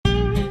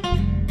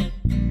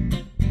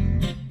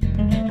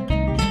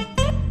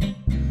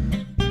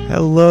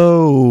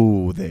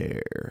Hello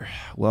there.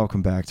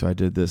 Welcome back to I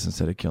Did This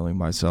Instead of Killing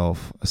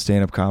Myself, a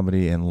stand-up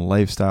comedy and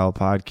lifestyle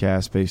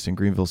podcast based in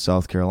Greenville,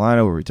 South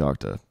Carolina, where we talk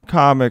to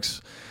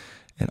comics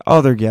and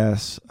other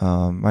guests.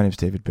 My name's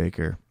David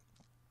Baker.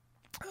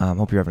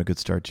 Hope you're having a good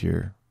start to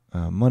your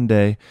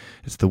Monday.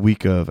 It's the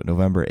week of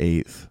November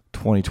 8th,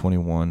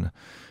 2021.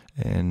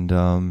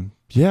 And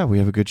yeah, we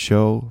have a good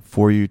show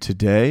for you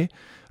today.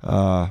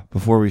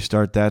 Before we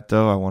start that,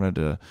 though, I wanted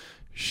to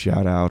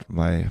shout out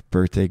my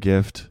birthday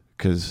gift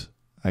because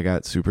I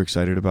got super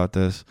excited about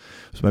this.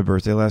 It was my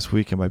birthday last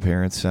week, and my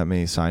parents sent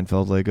me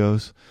Seinfeld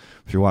Legos.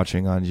 If you're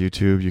watching on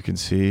YouTube, you can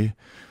see.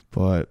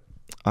 But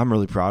I'm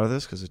really proud of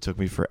this because it took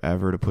me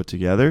forever to put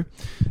together,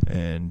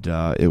 and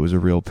it was a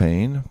real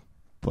pain.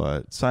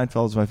 But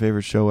Seinfeld's my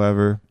favorite show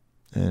ever,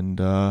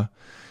 and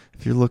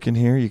if you're looking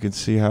here, you can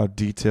see how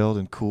detailed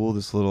and cool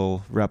this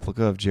little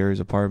replica of Jerry's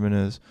apartment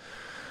is.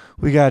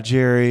 We got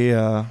Jerry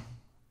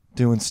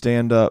doing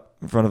stand-up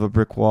in front of a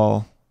brick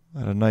wall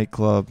at a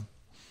nightclub.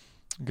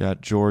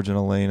 Got George and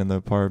Elaine in the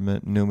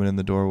apartment, Newman in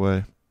the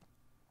doorway.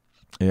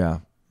 Yeah,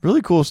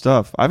 really cool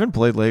stuff. I haven't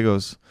played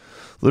Legos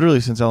literally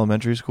since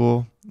elementary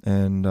school,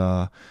 and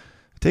it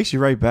takes you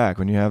right back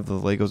when you have the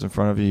Legos in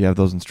front of you. You have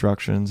those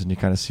instructions, and you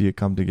kind of see it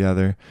come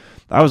together.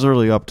 I was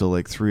literally up till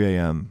like 3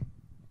 a.m.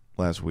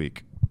 last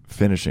week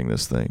finishing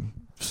this thing.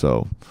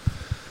 So,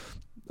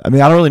 I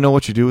mean, I don't really know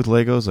what you do with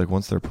Legos. Like,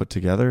 once they're put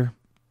together,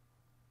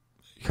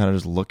 you kind of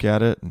just look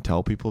at it and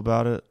tell people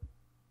about it.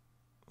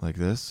 Like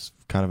this.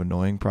 Kind of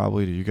annoying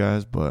probably to you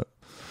guys, but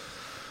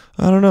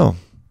I don't know.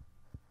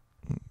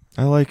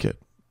 I like it,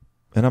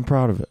 and I'm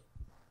proud of it.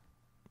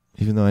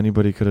 Even though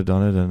anybody could have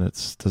done it, and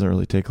it doesn't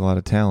really take a lot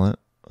of talent,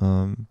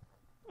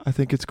 I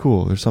think it's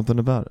cool. There's something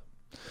about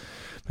it.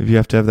 Maybe you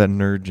have to have that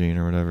nerd gene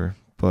or whatever.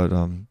 But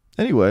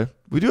anyway,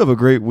 we do have a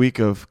great week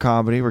of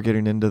comedy. We're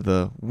getting into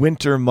the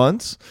winter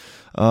months,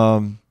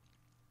 and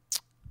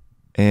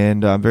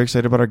I'm very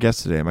excited about our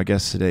guest today. My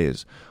guest today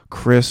is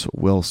Chris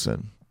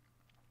Wilson.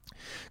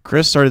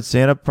 Chris started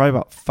stand-up probably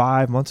about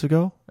 5 months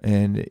ago,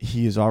 and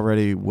he is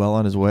already well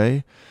on his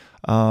way.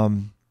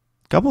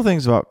 Couple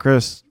things about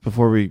Chris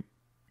before we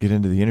get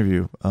into the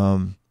interview.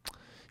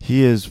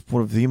 He is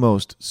one of the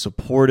most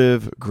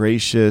supportive,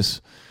 gracious,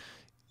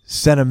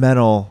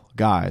 sentimental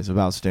guys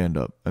about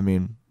stand-up. I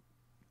mean,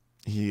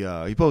 he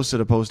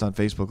posted a post on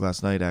Facebook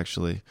last night,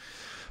 actually,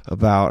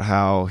 about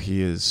how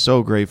he is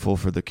so grateful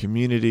for the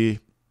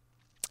community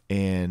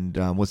and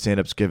what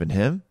stand-up's given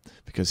him,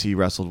 because he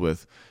wrestled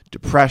with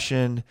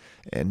depression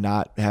and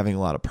not having a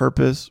lot of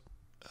purpose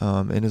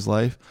in his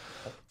life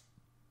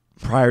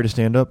prior to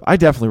stand-up. I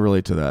definitely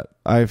relate to that.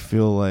 I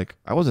feel like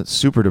I wasn't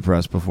super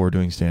depressed before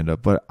doing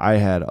stand-up, but I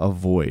had a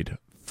void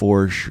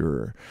for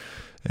sure,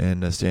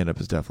 and stand-up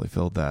has definitely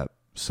filled that.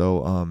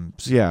 So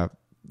yeah,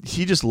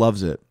 he just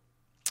loves it,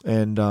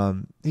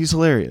 and he's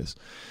hilarious.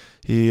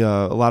 A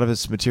lot of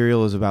his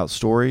material is about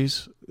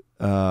stories,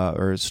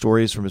 or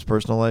stories from his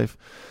personal life.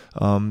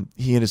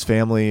 He and his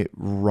family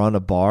run a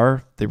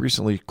bar. They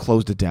recently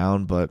closed it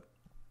down, but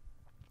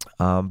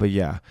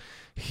yeah,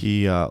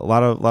 he a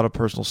lot of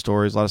personal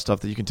stories, a lot of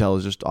stuff that you can tell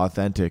is just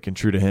authentic and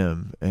true to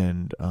him,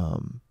 and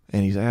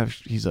he's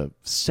a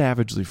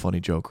savagely funny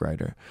joke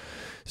writer.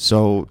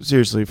 So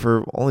seriously,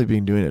 for only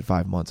doing it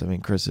 5 months, I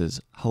mean, Chris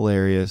is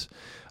hilarious,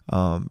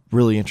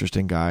 really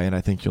interesting guy, and I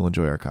think you'll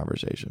enjoy our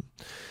conversation.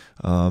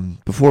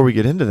 Before we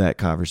get into that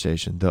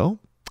conversation, though,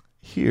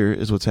 here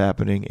is what's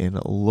happening in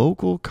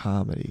local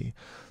comedy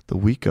the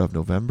week of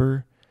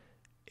November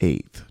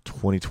 8th,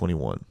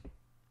 2021.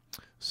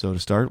 So to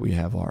start, we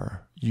have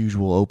our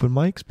usual open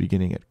mics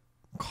beginning at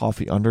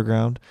Coffee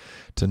Underground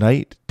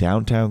tonight,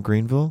 downtown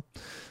Greenville,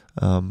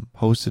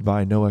 hosted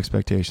by No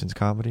Expectations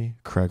Comedy,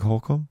 Craig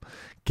Holcomb.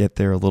 Get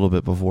there a little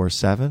bit before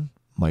 7.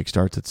 Mic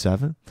starts at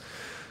 7.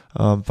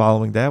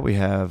 Following that, we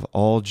have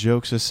All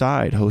Jokes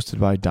Aside, hosted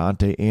by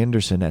Dante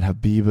Anderson at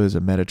Habiba's,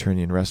 a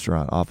Mediterranean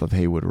restaurant off of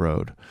Haywood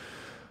Road.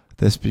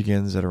 This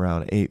begins at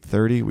around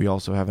 8:30. We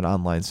also have an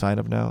online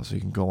sign-up now, so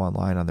you can go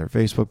online on their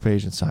Facebook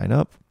page and sign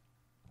up.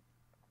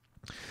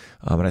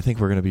 And I think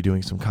we're going to be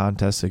doing some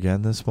contests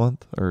again this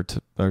month, or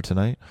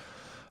tonight.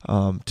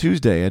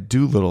 Tuesday at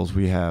Doolittle's,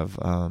 we have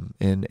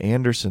in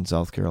Anderson,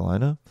 South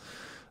Carolina,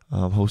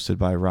 hosted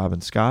by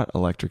Robin Scott,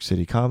 Electric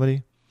City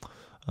Comedy.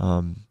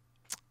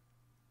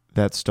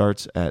 That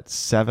starts at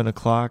 7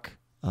 o'clock.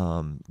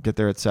 Get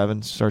there at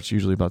 7. Starts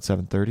usually about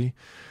 7:30.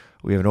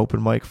 We have an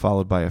open mic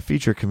followed by a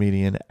feature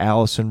comedian,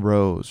 Allison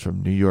Rose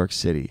from New York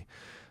City.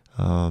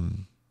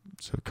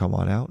 So come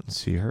on out and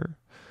see her.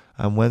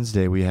 On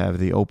Wednesday, we have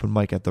the open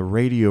mic at the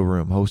Radio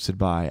Room hosted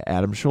by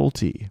Adam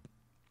Schulte.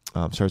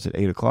 Starts at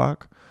 8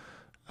 o'clock.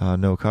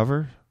 No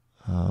cover.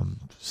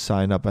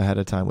 Sign up ahead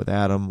of time with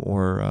Adam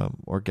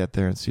or get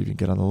there and see if you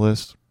can get on the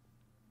list.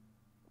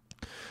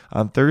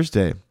 On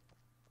Thursday,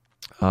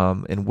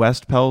 in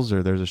West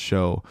Pelzer, there's a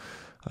show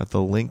at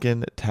the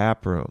Lincoln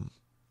Tap Room.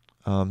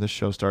 This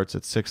show starts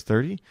at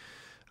 6:30,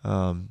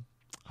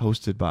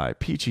 hosted by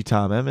Peachy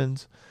Tom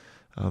Emmons,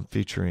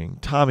 featuring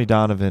Tommy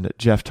Donovan,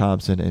 Jeff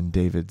Thompson, and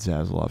David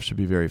Zasloff. Should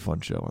be a very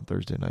fun show on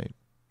Thursday night.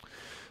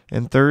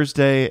 And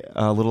Thursday,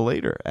 a little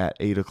later at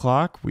 8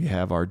 o'clock, we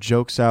have our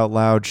Jokes Out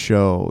Loud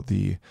show,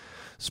 the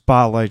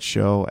spotlight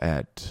show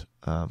at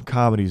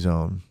Comedy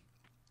Zone.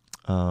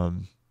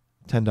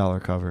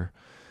 $10 cover.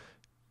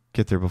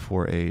 Get there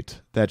before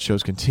 8. That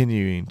show's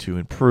continuing to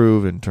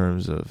improve in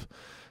terms of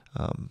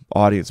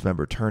audience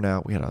member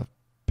turnout. We had a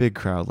big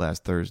crowd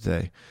last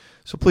Thursday.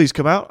 So please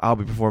come out. I'll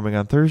be performing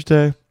on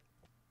Thursday.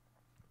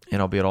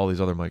 And I'll be at all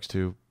these other mics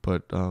too.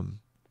 But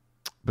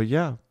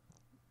yeah,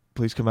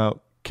 please come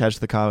out. Catch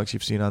the comics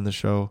you've seen on the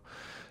show,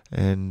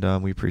 and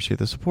we appreciate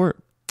the support.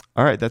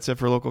 All right, that's it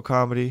for local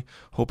comedy.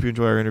 Hope you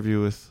enjoy our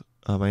interview with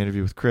my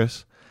interview with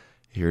Chris.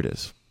 Here it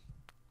is.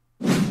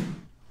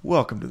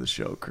 Welcome to the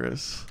show,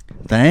 Chris.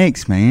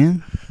 Thanks,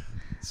 man.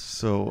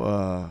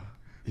 So,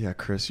 yeah,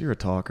 Chris, you're a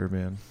talker,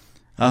 man.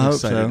 I'm I'm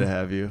excited excited to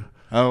have you.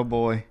 Oh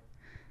boy,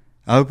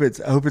 I hope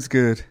it's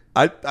good.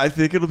 I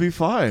think it'll be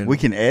fine. We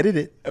can edit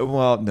it.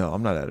 Well, no,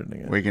 I'm not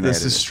editing it. We can This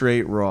edit is it.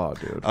 straight raw,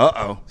 dude.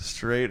 Uh-oh.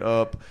 Straight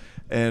up,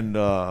 and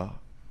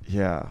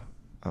yeah.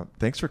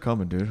 Thanks for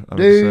coming, dude. I'm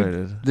Dude,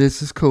 excited.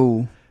 this is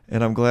cool.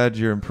 And I'm glad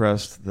you're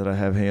impressed that I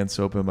have hand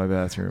soap in my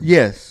bathroom.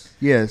 Yes.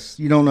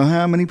 You don't know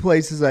how many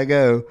places I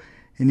go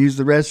and use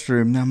the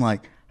restroom, and I'm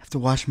like, I have to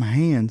wash my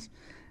hands.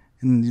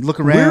 And you look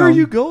around. Where are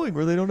you going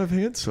where they don't have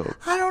hand soap?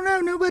 I don't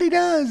know. Nobody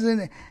does.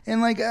 And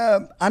like,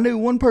 I knew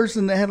one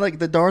person that had like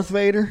the Darth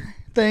Vader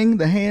thing,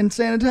 the hand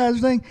sanitizer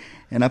thing,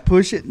 and I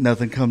push it,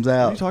 nothing comes What are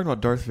out. you talking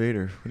about, Darth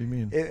Vader? What do you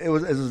mean? It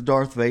was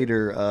Darth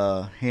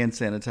Vader hand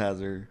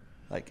sanitizer,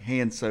 like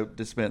hand soap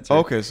dispenser.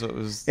 Okay, so it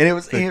was... And it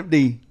was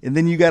empty. And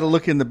then you got to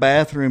look in the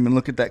bathroom and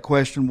look at that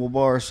questionable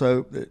bar of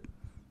soap that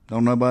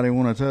don't nobody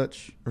want to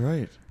touch.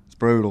 Right. It's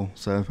brutal.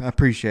 So I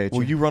appreciate you.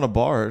 Well, you run a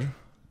bar,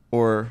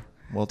 or,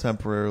 well,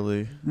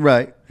 temporarily.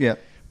 Right. Yeah.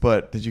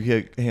 But did you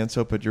get hand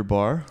soap at your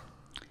bar?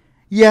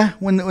 Yeah.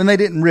 When they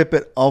didn't rip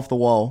it off the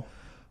wall.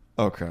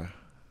 Okay.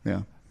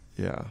 Yeah.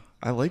 Yeah.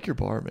 I like your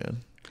bar,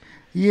 man.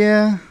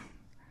 Yeah.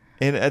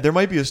 And there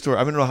might be a story.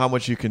 I don't know how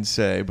much you can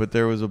say, but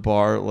there was a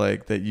bar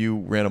like that you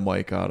ran a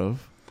mic out of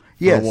for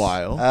Yes. a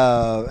while.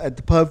 At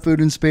the Pub Food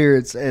and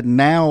Spirits, and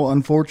now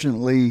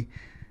unfortunately,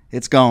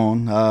 it's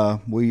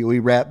gone. We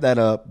wrapped that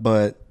up,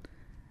 but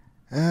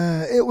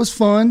it was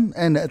fun.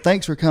 And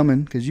thanks for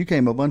coming because you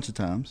came a bunch of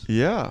times,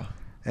 Yeah.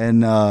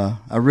 and I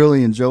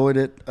really enjoyed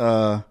it.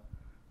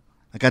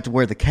 I got to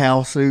wear the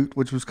cow suit,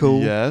 which was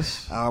cool.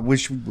 Yes. I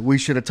wish we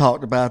should have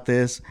talked about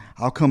this.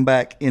 I'll come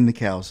back in the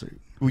cow suit.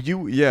 Well,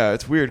 yeah,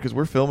 it's weird because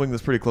we're filming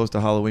this pretty close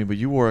to Halloween, but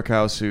you wore a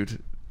cow suit,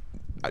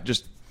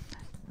 just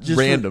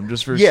random,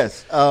 just for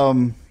Yes.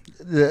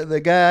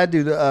 The guy I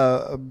do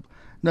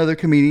another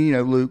comedian,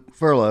 Luke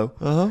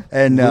Furlow.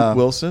 And Luke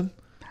Wilson.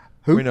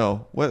 who? We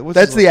know what's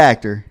That's his the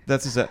actor.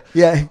 That's his.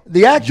 Yeah,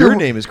 the actor. Your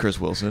name is Chris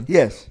Wilson.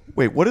 Yes,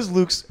 Wait, what is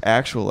Luke's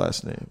actual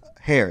last name?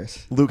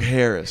 Harris. Luke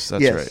Harris.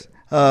 That's Yes.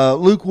 right.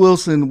 Luke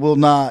Wilson will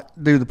not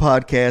do the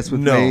podcast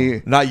with No,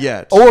 me not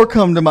yet. or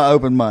come to my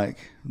open mic.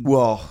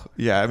 Well,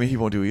 yeah. I mean, he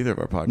won't do either of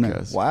our No.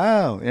 podcasts.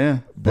 Wow, yeah,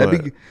 But-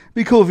 that'd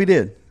be cool if he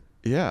did.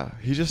 Yeah,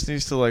 he just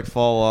needs to like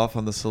fall off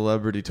on the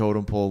celebrity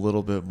totem pole a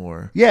little bit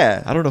more.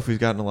 Yeah, I don't know if he's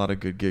gotten a lot of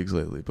good gigs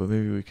lately, but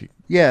maybe we could.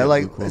 yeah, get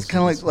like Luke it's Wilson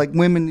kind on of some- like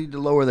women need to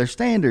lower their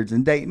standards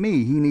and date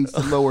me. He needs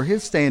to lower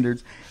his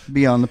standards, to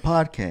be on the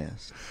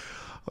podcast.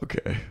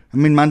 Okay. I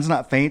mean, mine's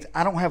not fancy.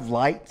 I don't have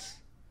lights.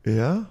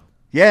 Yeah.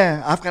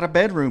 Yeah, I've got a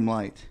bedroom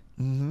light.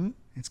 Mm-hmm.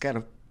 It's got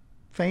a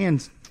fan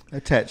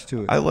attached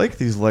to it. I like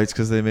these lights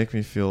because they make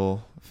me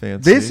feel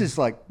fancy.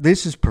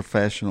 This is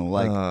professional.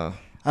 Like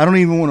I don't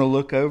even want to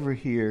look over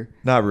here.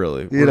 Not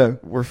really.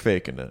 We're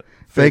faking it.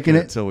 Faking it?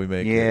 until we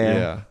make it.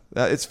 Yeah.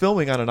 Yeah. It's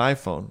filming on an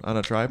iPhone on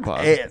a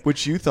tripod, Yeah.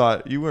 which you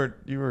thought you were.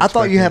 I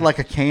thought you had expecting- like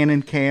a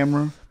Canon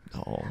camera.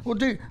 No. Well,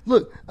 dude,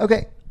 look.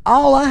 Okay,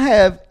 all I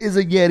have is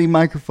a Yeti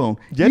microphone.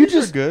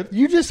 Yetis are good.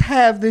 You just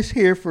have this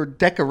here for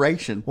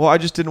decoration. Well, I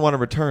just didn't want to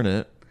return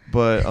it,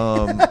 but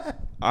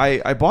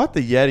I bought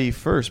the Yeti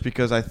first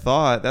because I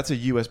thought that's a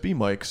USB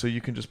mic, so you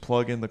can just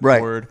plug in the Right.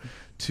 cord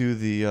to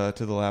the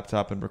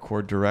laptop and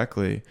record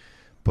directly.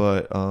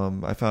 But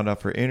I found out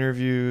for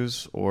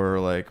interviews or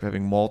like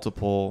having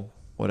multiple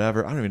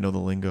whatever, I don't even know the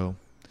lingo,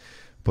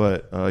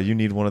 but you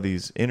need one of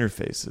these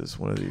interfaces,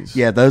 one of these.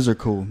 Yeah, those are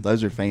cool.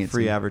 Those are fancy.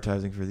 Free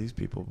advertising for these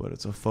people, but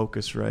it's a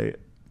Focusrite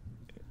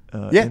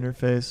Yeah.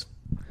 interface,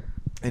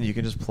 and you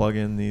can just plug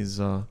in these.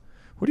 What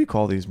do you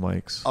call these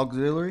mics?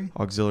 Auxiliary.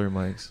 Auxiliary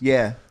mics.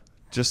 Yeah.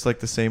 Just like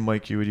the same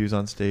mic you would use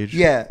on stage.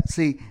 Yeah.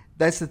 See,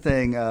 that's the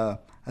thing. I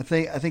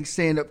think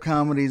stand up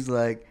comedy's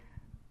like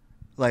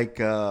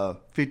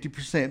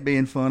 50%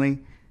 being funny,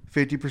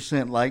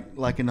 50%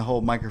 liking to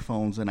hold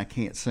microphones, and I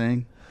can't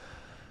sing.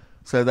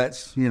 So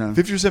that's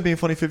 50% being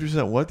funny,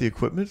 50% what? The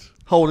equipment?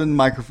 holding the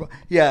microphone.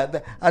 Yeah,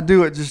 I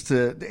do it just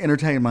to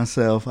entertain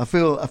myself. I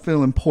feel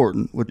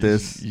important with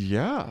this.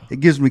 Yeah. It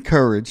gives me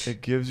courage.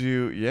 It gives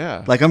you,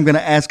 yeah. Like I'm gonna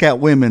ask out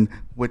women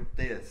with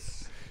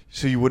this.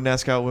 So you wouldn't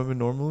ask out women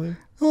normally?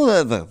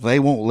 Well, they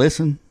won't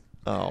listen.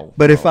 Oh.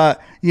 But if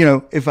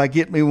I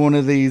get me one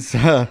of these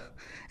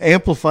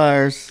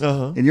amplifiers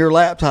Uh-huh. in your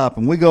laptop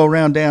and we go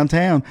around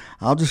downtown,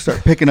 I'll just start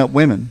picking up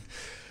women.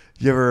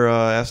 You ever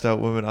asked out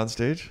women on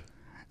stage?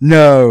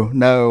 No.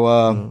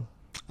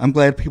 I'm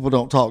glad people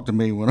don't talk to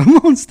me when I'm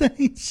on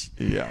stage.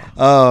 Yeah.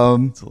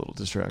 It's a little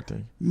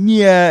distracting.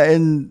 Yeah,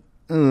 and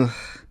I've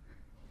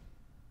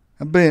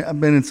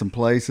been in some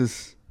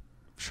places,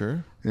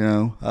 Sure.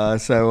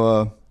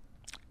 so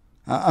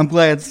I'm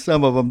glad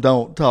some of them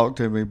don't talk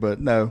to me. But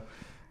no,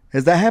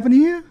 has that happened to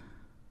you?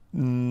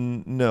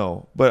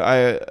 No, but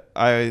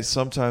I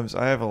sometimes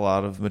I have a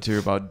lot of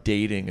material about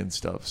dating and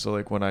stuff. So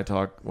like when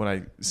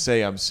I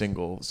say I'm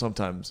single,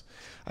 sometimes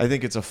I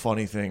think it's a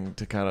funny thing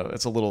to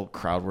it's a little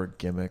crowd work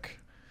gimmick.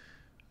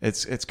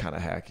 It's kind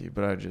of hacky,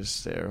 but I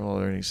just say, well,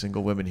 are there any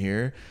single women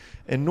here?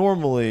 And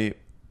normally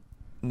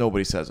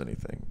nobody says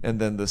anything. And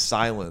then the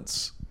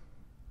silence,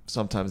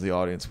 sometimes the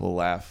audience will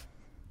laugh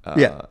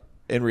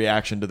in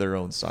reaction to their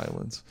own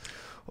silence.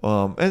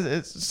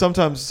 And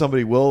sometimes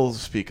somebody will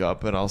speak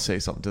up and I'll say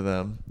something to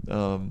them.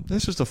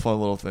 It's just a fun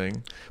little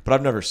thing, but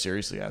I've never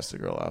seriously asked a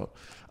girl out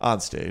on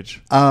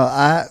stage.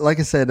 Like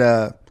I said,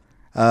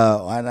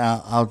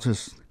 I'll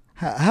just,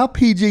 how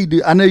PG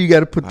do, I know you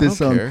got to put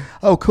this on. Care.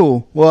 Oh,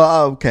 cool.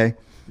 Well, okay.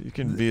 You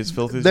can be as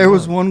filthy as There you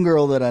was want. one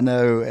girl that I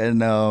know,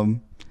 and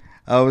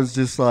I was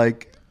just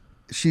like,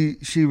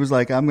 she was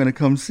like, I'm going to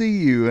come see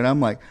you. And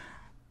I'm like,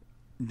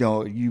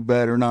 no, you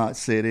better not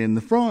sit in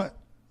the front,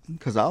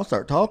 because I'll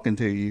start talking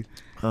to you.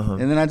 Uh-huh.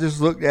 And then I just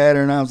looked at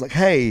her and I was like,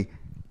 hey,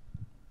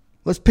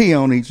 let's pee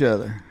on each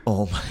other.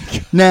 Oh my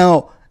God.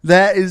 Now,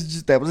 that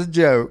was a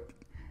joke.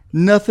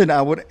 Nothing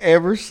I would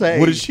ever say.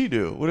 What did she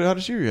do? How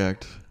did she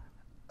react?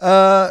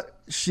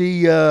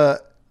 She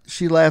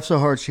laughed so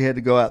hard she had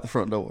to go out the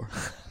front door.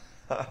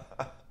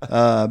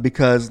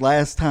 Because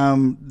last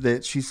time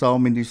that she saw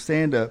me do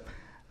stand-up,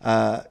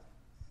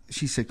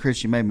 she said,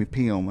 Chris, you made me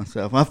pee on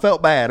myself. I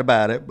felt bad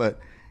about it, but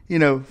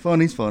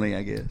funny's funny,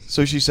 I guess.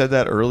 So she said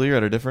that earlier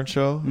at a different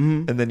show,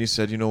 and then you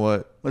said, you know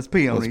what? Let's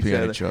pee on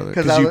each other.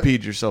 Because you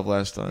peed yourself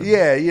last time.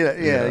 Yeah,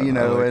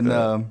 like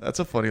that. That's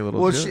a funny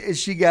little joke.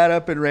 She got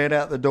up and ran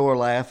out the door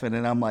laughing,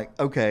 and I'm like,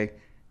 okay,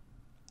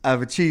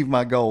 I've achieved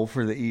my goal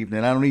for the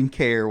evening. I don't even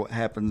care what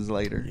happens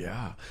later.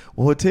 Yeah.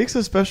 Well, it takes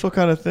a special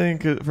kind of thing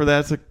for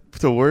that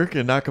to work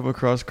and not come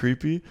across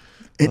creepy.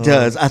 It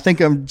does. I think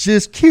I'm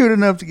just cute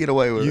enough to get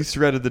away with it. You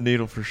threaded the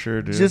needle for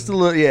sure, dude. Just a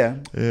little, yeah.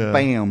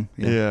 Bam.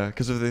 Yeah,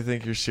 because if they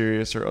think you're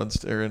serious or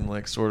in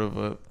like sort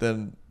of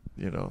then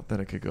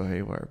it could go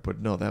haywire. But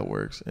no, that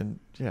works. And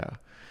yeah,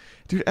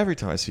 dude, every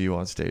time I see you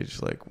on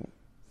stage, like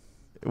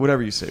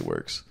whatever you say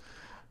works.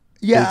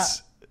 Yeah,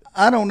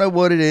 I don't know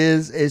what it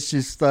is. It's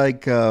just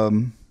like,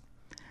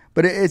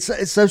 but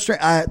it's so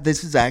strange.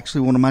 This is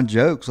actually one of my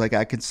jokes. Like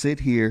I could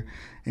sit here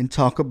and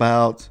talk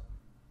about,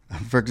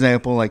 for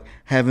example, like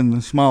having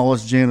the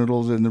smallest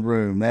genitals in the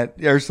room,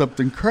 that or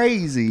something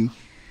crazy,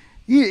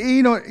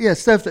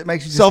 stuff that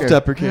makes you just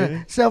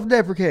self-deprecating.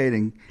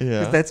 Self-deprecating,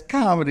 yeah, that's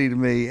comedy to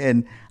me,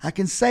 and I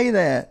can say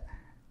that.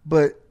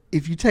 But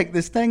if you take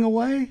this thing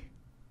away,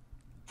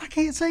 I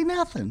can't say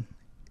nothing.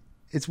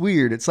 It's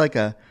weird. It's like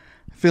I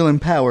feel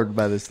empowered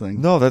by this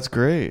thing. No, that's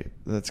great.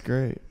 That's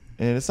great,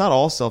 and it's not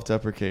all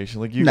self-deprecation.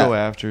 Like you go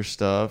after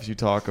stuff. You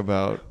talk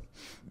about,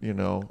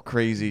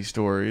 crazy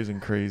stories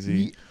and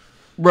crazy.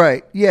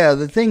 Right. Yeah.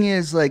 The thing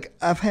is, like,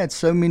 I've had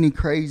so many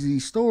crazy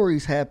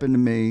stories happen to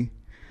me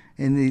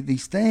and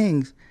these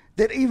things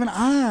that even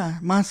I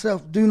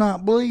myself do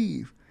not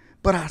believe,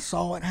 but I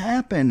saw it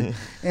happen.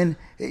 And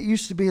it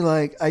used to be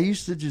like, I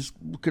used to just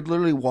could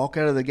literally walk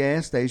out of the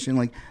gas station.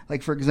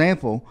 Like for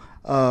example,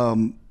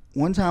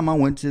 one time I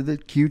went to the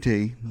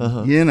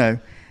QT,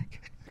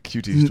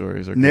 QT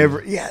stories are never.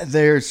 good. Yeah.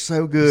 They're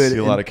so good. You see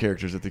a lot of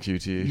characters at the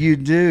QT. You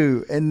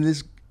do. And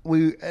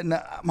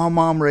my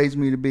mom raised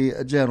me to be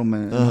a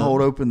gentleman and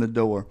hold open the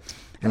door.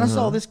 And I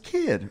saw this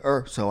kid,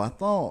 or so I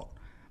thought.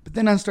 But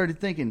then I started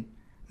thinking,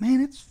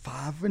 man, it's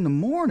 5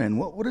 a.m.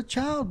 What would a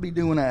child be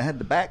doing? I had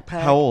the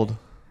backpack. How old?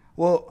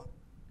 Well,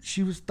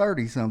 she was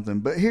 30 something.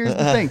 But here's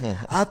the thing.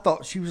 I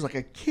thought she was like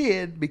a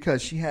kid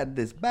because she had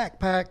this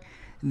backpack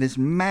and this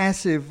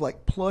massive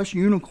like plush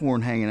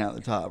unicorn hanging out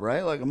the top,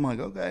 right? Like I'm like,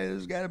 okay, this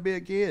has got to be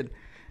a kid.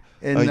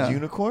 And, a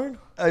unicorn?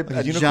 A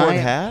unicorn giant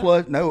hat?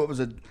 Plush, no, it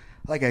was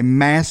like a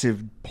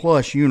massive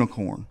plush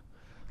unicorn.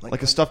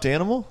 Like a stuffed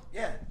animal?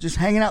 Yeah, just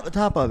hanging out the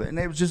top of it. And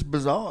it was just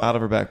bizarre. Out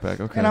of her backpack,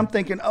 okay. And I'm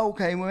thinking,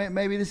 okay, well,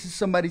 maybe this is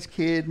somebody's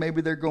kid.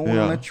 Maybe they're going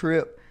on a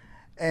trip.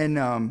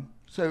 And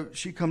so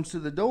she comes to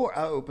the door.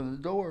 I open the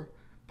door.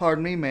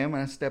 Pardon me, ma'am.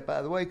 And I step out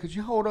of the way. Could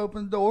you hold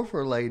open the door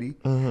for a lady?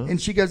 And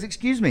she goes,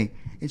 excuse me.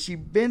 And she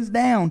bends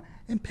down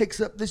and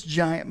picks up this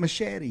giant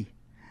machete.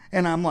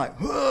 And I'm like,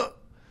 huh.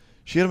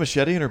 She had a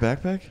machete in her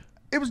backpack?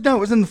 It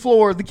was in the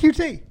floor of the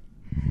QT.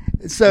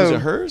 So was it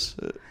hers?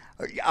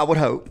 I would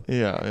hope.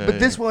 Yeah. But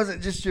this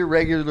wasn't just your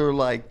regular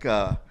like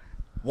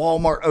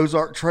Walmart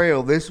Ozark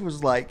Trail. This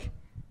was like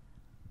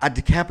I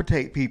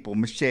decapitate people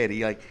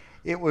machete. Like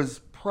it was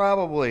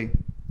probably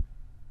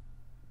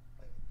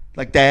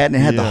like that, and it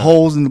had the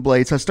holes in the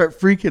blade. So I start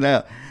freaking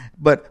out.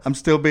 But I'm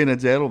still being a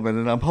gentleman,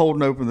 and I'm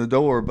holding open the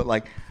door. But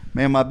like,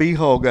 man, my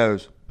beehole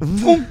goes.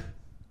 Boom.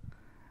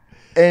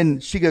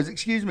 And she goes,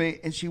 excuse me,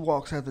 and she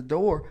walks out the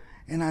door.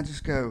 And I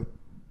just go,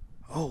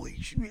 holy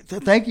shit,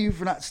 thank you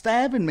for not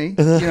stabbing me.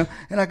 You know,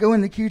 and I go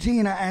in the QT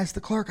and I ask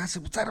the clerk, I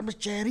said, was that a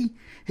machete?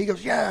 He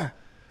goes, yeah.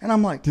 And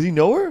I'm like, Did he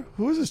know her?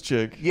 Who is this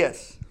chick?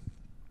 yes.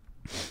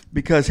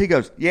 Because he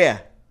goes, yeah,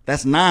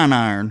 that's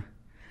 9-iron.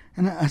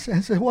 And I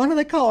said, why do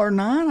they call her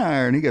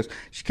 9-iron? He goes,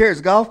 she carries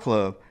a golf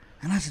club.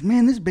 And I said,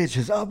 man, this bitch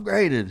is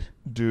upgraded.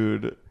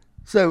 Dude.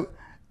 So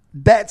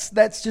that's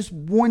just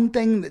one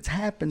thing that's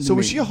happened to So me.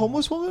 was she a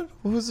homeless woman?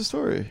 What was the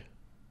story?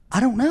 I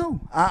don't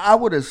know. I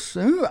would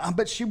assume,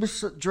 but she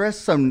was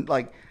dressed some,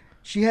 like,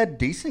 she had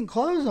decent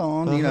clothes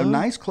on, you know,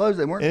 nice clothes.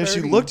 They weren't And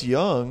dirty. she looked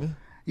young.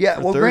 Yeah,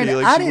 for well, 30, granted,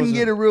 like I she didn't wasn't-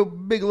 get a real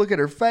big look at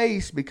her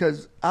face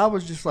because I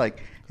was just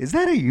like, is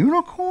that a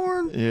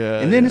unicorn? Yeah,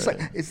 And then yeah. it's like,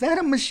 is that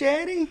a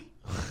machete?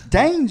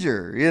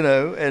 Danger, you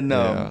know? And,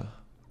 Yeah.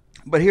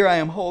 but here I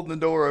am holding the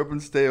door open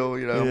still,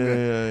 you know?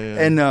 Yeah.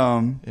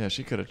 And, Yeah,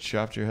 she could have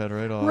chopped your head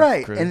right off.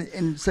 right. Chris.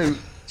 And so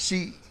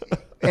she,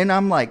 and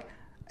I'm like,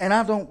 and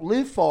I don't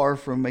live far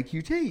from a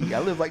QT. I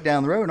live like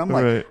down the road. And I'm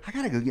like, Right. I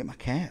got to go get my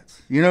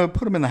cats, you know,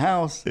 put them in the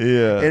house.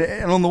 Yeah.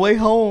 And on the way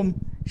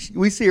home,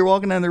 we see her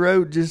walking down the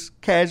road, just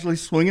casually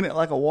swinging it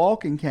like a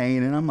walking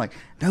cane. And I'm like,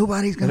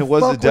 nobody's going And to it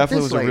was fuck it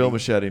definitely with was this a real lady.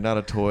 machete, not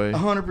a toy.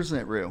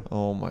 100% real.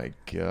 Oh my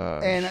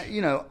gosh. And,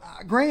 you know,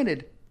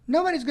 granted,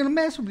 nobody's going to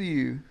mess with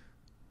you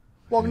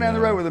walking down the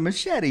Yeah. road with a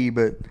machete,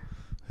 but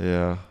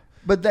Yeah.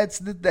 that's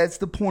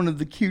the point of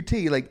the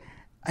QT. Like,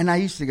 and I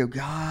used to go,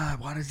 God,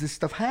 why does this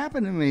stuff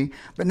happen to me?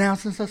 But now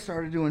since I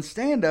started doing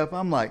stand up,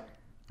 I'm like,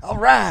 all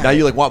right. Now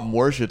you like want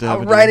more shit to I'll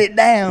happen. write it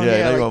down. Yeah,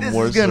 now you like, want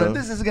more stuff.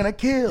 this is gonna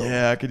kill.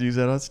 Yeah, I could use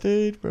that on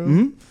stage, bro.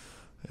 Mhm.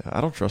 Yeah,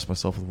 I don't trust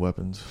myself with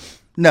weapons.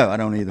 No, I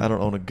don't either. I don't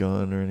own a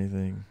gun or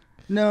anything.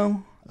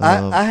 No,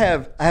 Um, I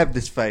have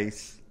this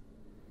face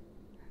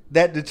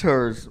that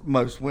deters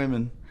most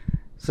women.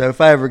 So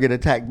if I ever get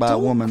attacked by a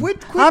Don't woman,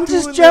 quit I'm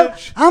doing just that.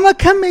 joking. I'm a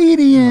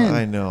comedian.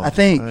 I know. I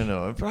think. I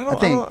know. But I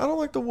think. I don't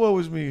like the woe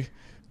is me,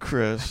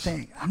 Chris.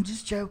 I'm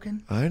just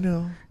joking. I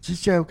know.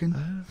 Just joking.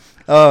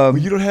 But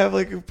you don't have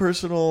like a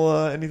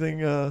personal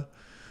anything.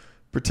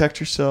 Protect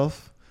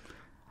yourself.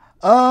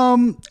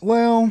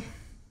 Well,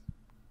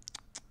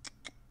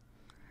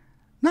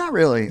 not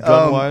really.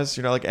 Gun wise,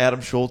 you're not like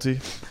Adam Schulte.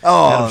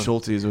 Oh, Adam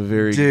Schulte is a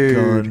very dude.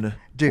 gun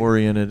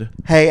oriented.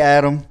 Hey,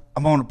 Adam,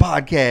 I'm on a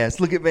podcast.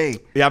 Look at me.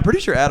 Yeah, I'm pretty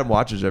sure Adam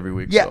watches every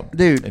week. Yeah, so.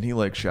 dude. And he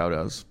likes shout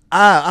outs.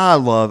 I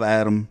love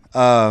Adam.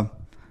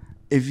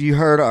 If you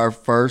heard our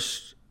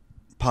first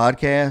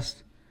podcast,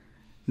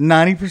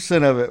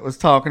 90% of it was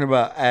talking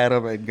about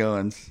Adam and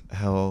guns.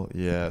 Hell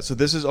yeah. So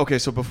this is okay.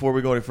 So before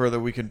we go any further,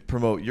 we can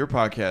promote your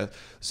podcast.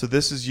 So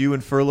this is you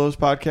and Furlough's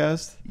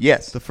podcast,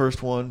 Yes. the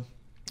first one.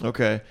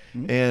 Okay.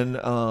 Mm-hmm.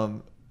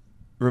 And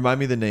remind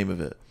me the name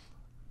of it.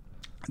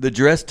 The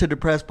Dress to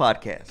Depress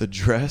podcast. The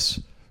Dress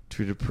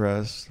to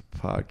Depress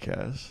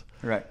podcast.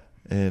 Right.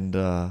 And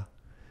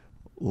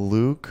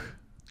Luke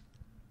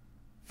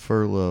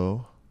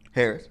Furlough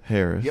Harris.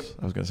 Harris. Yep.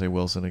 I was going to say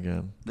Wilson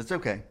again. That's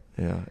okay.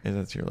 Yeah, and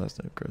that's your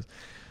last name, Chris.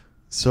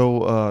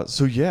 So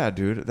yeah,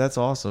 dude, that's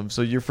awesome.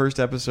 So your first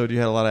episode, you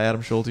had a lot of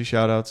Adam Schulte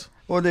shout outs.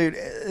 Well, dude,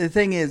 the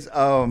thing is,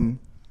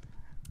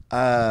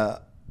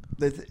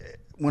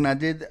 when I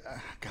did,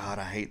 God,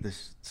 I hate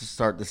this to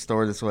start the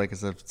story this way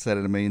because I've said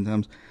it a million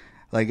times.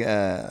 Like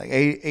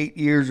 8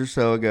 years or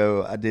so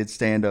ago, I did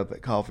stand up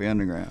at Coffee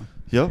Underground.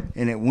 Yep.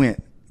 And it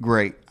went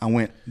great. I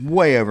went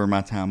way over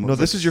my time. It No, was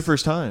this like, is your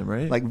first time,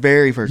 right? like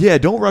very first. Yeah,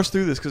 don't rush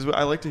through this because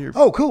I like to hear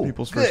Oh, cool.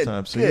 people's first Good,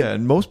 time. So good. yeah,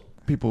 and most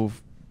people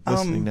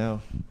listening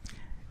now.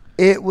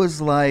 It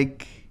was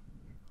like,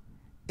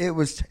 it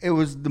was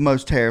the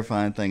most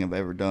terrifying thing I've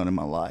ever done in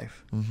my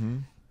life. Mm-hmm.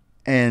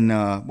 And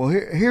well,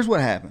 here's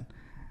what happened.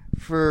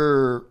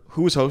 For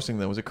Who was hosting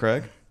them? Was it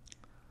Craig?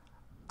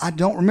 I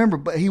don't remember,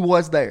 but he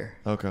was there.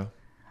 Okay.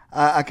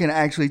 I can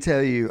actually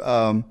tell you.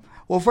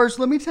 Well, first,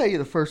 let me tell you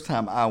the first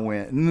time I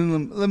went, and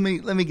then let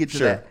me get to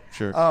Sure, that.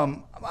 sure.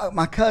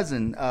 My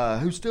cousin,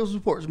 who still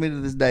supports me to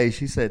this day,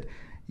 she said,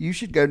 "You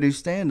should go do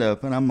stand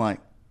up," and I'm like,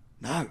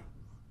 "No,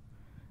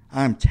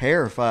 I'm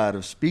terrified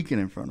of speaking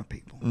in front of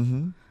people."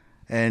 Mm-hmm.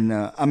 And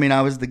I mean,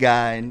 I was the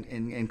guy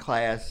in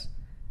class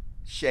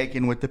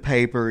shaking with the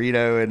paper, you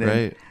know, and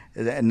Right.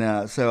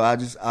 and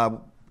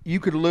so you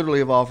could literally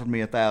have offered me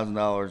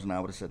 $1,000, and I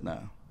would have said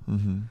no.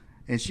 Mm-hmm.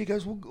 And she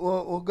goes,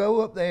 we'll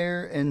go up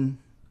there and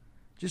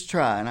just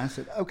try. And I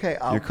said, okay.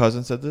 Your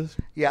cousin said this?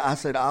 Yeah, I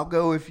said, I'll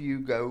go if you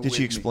go. Did she with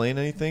me." explain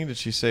anything? Did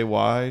she say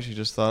why? She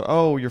just thought,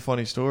 oh, your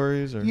funny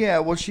stories? Or Yeah,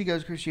 well, she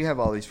goes, Chris, you have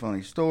all these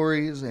funny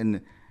stories, and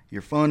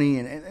you're funny.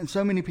 And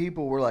so many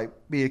people were like,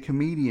 be a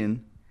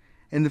comedian.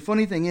 And the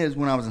funny thing is,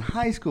 when I was in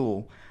high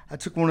school, I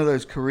took one of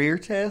those career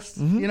tests,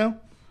 you know,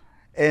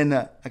 and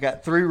I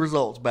got 3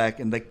 results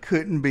back, and they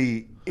couldn't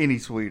be any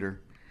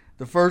sweeter.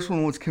 The first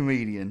one was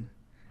comedian.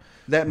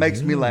 That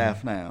makes me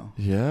laugh now.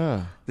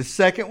 Yeah. The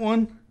second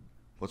one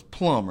was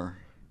plumber,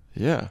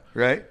 Yeah.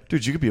 right?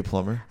 Dude, you could be a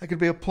plumber. I could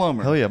be a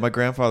plumber. Hell yeah. My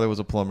grandfather was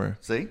a plumber.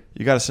 See?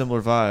 You got a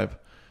similar vibe.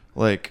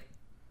 Like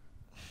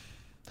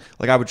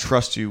I would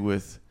trust you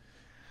with,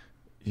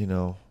 you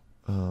know,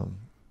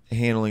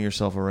 handling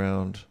yourself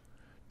around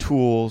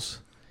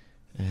tools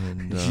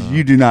And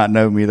You do not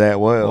know me that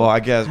well. well, I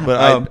guess,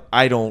 but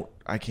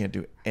I can't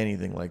do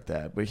anything like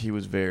that. But he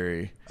was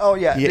very. Oh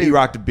yeah, he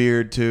rocked a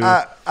beard too.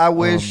 I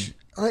wish.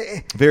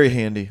 Very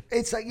handy.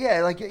 It's like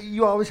like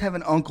you always have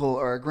an uncle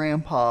or a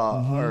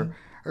grandpa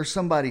or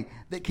somebody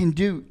that can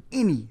do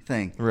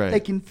anything. Right. They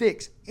can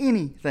fix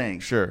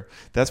anything. Sure,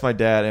 that's my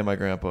dad and my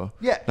grandpa.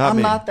 Yeah, not I'm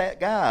me. not that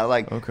guy.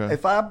 Like, Okay.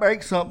 if I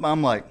break something,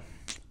 I'm like,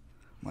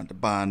 I'm going to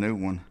buy a new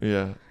one.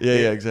 Yeah,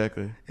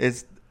 exactly.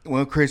 It's,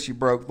 well, Chris, you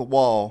broke the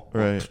wall.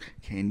 Right.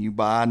 Can you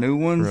buy new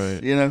ones?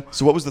 Right. You know?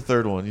 So what was the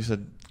third one? You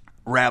said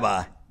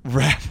Rabbi.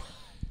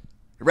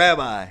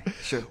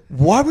 Sure.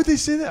 Why would they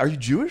say that? Are you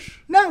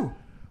Jewish? No,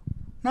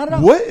 not at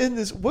all.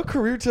 What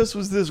career test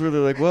was this where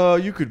they're like, well,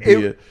 you could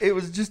be It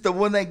was just the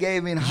one they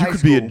gave me in you high could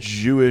school. be a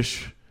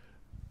Jewish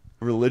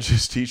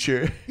religious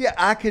teacher. Yeah,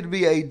 I could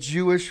be a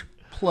Jewish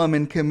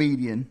plumbing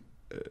comedian.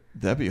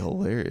 That'd be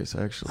hilarious,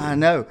 actually. I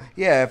know.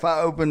 Yeah, if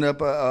I opened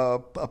up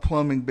a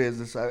plumbing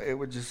business, it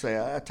would just say,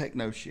 I take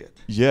no shit.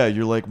 Yeah,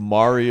 you're like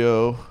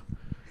Mario,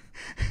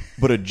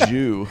 but a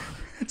Jew.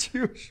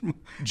 Jewish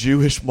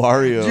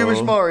Mario.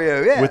 Jewish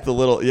Mario, yeah. With the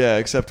little,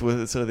 except with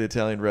instead of the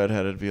Italian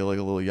redhead, it'd be like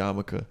a little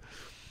yarmulke.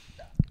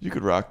 You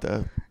could rock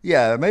that.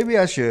 Yeah, maybe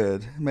I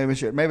should. Maybe I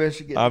should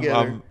get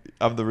together.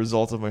 I'm the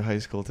result of my high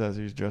school test.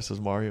 He's dressed as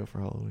Mario for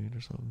Halloween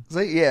or something.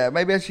 See, yeah,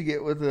 maybe I should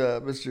get with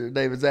Mr.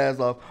 David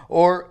Zasloff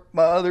or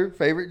my other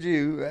favorite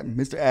Jew,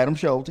 Mr. Adam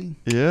Schulte.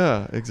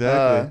 Yeah,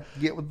 exactly.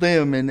 Get with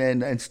them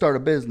and start a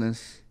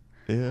business.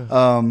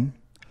 Yeah.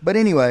 But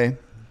anyway,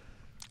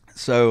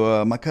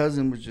 so my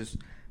cousin was just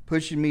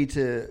pushing me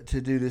to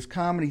do this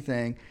comedy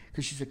thing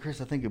because she said,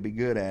 Chris, I think you'll be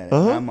good at it.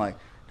 And I'm like,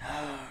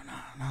 no,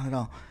 not at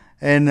all.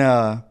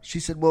 And she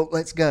said, well,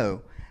 let's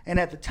go.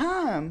 And at the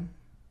time,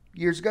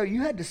 years ago,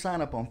 you had to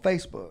sign up on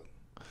Facebook,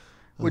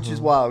 which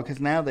is wild because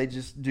now they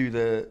just do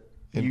the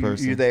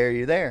In-person. you're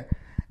there.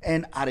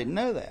 And I didn't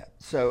know that.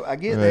 So I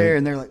get there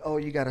and they're like, oh,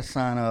 you got to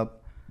sign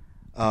up,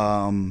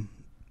 on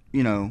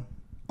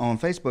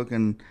Facebook.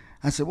 And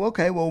I said, well,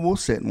 okay, we'll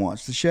sit and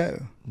watch the show.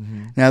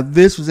 Mm-hmm. Now,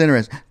 this was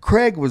interesting.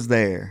 Craig was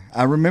there.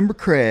 I remember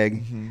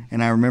Craig,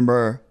 and I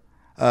remember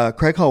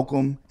Craig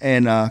Holcomb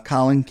and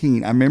Colin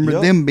Keene. I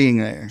remember them being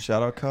there.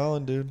 Shout out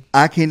Colin, dude.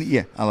 I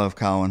love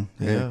Colin.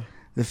 Yeah.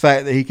 The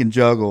fact that he can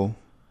juggle,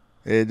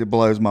 it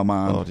blows my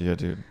mind. Oh, yeah,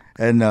 dude.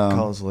 And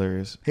Colin's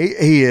hilarious.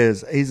 He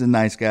is. He's a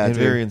nice guy, and too.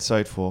 very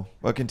insightful.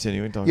 Well,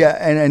 continuing talking. Yeah,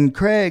 and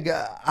Craig,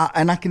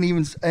 I can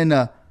even,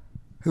 and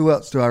who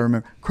else do I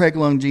remember? Craig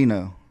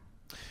Longino.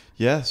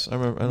 Yes, I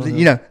remember. I don't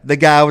know. The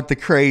guy with the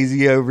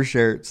crazy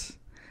overshirts.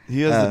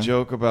 He has the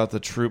joke about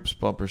the Troops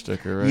bumper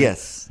sticker, right?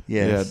 Yes.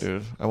 Yeah,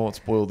 dude. I won't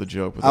spoil the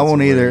joke. But I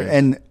won't either.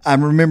 And I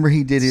remember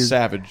he did his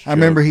savage. I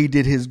remember he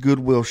did his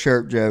Goodwill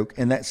shirt joke,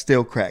 and that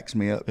still cracks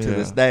me up to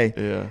this day.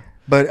 Yeah.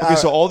 But okay,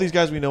 so all these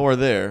guys we know are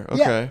there.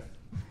 Okay.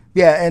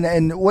 Yeah,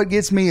 and what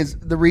gets me is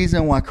the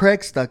reason why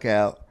Craig stuck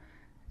out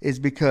is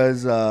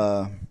because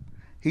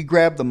he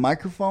grabbed the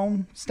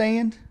microphone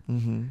stand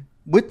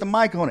with the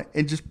mic on it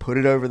and just put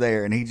it over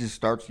there, and he just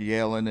starts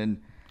yelling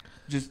and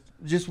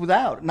just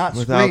without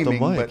screaming, the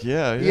mic. but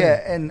yeah.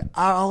 And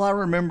all I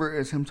remember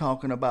is him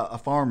talking about a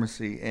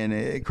pharmacy, and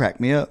it cracked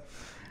me up.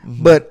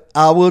 But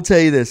I will tell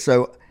you this: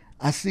 so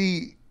I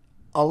see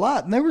a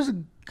lot, and there was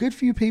a good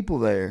few people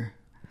there,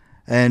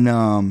 and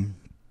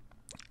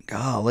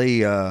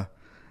golly,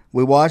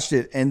 we watched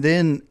it, and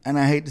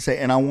I hate to say,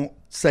 and I won't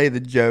say the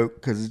joke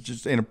because it's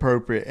just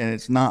inappropriate and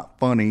it's not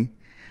funny.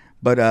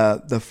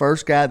 But the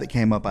first guy that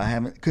came up,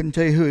 couldn't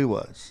tell you who he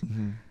was.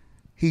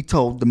 He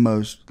told the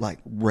most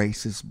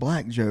racist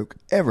black joke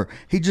ever.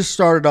 He just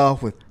started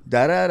off with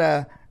da da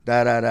da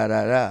da da da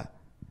da da,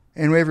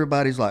 and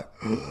everybody's like,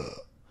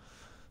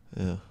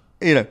 yeah,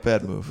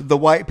 bad move. The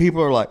white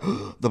people are like,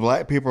 the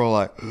black people are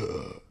like,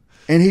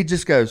 and he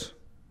just goes,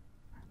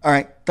 all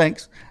right,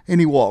 thanks, and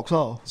he walks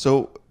off.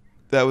 So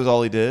that was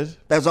all he did.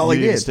 That's all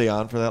he did. Didn't stay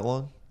on for that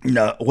long.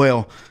 No,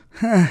 well.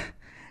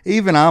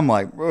 Even I'm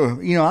like,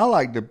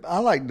 I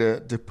like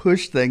to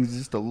push things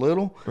just a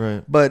little,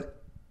 right?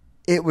 But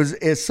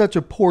it's such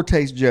a poor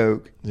taste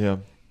joke. Yeah.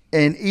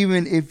 And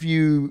even if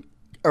you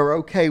are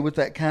okay with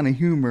that kind of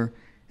humor,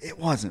 it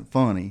wasn't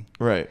funny.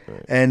 Right.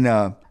 And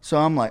so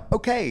I'm like,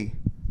 okay,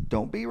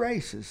 don't be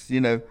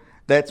racist.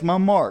 That's my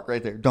mark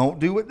right there. Don't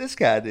do what this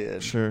guy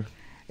did. Sure.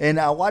 And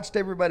I watched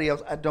everybody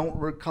else. I don't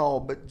recall,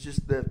 but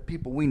just the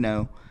people we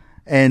know.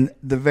 And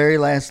the very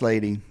last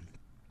lady,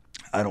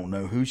 I don't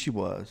know who she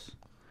was,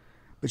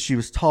 but she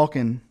was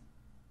talking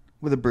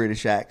with a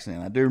British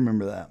accent. I do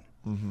remember that.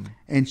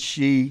 And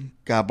she,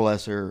 God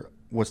bless her,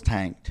 was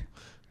tanked.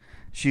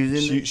 She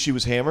was she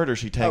was hammered, or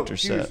she tanked her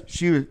set.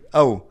 She was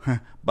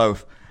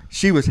both.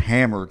 She was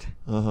hammered.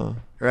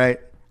 Right.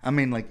 I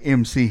mean, like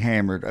MC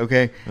hammered.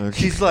 Okay.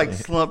 She's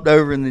slumped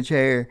over in the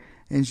chair,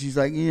 and she's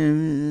like,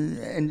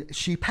 and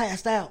she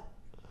passed out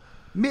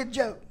mid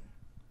joke.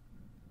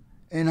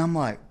 And I'm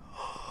like,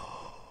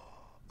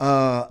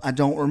 I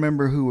don't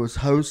remember who was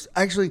host.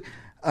 Actually,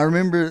 I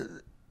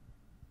remember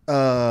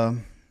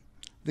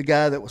the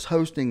guy that was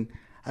hosting.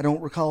 I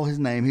don't recall his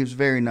name. He was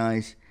very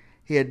nice.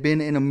 He had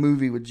been in a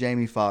movie with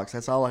Jamie Foxx.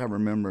 That's all I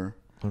remember.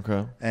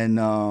 Okay.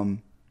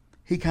 And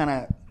he kind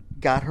of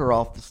got her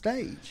off the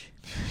stage.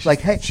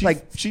 Like, hey, She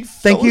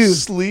thank fell you.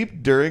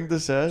 asleep during the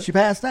set? She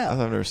passed out.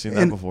 I've never seen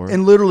that before.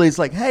 And literally, it's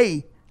like,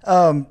 hey,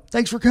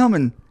 thanks for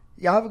coming.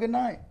 Y'all have a good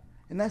night.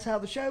 And that's how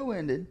the show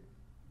ended.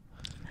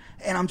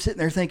 And I'm sitting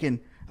there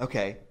thinking,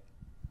 okay,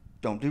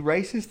 don't do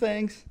racist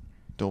things.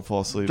 Don't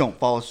fall asleep. Don't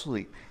fall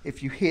asleep.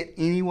 If you hit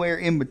anywhere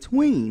in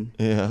between,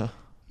 Yeah.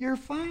 you're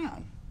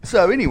fine.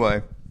 So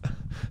anyway,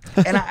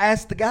 and I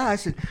asked the guy, I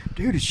said,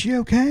 dude, is she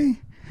okay?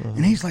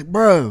 And he's like,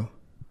 bro,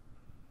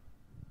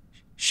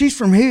 she's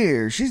from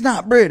here. She's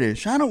not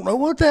British. I don't know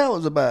what that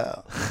was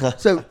about.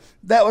 So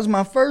that was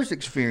my first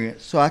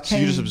experience. So I came.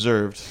 So you just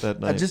observed that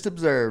night. I just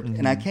observed.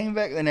 And I came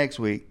back the next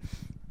week.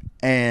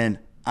 And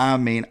I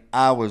mean,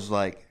 I was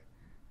like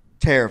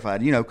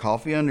terrified. You know,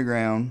 Coffee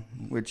Underground,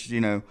 which,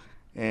 you know,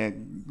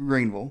 in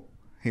Greenville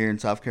here in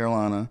South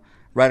Carolina,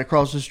 right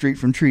across the street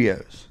from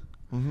Trios.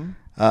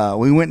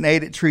 We went and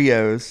ate at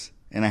Trios,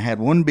 and I had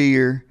one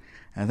beer.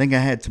 I think I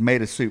had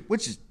tomato soup,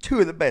 which is two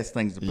of the best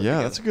things to put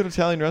together. That's a good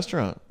Italian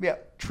restaurant. Yeah.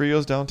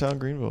 Trios downtown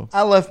Greenville.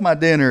 I left my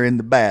dinner in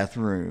the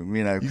bathroom,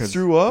 you know. You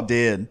threw up? I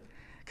did.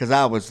 Because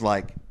I was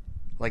like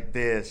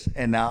this.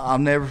 And I'll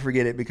never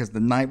forget it because the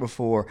night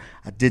before,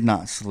 I did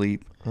not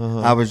sleep.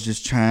 I was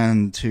just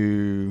trying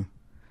to,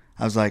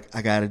 I was like,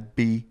 I got to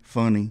be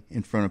funny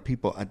in front of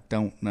people I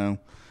don't know.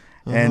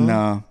 And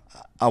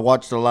I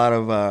watched a lot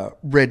of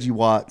Reggie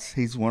Watts.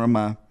 He's one of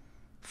my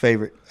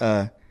favorite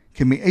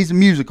he's a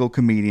musical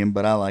comedian,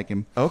 but I like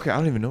him. Okay, I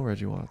don't even know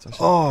Reggie Watts.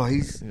 I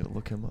need to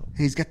look him up.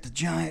 He's got the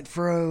giant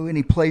fro, and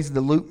he plays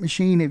the loop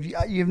machine. Have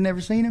you've never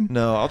seen him?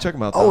 No, I'll check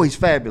him out. Oh, he's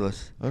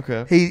fabulous.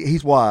 Okay.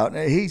 He's wild.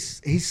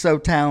 He's so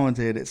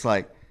talented. It's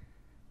like,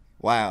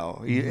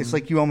 wow. It's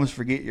like you almost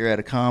forget you're at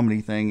a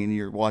comedy thing and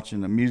you're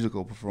watching a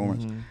musical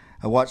performance.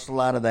 I watched a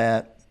lot of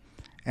that,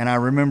 and I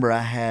remember I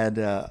had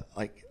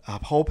like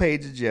a whole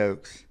page of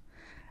jokes,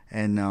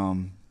 and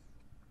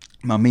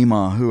my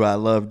Mima, who I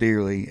love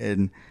dearly,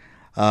 and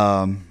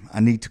I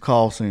need to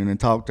call soon and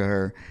talk to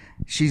her.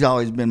 She's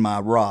always been my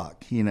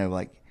rock, you know,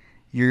 like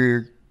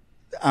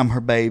I'm her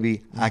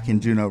baby. I can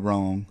do no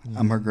wrong.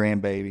 I'm her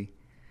grandbaby.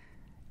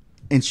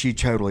 And she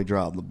totally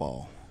dropped the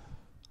ball.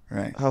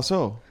 Right. How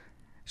so?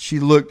 She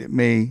looked at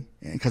me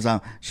because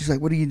she's like,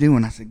 what are you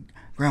doing? I said,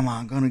 Grandma,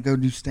 I'm going to go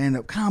do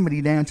stand-up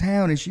comedy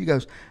downtown. And she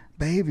goes,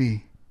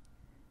 baby,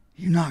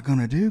 you're not going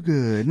to do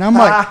good. And I'm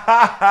like,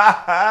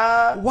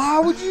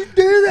 why would you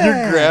do that?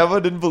 Your grandma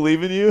didn't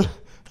believe in you?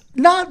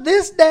 Not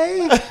this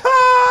day.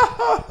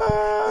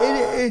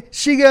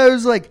 She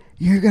goes like,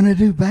 you're going to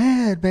do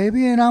bad,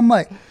 baby. And I'm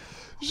like,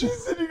 she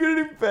said you're going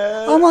to do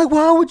bad. I'm like,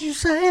 why would you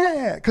say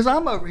that? Because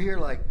I'm over here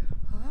like,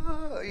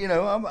 you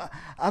know,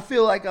 I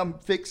feel like I'm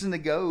fixing to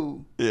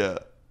go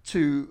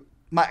to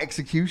my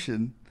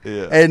execution.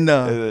 Yeah.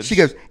 And she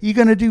goes, you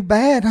going to do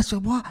bad? I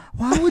said, why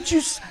would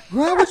you say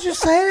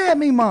that to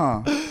me,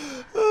 Mom?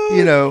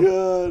 You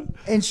know, God.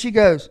 And she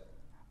goes,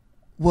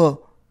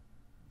 well,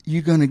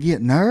 you're going to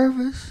get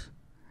nervous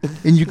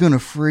and you're going to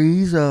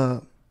freeze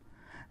up.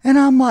 And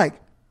I'm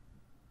like,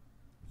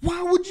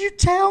 why would you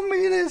tell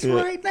me this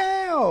right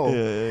now?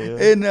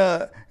 And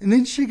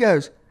then she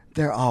goes,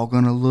 they're all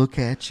going to look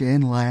at you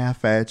and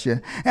laugh at you.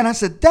 And I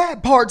said,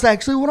 that part's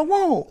actually what I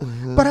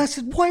want. But I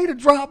said, way to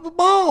drop the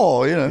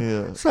ball, you know.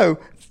 Yeah. So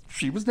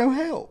she was no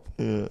help.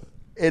 Yeah.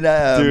 And,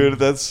 dude,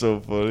 that's so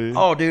funny.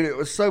 Oh, dude, it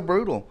was so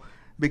brutal.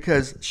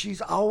 Because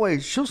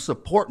she'll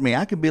support me.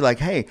 I could be like,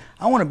 hey,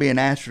 I want to be an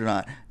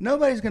astronaut.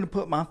 Nobody's going to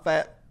put my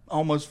fat,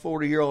 almost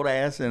 40-year-old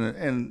ass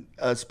in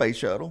a space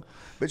shuttle.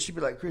 But she'd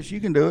be like, Chris,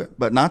 you can do it,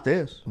 but not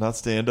this. Not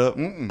stand up?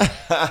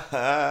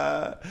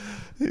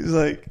 He's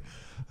like,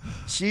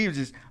 she was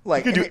just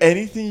like, you can do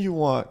anything you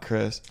want,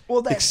 Chris.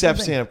 Well, that's except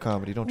the thing. stand up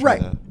comedy. Don't try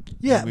that.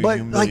 Yeah, but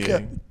like,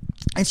 and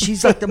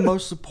she's like the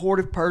most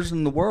supportive person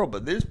in the world.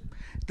 But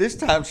this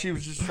time she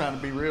was just trying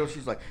to be real.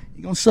 She's like,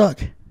 you're going to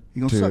suck.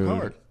 You're going to suck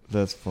hard.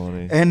 That's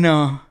funny. And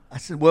I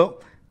said,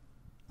 well,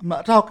 I'm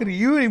not talking to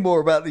you anymore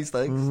about these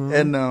things.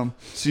 And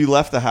so you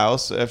left the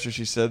house after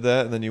she said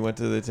that, and then you went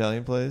to the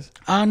Italian place?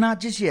 Not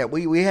just yet.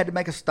 We had to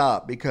make a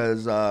stop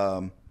because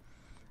I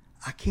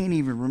can't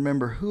even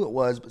remember who it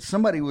was, but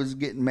somebody was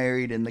getting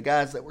married, and the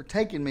guys that were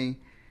taking me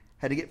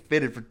had to get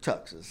fitted for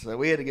tuxes. So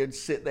we had to go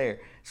sit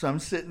there. So I'm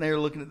sitting there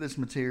looking at this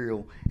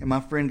material, and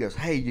my friend goes,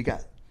 hey, you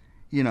got,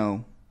 you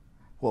know,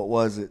 what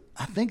was it?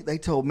 I think they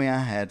told me I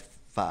had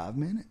 5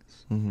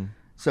 minutes.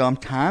 So I'm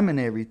timing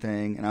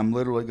everything, and I'm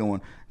literally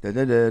going da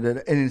da da da,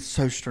 and it's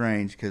so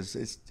strange because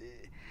it's,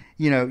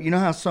 you know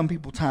how some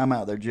people time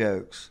out their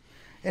jokes,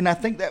 and I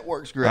think that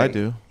works great. I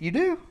do. You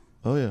do?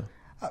 Oh yeah.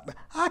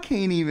 I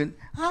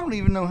don't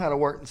even know how to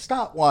work the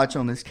stopwatch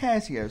on this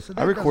Casio. So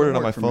I record it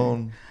on my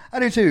phone. I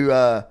do too.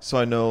 So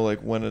I know like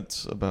when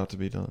it's about to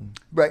be done.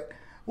 Right.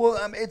 Well,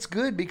 it's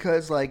good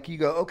because like you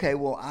go, okay,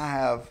 well I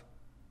have,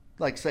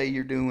 like say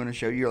you're doing a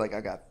show, you're like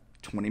I got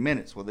 20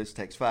 minutes. Well, this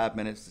takes 5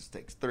 minutes. This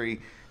takes 3.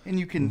 And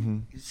you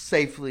can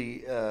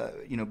safely,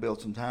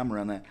 build some time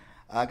around that.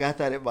 I got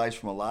that advice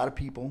from a lot of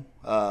people.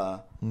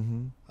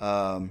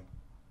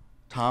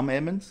 Tom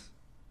Edmonds,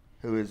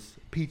 who is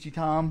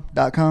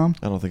peachytom.com.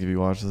 I don't think if he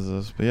watches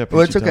this, but yeah,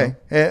 Well, it's Peachy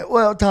okay.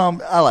 Well,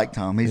 Tom, I like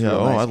Tom. He's Tom. a Yeah,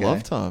 real nice I guy.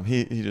 love Tom.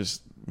 He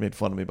just made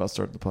fun of me about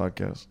starting the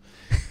podcast,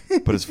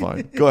 but it's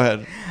fine. Go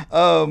ahead.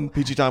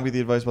 Peachy Tom gave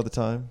the advice about the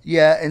time.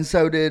 Yeah, and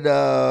so did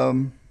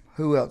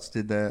who else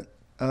did that?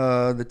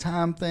 The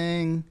time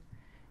thing.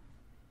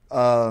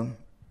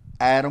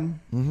 Adam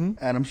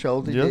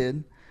Schulte Yep.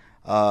 did.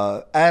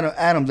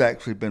 Adam's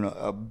actually been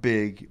a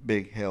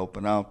big help,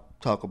 and I'll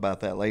talk about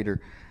that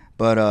later.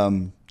 But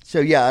so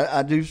yeah,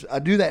 I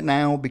do that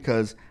now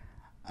because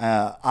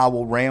I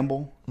will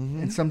ramble,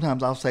 and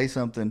sometimes I'll say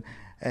something,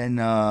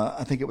 and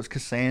I think it was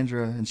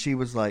Cassandra, and she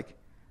was like,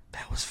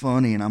 "That was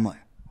funny," and I'm like,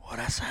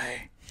 "What'd I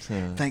say?"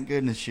 Yeah. Thank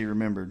goodness she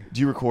remembered. Do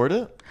you record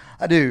it?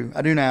 I do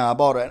now. I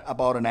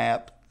bought an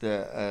app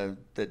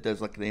that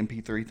does like the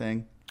MP3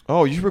 thing.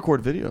 Oh, you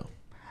record video.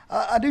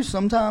 I do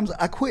sometimes.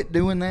 I quit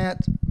doing that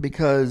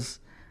because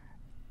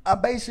I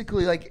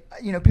basically, like,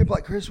 people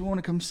like, Chris, we want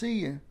to come see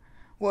you.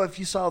 Well, if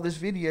you saw this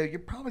video, you're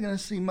probably going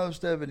to see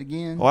most of it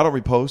again. Oh, I don't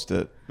repost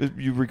it.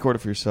 You record it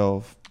for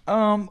yourself.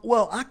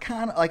 Well, I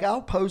kind of, like,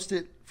 I'll post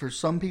it for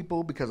some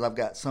people because I've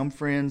got some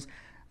friends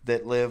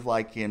that live,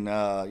 like, in,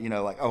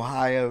 like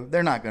Ohio.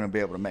 They're not going to be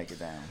able to make it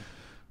down.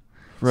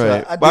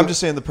 Right. So But I'm just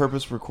saying the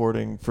purpose of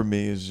recording for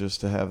me is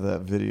just to have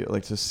that video,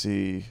 like to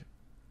see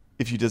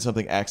if you did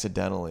something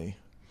accidentally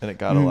and it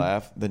got a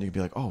laugh, then you could be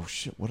like, oh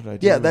shit, what did I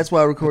do? Yeah, that's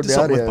why I record the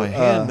something audio. with my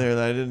hand there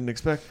that I didn't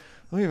expect.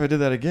 Maybe if I did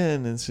that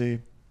again and see.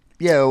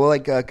 Yeah, well,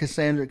 like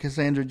Cassandra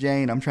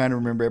Jane. I'm trying to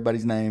remember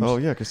everybody's names. Oh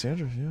yeah,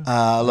 Cassandra. Yeah.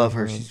 I love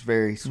her. She's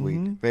very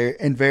sweet,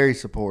 very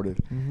supportive.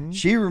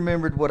 She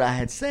remembered what I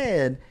had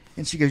said,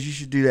 and she goes, "You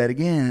should do that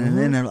again." And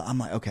then I'm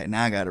like, "Okay,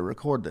 now I got to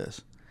record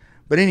this."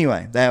 But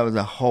anyway, that was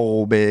a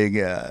whole big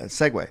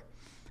segue.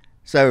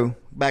 So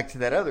back to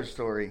that other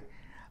story.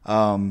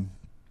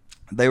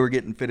 They were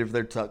getting fitted for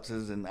their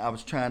tuxes, and I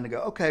was trying to go,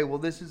 okay, well,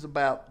 this is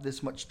about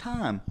this much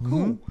time.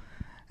 Cool.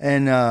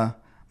 And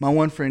my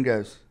one friend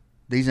goes,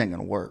 these ain't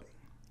going to work.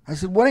 I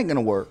said, what ain't going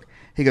to work?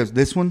 He goes,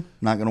 this one,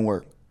 not going to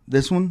work.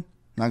 This one,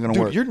 not going to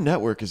work. Dude, your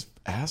network is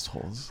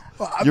assholes.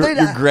 Well,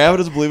 your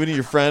gravity is believing in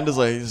your friend is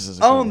like, this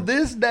isn't on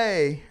this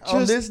day,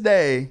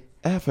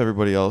 F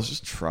everybody else.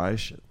 Just try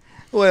shit.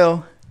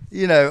 well,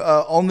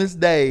 on this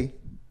day,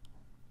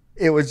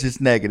 it was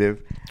just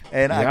negative.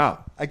 And Yeah.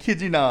 I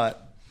kid you not,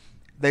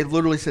 they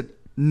literally said,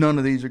 none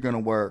of these are going to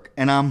work.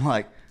 And I'm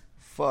like,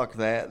 fuck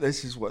that.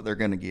 This is what they're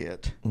going to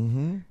get.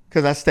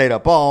 Because I stayed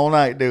up all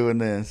night doing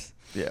this.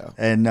 Yeah.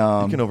 And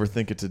you can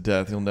overthink it to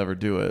death. You'll never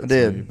do it. I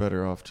did. So you're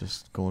better off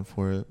just going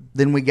for it.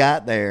 then we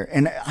got there.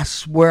 And I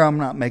swear I'm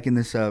not making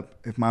this up.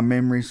 If my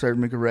memory serves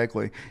me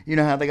correctly. You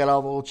know how they got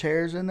all the little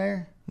chairs in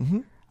there?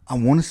 I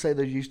want to say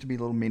there used to be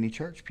little mini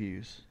church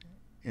pews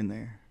in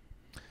there.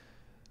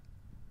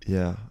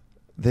 Yeah.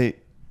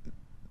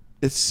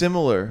 It's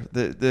similar.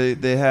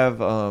 They have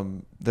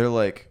they're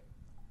like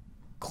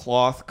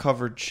cloth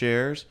covered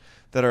chairs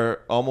that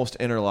are almost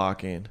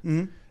interlocking.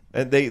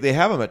 And they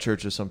have them at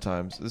churches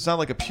sometimes. It's not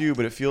like a pew,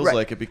 but it feels Right.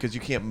 like it because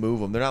you can't move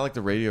them. They're not like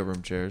the radio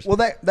room chairs. Well,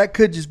 that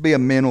could just be a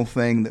mental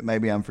thing that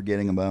maybe I'm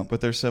forgetting about.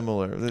 But they're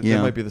similar. They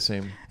Yeah. might be the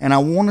same. And I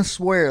want to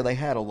swear they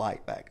had a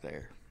light back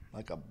there,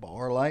 like a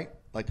bar light,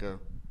 like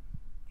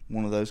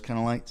one of those kind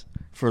of lights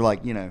for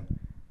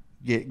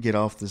get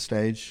off the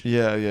stage.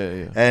 Yeah.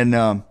 And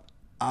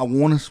I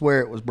want to swear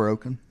it was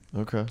broken.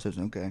 Okay. So it's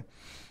okay.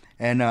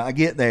 And I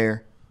get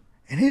there,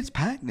 and it's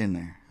packed in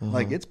there.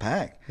 Like, it's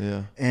packed.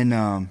 Yeah.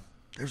 And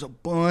there's a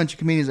bunch of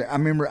comedians there. I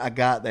remember I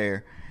got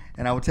there,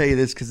 and I will tell you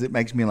this because it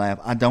makes me laugh.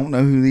 I don't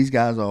know who these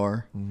guys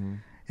are.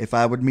 If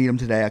I would meet them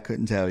today, I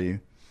couldn't tell you.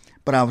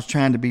 But I was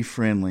trying to be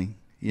friendly,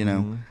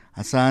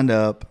 I signed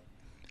up,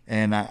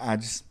 and I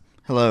just,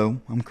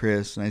 hello, I'm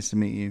Chris. Nice to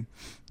meet you.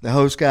 The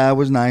host guy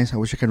was nice. I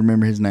wish I could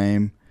remember his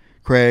name.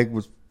 Craig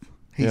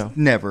he's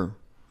never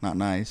not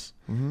nice.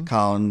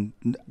 Colin,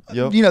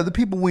 Yep. The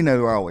people we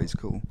know are always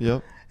cool.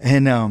 Yep.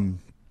 And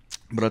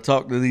but I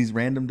talked to these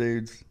random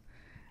dudes,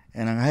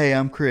 and I'm, hey,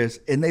 I'm Chris,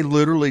 and they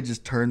literally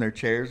just turned their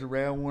chairs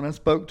around when I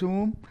spoke to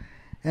them,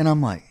 and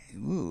I'm like,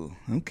 ooh,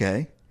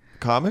 okay,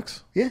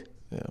 Comics? yeah,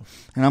 Yeah.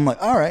 and I'm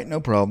like, all right, no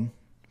problem.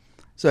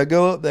 So I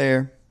go up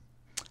there,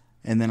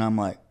 and then I'm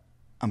like,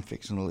 I'm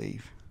fixing to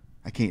leave.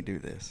 I can't do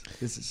this.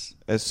 This is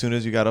As soon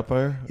as you got up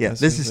there? yeah, As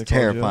soon this as is they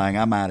called you up? terrifying.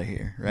 I'm out of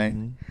here, right?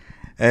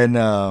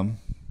 And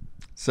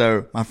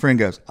so my friend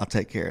goes, I'll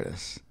take care of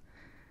this,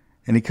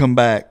 and he come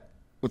back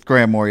with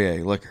Grand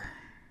Marnier liquor.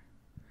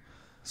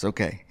 It's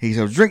okay. He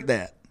goes, drink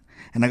that.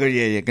 And I go,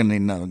 yeah, gonna need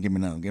another one. Give me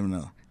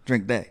another.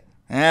 Drink that.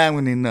 I'm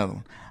gonna need another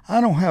one.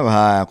 I don't have a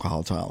high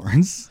alcohol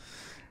tolerance.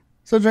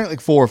 So I drank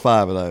like 4 or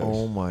 5 of those.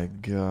 Oh my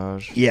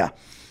gosh. Yeah.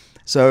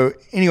 So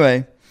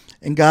anyway,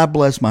 and God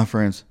bless my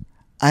friends.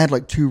 I had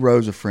like 2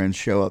 rows of friends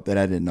show up that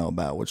I didn't know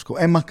about, which is cool.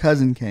 And my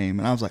cousin came,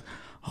 and I was like,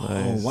 oh,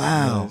 Nice,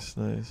 wow.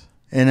 Nice.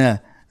 And,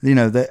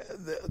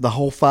 the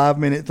whole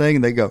 5-minute thing,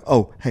 and they go,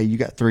 oh, hey, you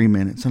got 3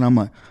 minutes. And I'm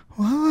like,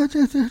 what?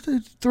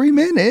 3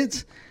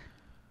 minutes?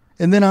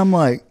 And then I'm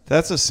like,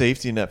 That's a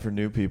safety net for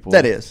new people.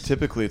 That is.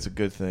 Typically, it's a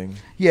good thing.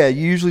 yeah,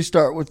 you usually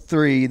start with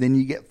 3, then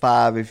you get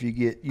 5 if you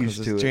get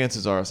used to it.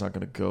 Chances are it's not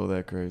going to go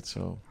that great.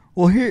 So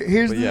Well,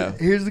 here's yeah.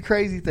 here's the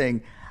crazy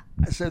thing.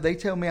 So they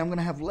tell me I'm going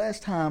to have less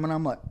time, and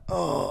I'm like,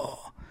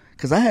 oh,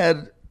 because I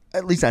had,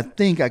 at least I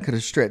think I could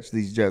have stretched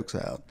these jokes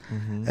out.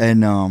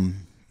 And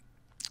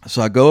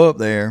so I go up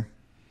there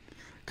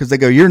because they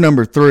go, you're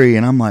number 3,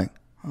 and I'm like,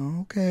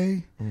 oh,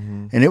 okay.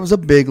 And it was a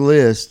big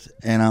list,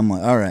 and I'm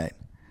like, all right.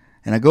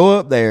 And I go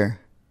up there,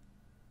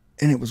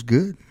 and it was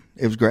good.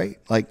 It was great.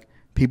 Like,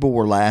 people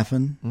were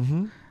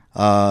laughing.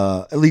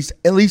 At least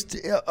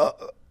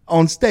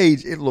on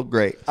stage, it looked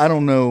great. I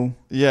don't know.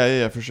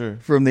 Yeah, for sure.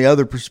 From the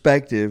other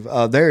perspective,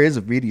 there is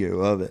a video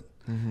of it.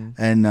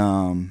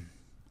 And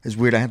it's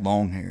weird. I had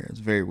long hair. It's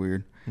very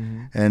weird.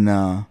 And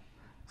I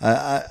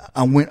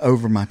went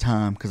over my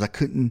time because I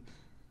couldn't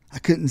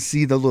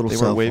see the little They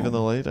cell were waving phone.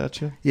 the light at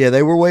you? Yeah,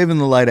 they were waving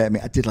the light at me.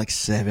 I did like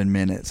 7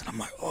 minutes, and I'm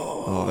like,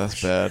 oh,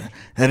 that's bad.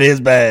 That is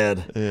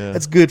bad. Yeah.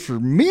 That's good for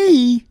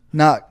me,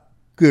 not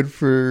good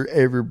for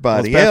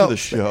everybody Well,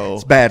 it's bad else. for the show.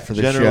 It's bad for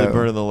the Generally show.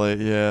 burning the light,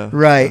 yeah.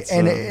 Right. That's,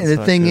 And that's the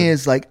not thing good.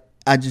 is, like,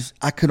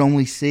 I could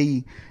only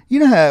see, you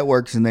know how it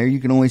works in there. You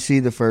can only see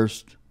the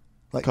first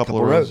like couple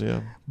of rows, yeah.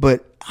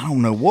 But I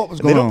don't know what was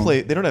They going on.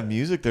 They don't have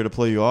music there to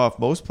play you off.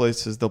 Most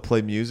places they'll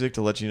play music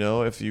to let you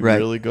know if you Right.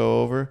 really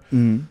go over.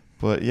 Mhm.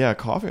 But yeah,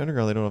 Coffee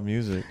Underground they don't have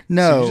music.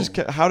 No. So you just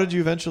how did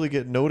you eventually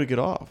get to get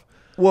off?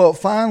 Well,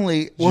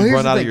 finally, Did you here's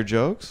run the out thing. of your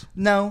jokes?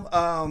 No,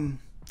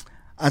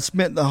 I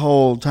spent the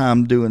whole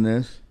time doing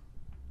this.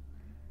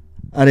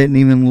 I didn't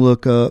even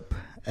look up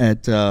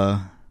at. I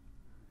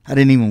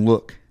didn't even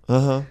look.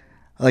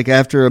 Like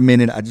after a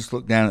minute, I just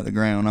looked down at the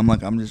ground. I'm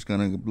like, I'm just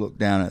gonna look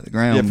down at the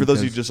ground. Yeah, for those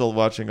of you because- just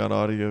watching on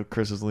audio,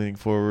 Chris is leaning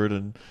forward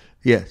and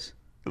yes,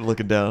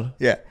 looking down.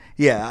 yeah.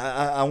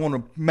 I want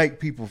to make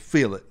people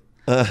feel it.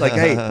 Like,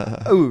 hey,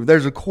 ooh,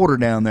 there's a quarter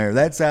down there.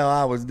 That's how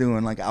I was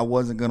doing. Like, I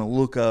wasn't gonna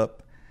look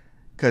up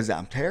because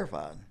I'm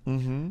terrified.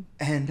 And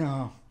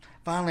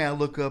finally, I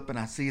look up and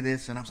I see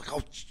this, and I was like,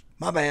 oh,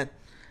 my bad.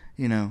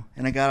 And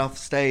I got off the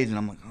stage, and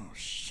I'm like, oh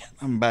shit,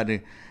 I'm about to.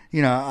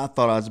 I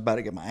thought I was about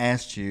to get my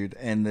ass chewed,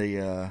 and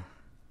the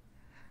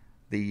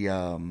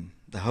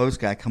host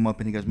guy come up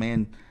and he goes,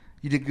 "Man,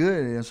 you did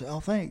good." And I said, "Oh,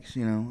 thanks."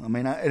 I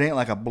mean, it ain't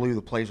like I blew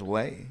the place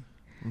away,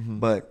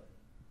 but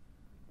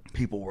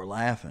people were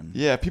laughing.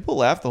 Yeah, people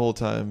laugh the whole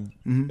time.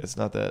 It's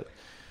not that.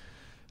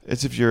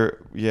 It's if you're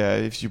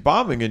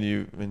bombing and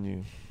you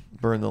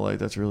burn the light,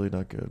 that's really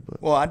not good.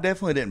 But Well, I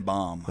definitely didn't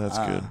bomb. that's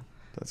good.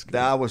 That's good.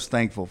 I was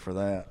thankful for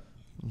that.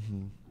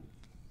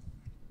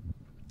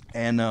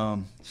 And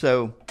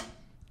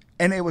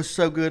and it was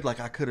so good. Like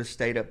I could have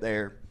stayed up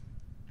there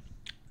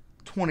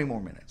 20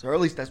 more minutes, or at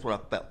least that's what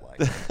I felt like,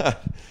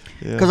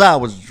 because I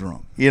was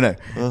drunk,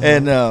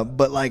 And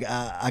but like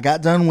I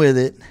got done with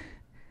it,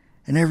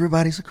 and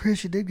everybody's like,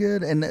 "Chris, you did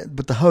good."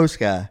 But the host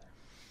guy,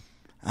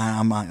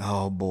 I'm like,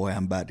 "Oh boy,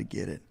 I'm about to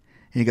get it."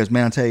 And he goes,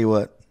 "Man, I'll tell you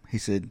what," he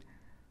said.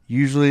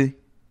 "Usually,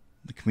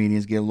 the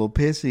comedians get a little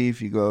pissy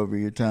if you go over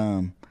your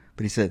time,"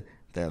 but he said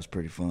that was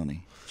pretty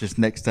funny. Just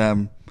next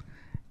time,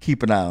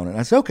 keep an eye on it.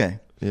 I said, "Okay."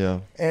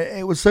 Yeah. And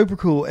it was super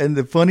cool. And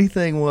the funny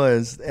thing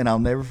was, and I'll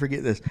never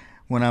forget this,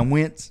 when I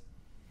went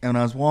and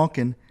I was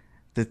walking,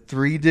 the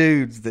 3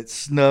 dudes that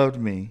snubbed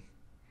me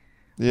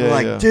were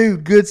like,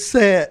 "Dude, good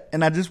set."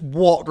 And I just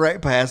walked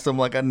right past them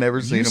like I'd never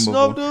seen You them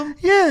snubbed before. them?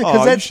 Yeah, because Oh,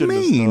 you that's shouldn't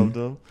have mean. snubbed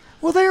them.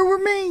 Well, they were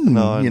mean.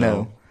 No, I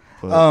know,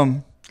 but-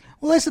 Well,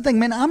 that's the thing,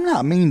 man. I'm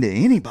not mean to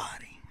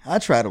anybody. I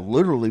try to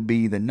literally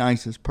be the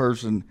nicest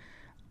person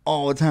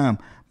all the time.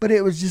 But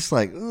it was just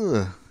like,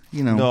 ugh,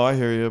 No, I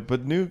hear you.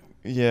 But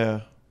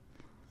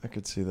I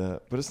could see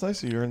that. But it's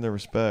nice that you earn their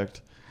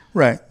respect.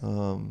 Right.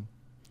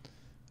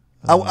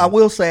 I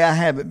will say I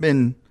haven't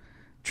been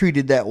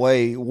treated that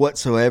way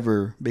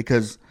whatsoever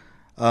because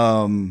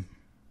the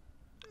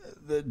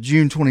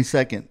June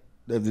 22nd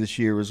of this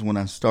year was when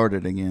I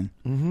started again.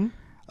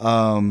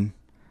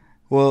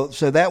 Well,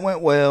 so that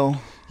went well.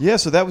 Yeah,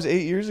 so that was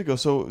 8 years ago.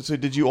 So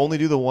did you only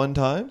do the one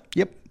time?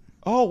 Yep.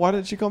 Oh, why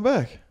didn't you come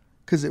back?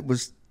 Because it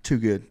was too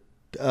good.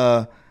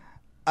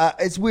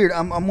 It's weird.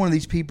 I'm one of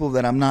these people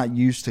that I'm not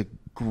used to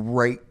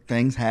great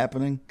things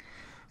happening,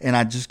 and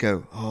I just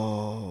go,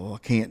 "Oh,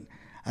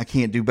 I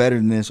can't do better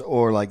than this,"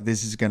 or like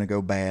this is going to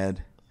go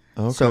bad.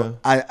 Okay. So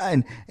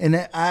I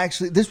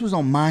actually, this was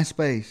on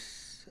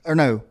MySpace, or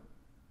no,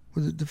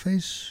 was it the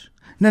Face?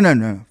 No,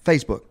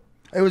 Facebook.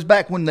 It was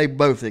back when they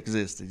both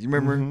existed. You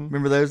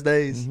remember those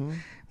days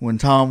when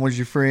Tom was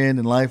your friend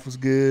and life was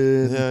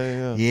good.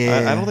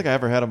 Yeah. I don't think I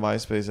ever had a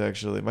MySpace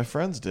actually. My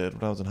friends did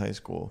when I was in high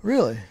school.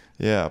 Really?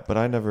 Yeah, but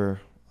I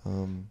never.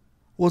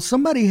 Well,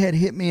 somebody had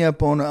hit me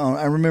up on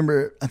I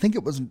remember, I think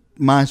it was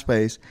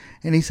MySpace,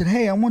 and he said,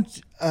 "Hey,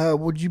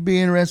 would you be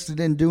interested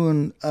in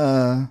doing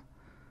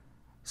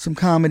some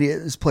comedy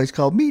at this place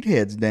called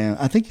Meatheads down?"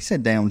 I think he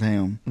said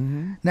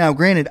downtown. Now,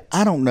 granted,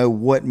 I don't know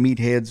what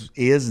Meatheads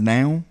is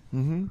now.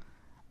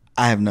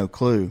 I have no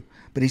clue.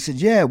 But he said,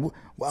 "Yeah,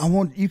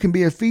 you can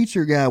be a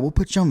feature guy. We'll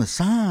put you on the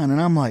sign."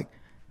 And I'm like,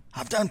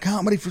 I've done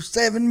comedy for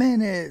 7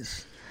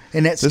 minutes.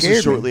 And that This scared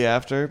is shortly me.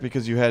 after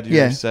because you had your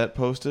Yeah. set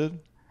posted.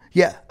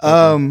 Yeah.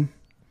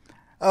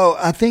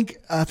 I think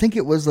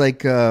it was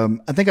like I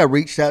think I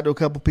reached out to a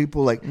couple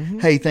people like,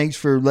 hey, thanks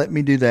for letting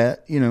me do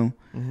that,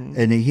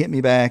 And he hit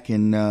me back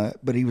and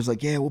but he was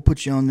like, yeah, we'll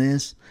put you on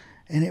this,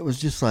 and it was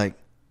just like,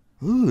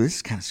 ooh, this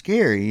is kind of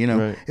scary,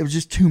 Right. It was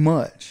just too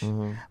much.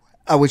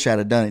 I wish I'd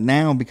have done it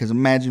now because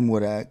imagine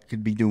what I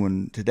could be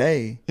doing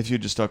today. If you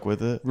just stuck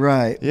with it,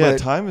 Right? Yeah, But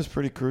time is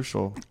pretty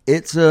crucial.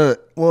 it's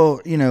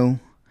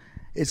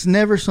it's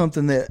never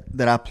something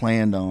that I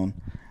planned on.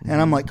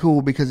 And I'm like,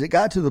 cool, because it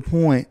got to the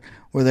point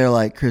where they're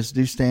like, Chris,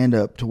 do stand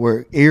up, to where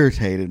it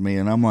irritated me.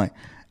 And I'm like,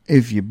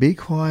 if you be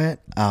quiet,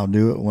 I'll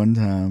do it one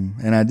time.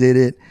 And I did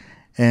it.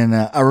 And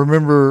I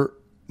remember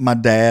my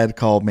dad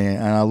called me,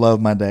 and I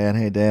love my dad.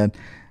 Hey, Dad.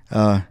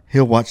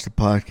 He'll watch the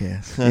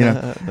podcast.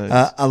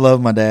 Nice. I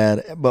love my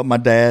dad, but my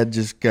dad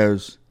just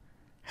goes,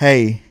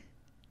 hey,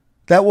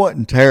 that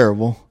wasn't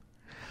terrible.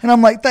 And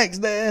I'm like, thanks,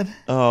 Dad.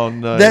 Oh,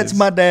 nice. That's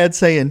my dad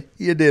saying,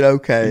 you did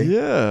okay.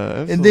 Yeah,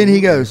 absolutely. And then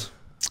he goes,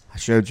 I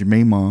showed you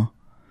me, Ma.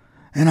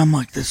 And I'm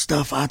like, the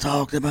stuff I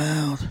talked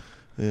about.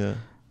 Yeah.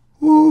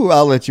 Woo,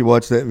 I'll let you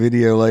watch that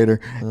video later.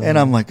 And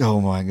I'm like, oh,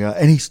 my God.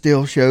 And he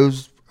still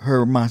shows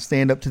her my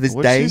stand-up to this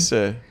What'd day. she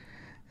say?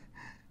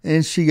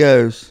 And she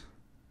goes,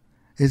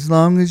 as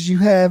long as you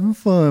having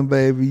fun,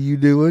 baby, you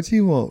do what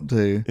you want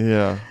to.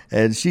 Yeah,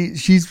 And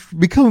she's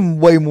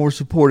become way more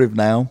supportive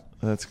now.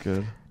 that's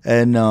good.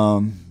 And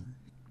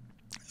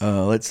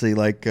let's see,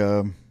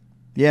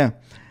 yeah.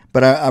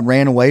 But I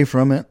ran away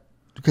from it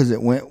because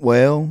it went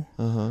well.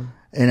 Uh-huh.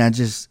 And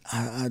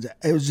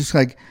it was just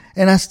like,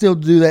 and I still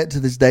do that to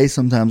this day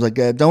sometimes. Like,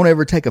 don't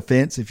ever take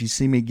offense if you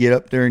see me get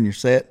up during your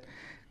set.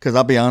 Because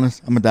I'll be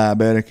honest, I'm a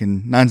diabetic,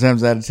 and 9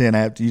 times out of 10, I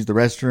have to use the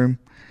restroom.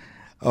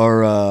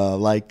 Or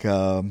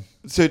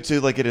So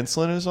to like get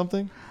insulin or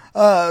something?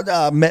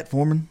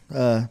 metformin,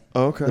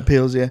 Okay. the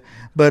pills, yeah.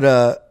 But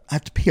I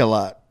have to pee a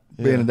lot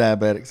being a Yeah.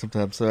 diabetic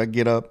sometimes. So I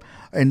get up,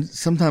 and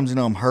sometimes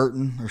I'm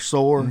hurting or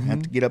sore,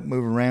 have to get up and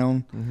move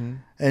around.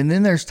 And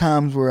then there's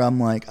times where I'm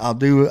like, I'll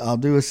do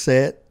a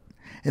set,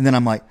 and then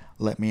I'm like,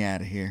 let me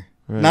out of here.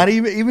 Right. Not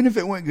even if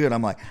it went good,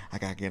 I'm like, I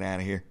gotta get out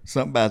of here.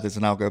 Something about this,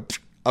 and I'll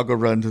go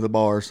run to the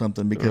bar or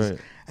something, because Right.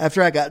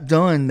 after I got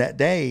done that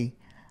day,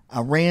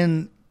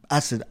 I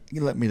said,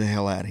 you let me the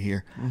hell out of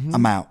here.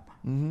 I'm out.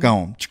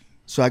 Gone.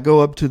 So I go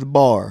up to the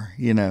bar,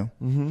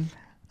 and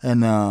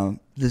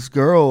this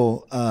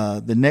girl,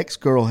 the next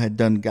girl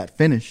got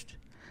finished,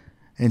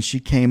 and she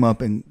came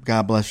up, and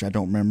God bless her, I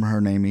don't remember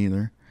her name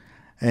either.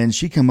 And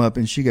she come up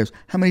and she goes,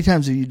 how many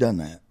times have you done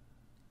that?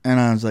 And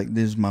I was like,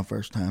 this is my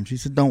first time. She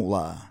said, don't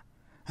lie.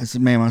 I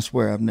said, ma'am, I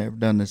swear I've never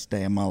done this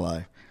day in my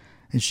life.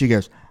 And she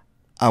goes,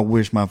 I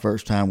wish my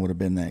first time would have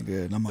been that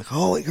good. And I'm like,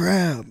 holy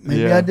crap,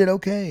 maybe Yeah. I did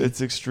okay.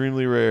 It's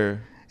extremely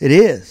rare. It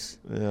is.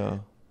 Yeah.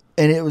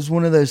 And it was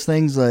one of those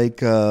things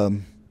like, well,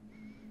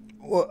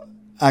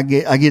 I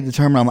get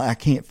determined. I'm like, I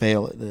can't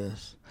fail at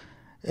this.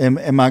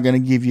 Am I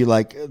going to give you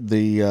like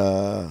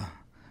the,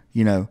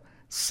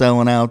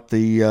 selling out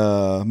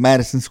the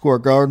Madison Square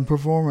Garden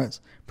performance?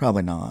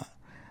 Probably not.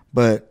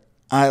 But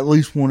I at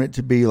least want it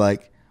to be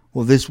like,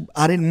 well,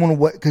 I didn't want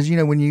to, because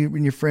when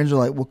your friends are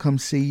like, well, come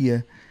see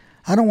you.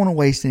 I don't want to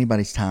waste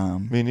anybody's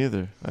time. Me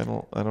neither. I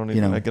don't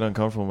even. I get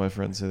uncomfortable when my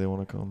friends say they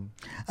want to come.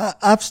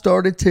 I've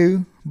started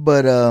to,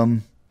 but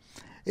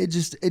it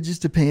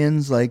just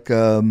depends. Like,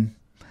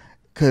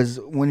 because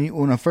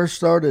when I first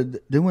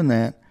started doing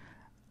that,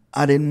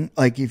 I didn't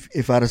like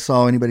if I'd have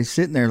saw anybody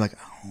sitting there like,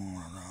 I don't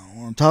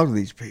want to talk to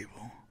these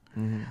people.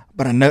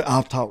 But I know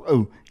I'll talk.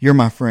 Oh, you're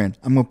my friend.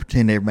 I'm gonna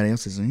pretend everybody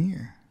else isn't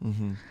here.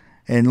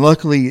 And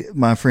luckily,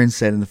 my friend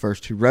sat in the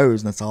first 2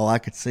 rows, and that's all I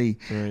could see.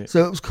 Right.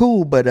 So it was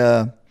cool. But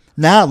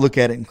now I look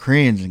at it and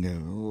cringe and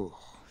go,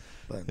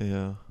 ugh.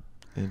 Yeah.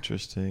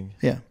 Interesting.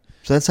 Yeah.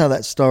 So that's how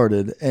that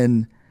started.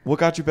 And What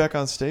got you back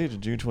on stage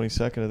on June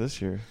 22nd of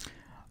this year?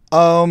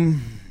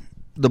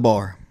 the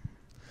bar.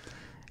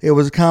 It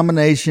was a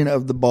combination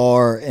of the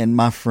bar and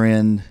my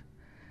friend,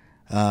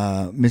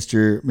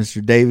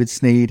 Mr. David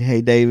Sneed.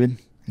 Hey, David,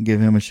 give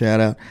him a shout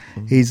out.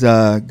 He's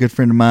a good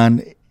friend of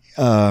mine,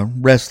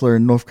 wrestler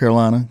in North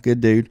Carolina.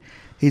 Good dude.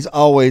 He's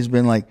always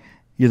been like,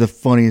 you're the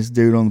funniest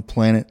dude on the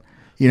planet,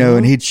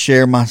 and he'd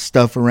share my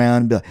stuff around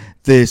and be like,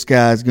 this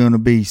guy's going to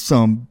be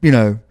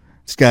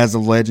this guy's a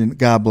legend.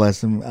 God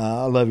bless him.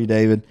 I love you,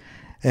 David.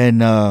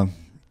 And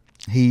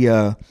he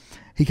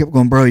kept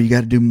going, bro, you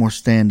got to do more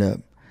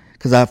stand-up.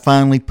 Because I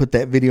finally put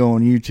that video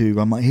on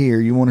YouTube. I'm like, here,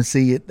 you want to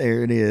see it?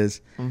 There it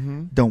is.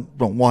 Don't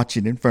watch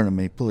it in front of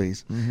me,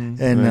 please. And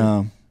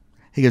Right.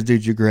 He goes,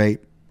 dude, you're great.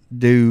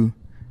 Do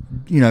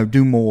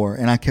more.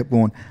 And I kept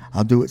going,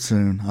 I'll do it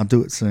soon. I'll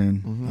do it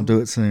soon. I'll do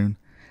it soon.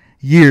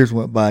 Years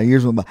went by.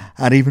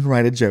 I'd even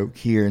write a joke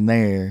here and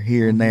there.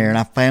 And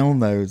I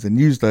found those and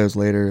used those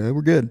later. They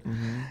were good.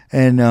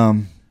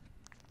 And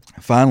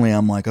finally,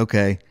 I'm like,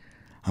 okay,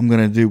 I'm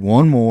going to do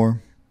one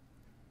more.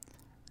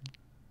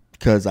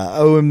 Because I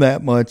owe him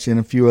that much, and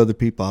a few other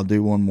people, I'll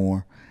do one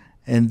more.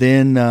 And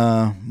then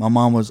my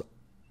mom was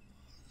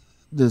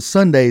the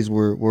Sundays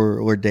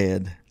were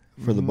dead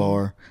for the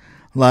bar.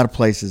 A lot of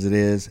places it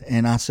is.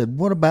 And I said,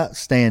 what about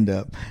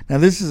stand-up? Now,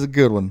 this is a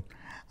good one.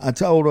 I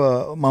told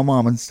my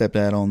mom and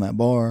stepdad owned that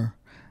bar,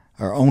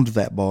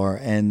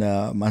 and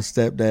my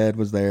stepdad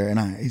was there,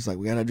 and he's like,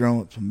 we got to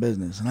drum up some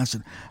business. And I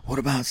said, what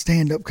about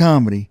stand-up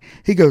comedy?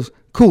 He goes,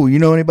 cool, you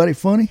know anybody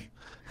funny?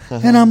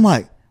 And I'm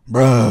like,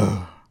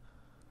 bro,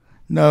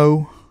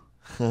 no,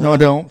 I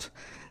don't.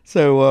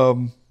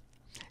 So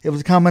it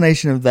was a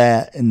combination of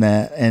that. And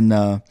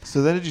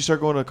so then did you start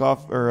going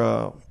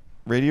to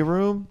radio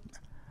room?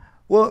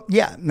 Well,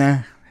 yeah.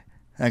 Nah,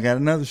 I got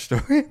another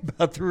story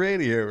about the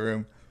radio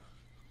room.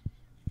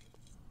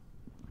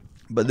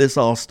 But this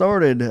all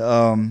started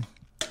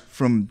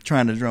from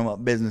trying to drum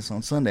up business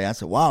on Sunday. I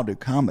said, well, I'll do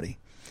comedy.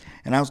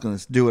 And I was going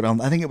to do it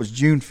I think it was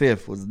June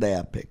 5th was the day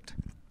I picked.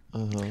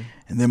 Uh-huh.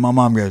 And then my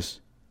mom goes,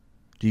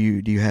 do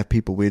you have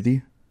people with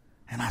you?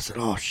 And I said,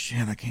 oh,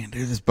 shit, I can't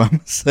do this by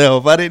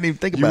myself. I didn't even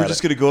think about it. You were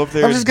just going to go up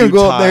there I was just going to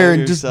go up there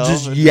and just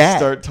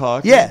start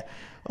talking? Yeah.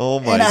 Oh,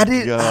 my God.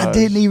 I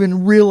didn't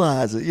even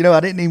realize it. I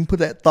didn't even put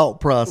that thought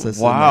process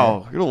in there.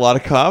 Wow. You have a lot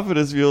of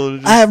confidence to be able to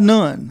just... I have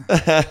none.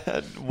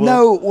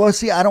 Well,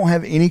 see, I don't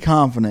have any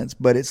confidence,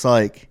 but it's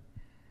like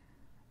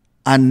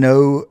I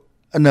know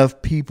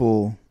enough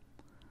people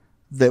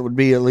that would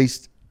be at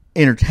least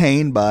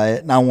entertained by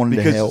it, and I wanted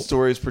to help. Because the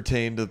stories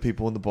pertain to the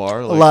people in the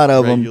bar? Like a lot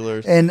of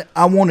regulars. them. And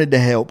I wanted to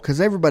help because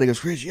everybody goes,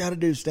 Chris, you got to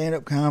do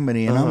stand-up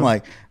comedy. And I'm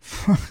like,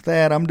 fuck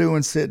that. I'm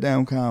doing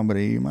sit-down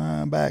comedy.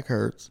 My back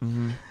hurts.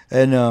 Mm-hmm.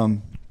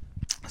 And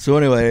so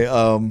anyway,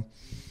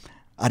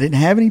 I didn't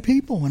have any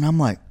people. And I'm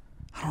like,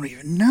 I don't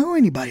even know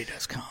anybody that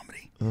does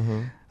comedy.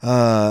 Mm-hmm.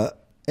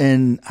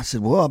 And I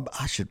said, well,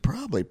 I should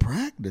probably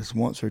practice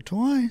once or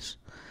twice.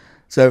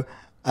 So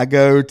I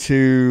go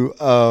to,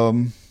 what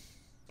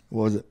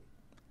was it?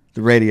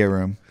 The radio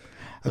room.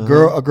 A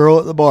girl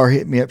at the bar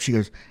hit me up. She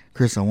goes,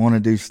 Chris, I want to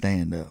do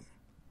stand-up.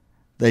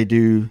 They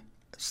do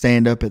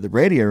stand-up at the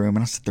radio room.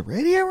 And I said, the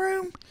radio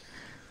room?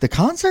 The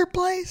concert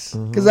place?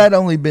 Because I'd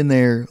only been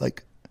there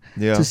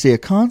to see a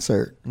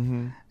concert.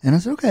 Mm-hmm. And I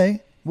said,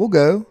 okay, we'll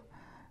go.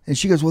 And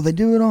she goes, well, they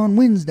do it on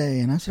Wednesday.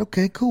 And I said,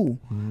 okay, cool.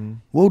 Mm-hmm.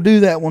 We'll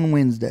do that one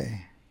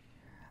Wednesday.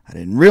 I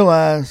didn't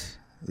realize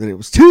that it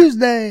was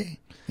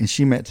Tuesday. And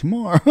she meant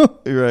tomorrow.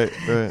 Right.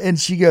 And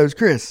she goes,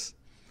 Chris,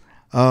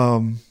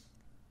 let's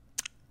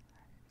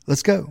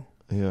go.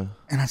 Yeah.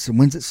 And I said,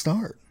 when's it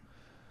start?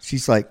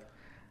 She's like,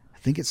 I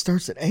think it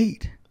starts at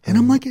 8. And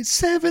I'm like,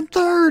 it's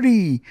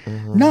 7:30.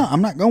 No,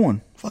 I'm not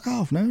going. Fuck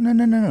off. No,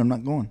 I'm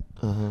not going.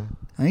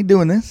 I ain't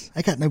doing this.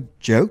 I got no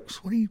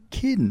jokes. What are you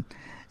kidding?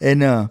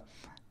 And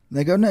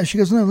they go, no. She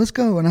goes, no, let's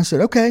go. And I said,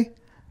 okay,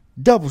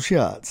 double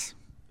shots.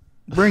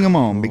 Bring them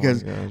on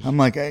because I'm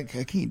like, I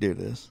can't do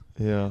this.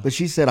 Yeah. But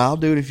she said, I'll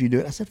do it if you do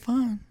it. I said,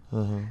 fine.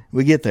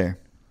 We get there.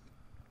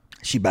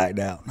 She backed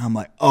out. And I'm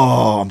like,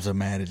 oh, I'm so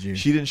mad at you.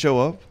 She didn't show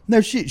up?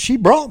 No, she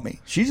brought me.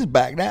 She just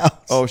backed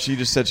out. Oh, she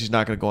just said she's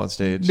not going to go on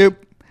stage?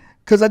 Nope.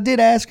 Because I did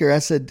ask her. I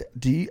said,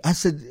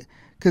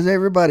 because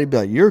everybody be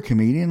like, you're a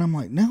comedian. I'm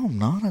like, no, I'm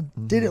not. I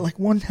did it like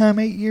one time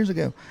 8 years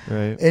ago.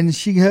 Right. And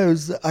she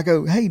goes, I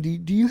go, hey,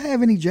 do you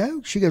have any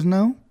jokes? She goes,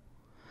 no.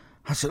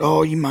 I said,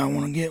 oh, you might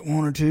want to get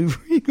one or two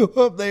before you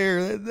go up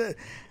there.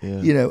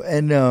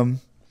 And,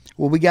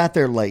 well, we got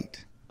there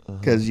late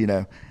because,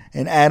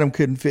 and Adam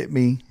couldn't fit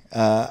me.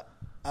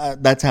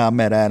 That's how I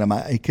met Adam.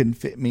 He couldn't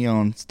fit me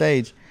on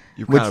stage.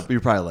 You're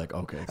probably like,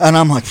 okay. And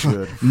I'm like,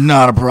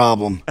 not a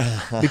problem.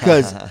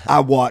 Because I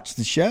watched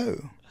the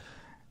show.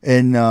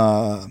 And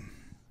I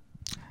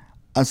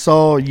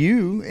saw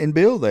you and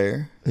Bill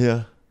there.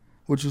 Yeah.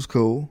 Which was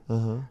cool.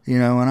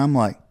 And I'm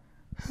like,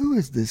 who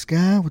is this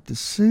guy with the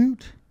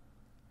suit?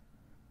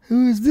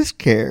 Who is this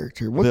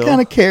character? What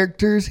kind of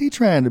character is he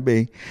trying to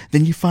be?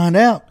 Then you find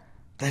out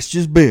that's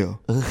just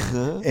Bill.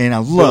 And I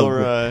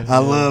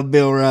love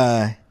Bill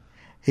Rye.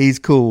 He's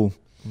cool.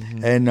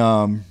 And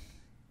so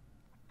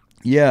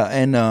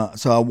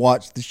I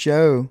watched the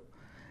show,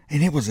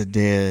 and it was a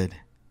dead,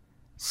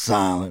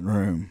 silent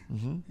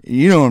room.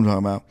 You know what I'm talking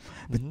about.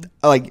 But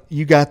like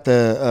you got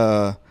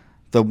the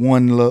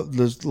one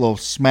little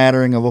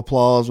smattering of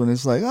applause when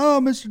it's like, oh,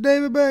 Mr.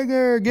 David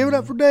Baker, give it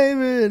up for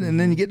David, and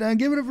then you get down,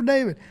 give it up for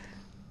David.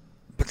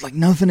 But like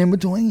nothing in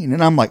between,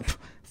 and I'm like,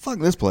 fuck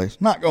this place,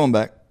 not going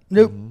back.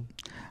 Nope.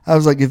 I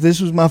was like, if this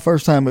was my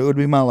first time, it would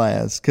be my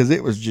last because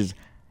it was just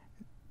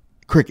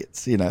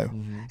crickets,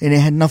 and it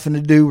had nothing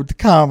to do with the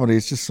comedy.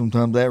 It's just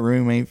sometimes that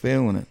room ain't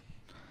feeling it.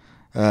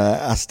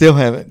 I still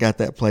haven't got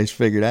that place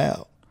figured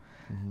out.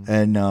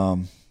 And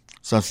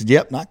so I said,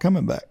 yep, not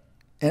coming back.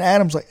 And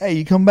Adam's like, hey,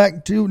 you come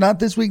back too? Not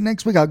this week,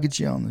 next week, I'll get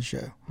you on the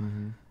show.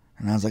 And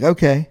I was like,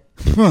 okay.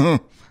 I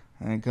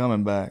ain't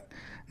coming back.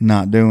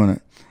 Not doing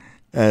it.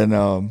 And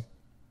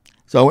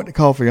so I went to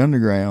Coffee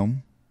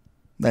Underground.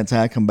 That's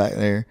how I come back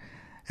there.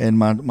 And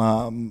my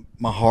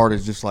heart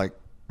is just like,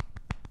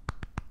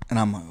 and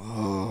I'm like,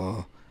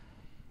 oh,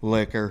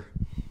 liquor,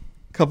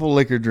 couple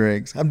liquor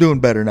drinks. I'm doing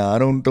better now. I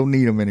don't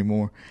need them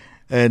anymore.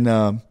 And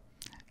I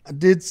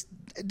did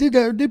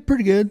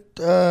pretty good.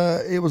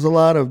 It was a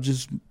lot of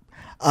just,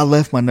 I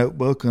left my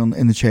notebook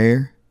in the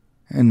chair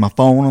and my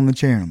phone on the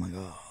chair. And I'm like,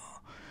 oh.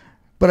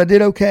 But I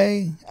did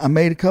okay. I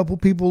made a couple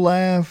people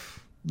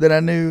laugh that I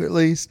knew at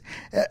least.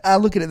 I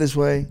look at it this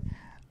way.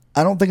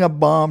 I don't think I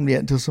bombed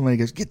yet until somebody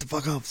goes, get the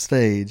fuck off the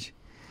stage.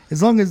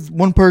 As long as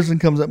one person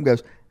comes up and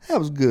goes, that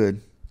was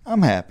good,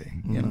 I'm happy,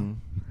 you know.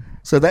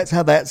 So that's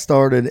how that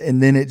started,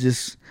 and then it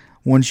just,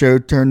 one show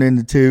turned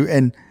into two.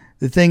 And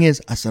the thing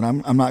is, I said,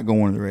 I'm not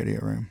going to the radio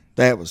room.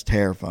 That was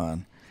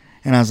terrifying.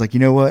 And I was like, you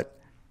know what?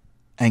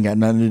 I ain't got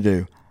nothing to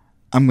do.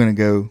 I'm gonna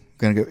go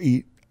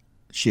eat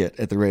shit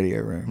at the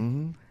radio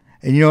room.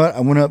 And you know what? I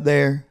went up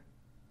there.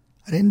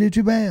 I didn't do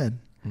too bad.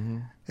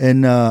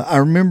 And I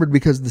remembered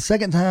because the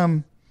second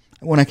time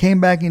when I came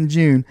back in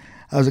June,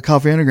 I was at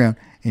Coffee Underground,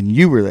 and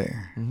you were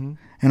there. And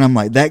I'm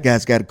like, that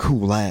guy's got a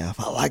cool laugh.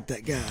 I like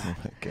that guy. Oh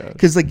my God.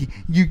 Because like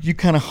you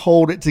kind of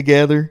hold it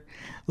together.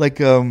 Like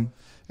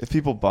if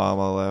people bomb,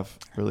 I'll laugh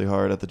really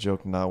hard at the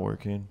joke not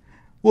working.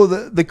 Well,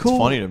 the cool. It's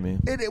funny to me.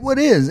 It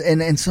is,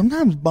 and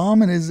sometimes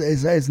bombing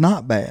is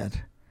not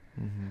bad.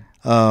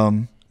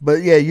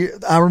 But yeah,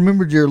 I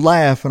remembered your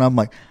laugh, and I'm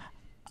like,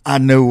 I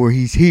know where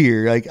he's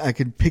here. Like I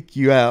could pick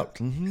you out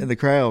in the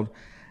crowd,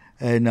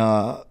 and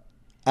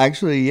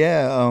actually,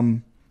 yeah,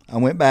 I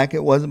went back.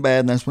 It wasn't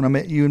bad, and that's when I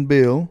met you and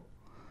Bill,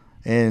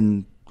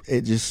 and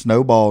it just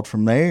snowballed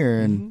from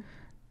there. And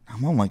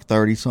I'm on like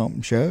 30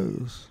 something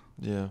shows.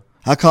 Yeah,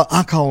 I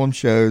call them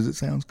shows. It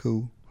sounds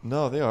cool.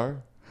 No, they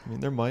are. I mean,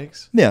 they're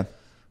mics. Yeah.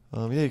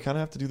 Yeah, you kind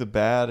of have to do the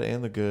bad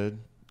and the good.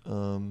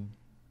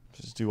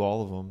 Just do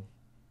all of them.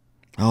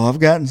 Oh, I've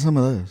gotten some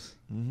of those.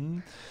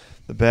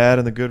 The bad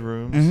and the good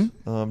rooms.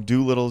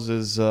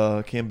 Doolittle's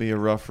can be a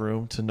rough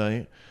room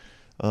tonight.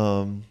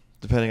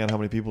 Depending on how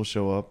many people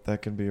show up,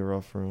 that can be a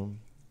rough room.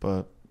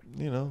 But,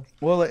 you know,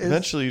 well,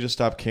 eventually you just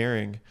stop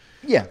caring.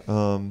 Yeah.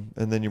 And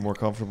then you're more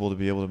comfortable to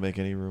be able to make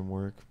any room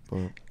work.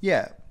 But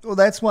yeah. Well,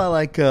 that's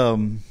why,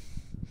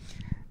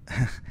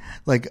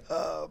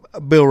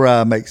 Bill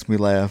Rye makes me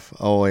laugh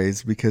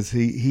always because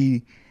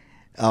he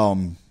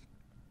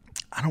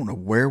I don't know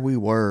where we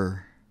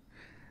were,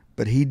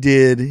 but he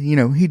did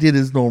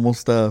his normal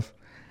stuff,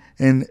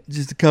 and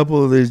just a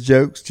couple of those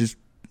jokes just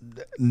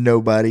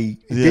nobody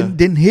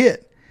didn't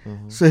hit.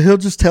 So he'll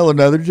just tell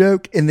another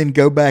joke and then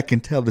go back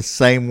and tell the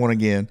same one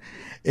again,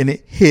 and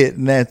it hit.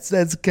 And that's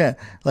kind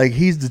of like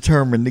he's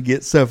determined to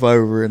get stuff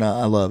over, and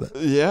I love it.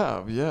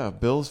 Yeah.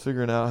 Bill's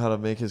figuring out how to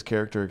make his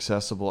character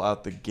accessible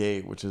out the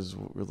gate, which is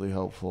really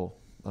helpful.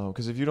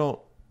 Because if you don't,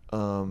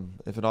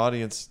 if an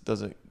audience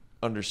doesn't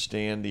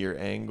understand your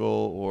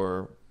angle,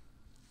 or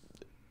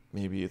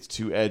maybe it's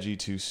too edgy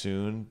too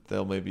soon,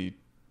 they'll maybe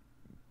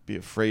be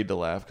afraid to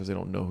laugh because they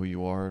don't know who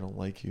you are, don't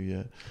like you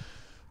yet.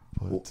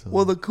 But,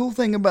 well, the cool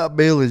thing about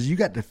Bill is you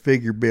got to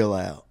figure Bill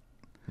out.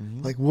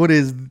 Like, what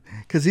is,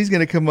 because he's going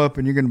to come up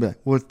and you're going to be like,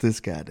 what's this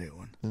guy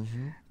doing?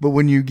 But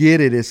when you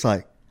get it, it's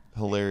like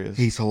hilarious.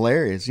 He's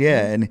hilarious,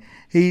 yeah. And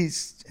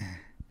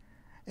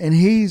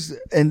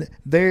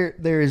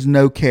there is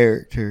no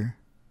character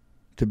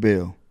to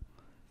Bill.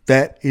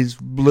 That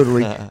is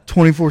literally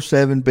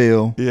 24/7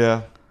 Bill.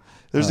 Yeah.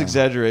 There's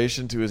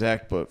exaggeration to his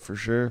act, but for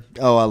sure.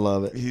 Oh, I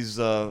love it. He's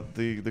the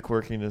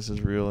quirkiness is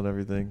real and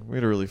everything. We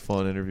had a really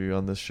fun interview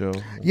on this show.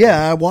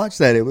 Yeah, I watched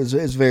that. It was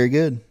very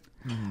good.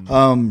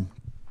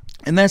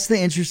 And that's the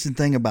interesting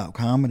thing about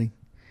comedy.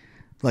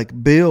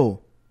 Like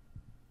Bill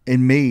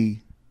and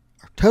me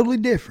are totally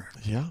different.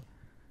 Yeah.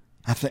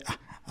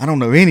 I don't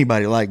know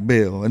anybody like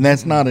Bill, and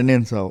that's not an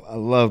insult. I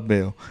love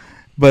Bill.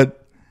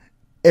 But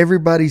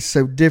everybody's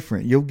so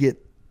different. You'll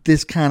get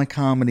this kind of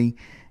comedy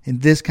and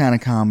this kind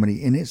of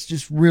comedy, and it's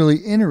just really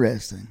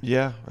interesting.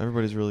 Yeah,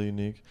 everybody's really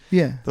unique.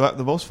 Yeah.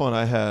 The most fun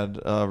I had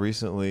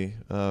recently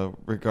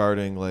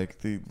regarding like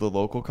the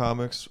local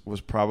comics was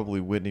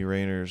probably Whitney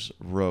Rayner's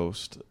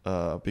roast,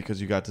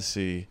 because you got to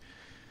see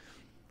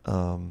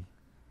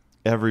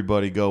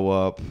everybody go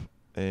up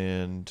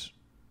and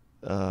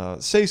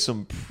say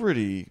some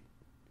pretty,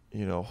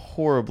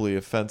 horribly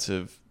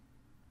offensive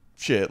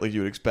shit like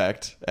you would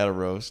expect at a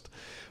roast.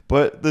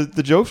 But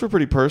the jokes were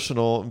pretty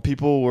personal, and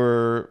people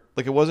were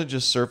like, it wasn't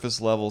just surface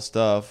level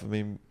stuff. I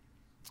mean,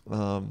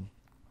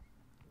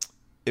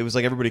 it was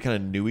like everybody kind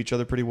of knew each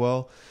other pretty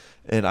well,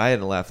 and I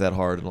hadn't laughed that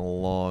hard in a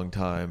long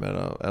time at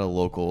a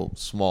local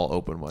small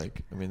open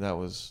mic. I mean, that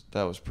was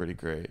pretty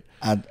great.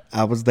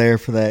 I was there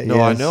for that. No,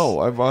 yes. I know.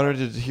 I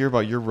wanted to hear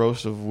about your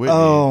roast of Whitney.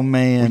 Oh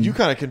man, well, you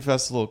kind of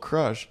confessed a little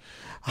crush.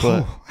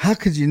 But how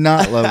could you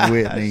not love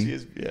Whitney? she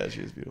is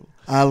beautiful.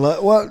 I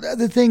love. Well,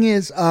 the thing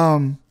is,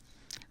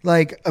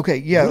 like, okay,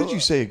 yeah. What did you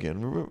say again?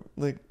 Remember,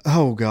 like,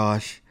 oh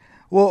gosh.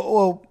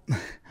 Well,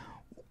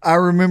 I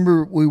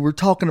remember we were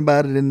talking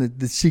about it in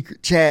the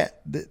secret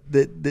chat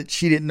that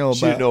she didn't know about.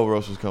 She didn't know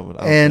roast was coming.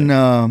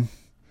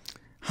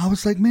 I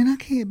was like, man, I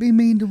can't be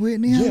mean to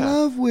Whitney. Yeah. I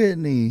love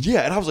Whitney.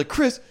 Yeah, and I was like,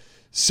 Chris,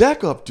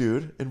 sack up,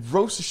 dude, and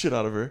roast the shit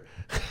out of her.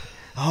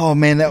 Oh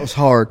man, that was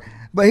hard.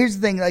 But here's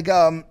the thing, like,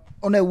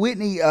 no,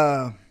 Whitney,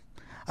 I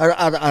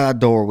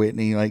adore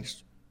Whitney. Like,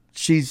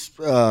 she's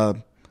not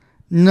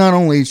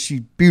only is she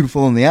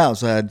beautiful on the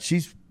outside,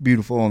 she's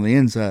beautiful on the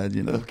inside.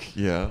 Okay,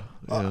 yeah.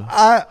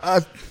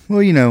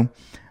 Well, you know,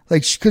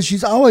 like, because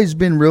she's always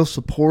been real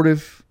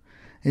supportive,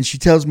 and she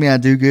tells me I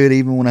do good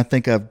even when I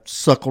think I've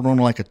suckled on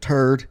like a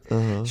turd.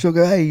 She'll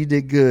go, "Hey, you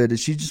did good," and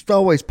she's just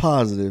always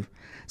positive.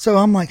 So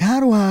I'm like, how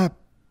do I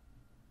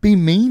be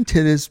mean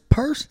to this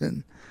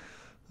person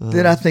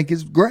that I think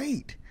is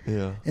great?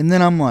 Yeah. And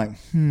then I'm like,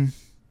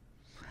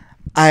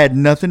 I had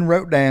nothing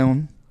wrote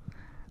down.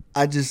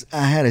 I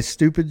had a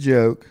stupid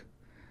joke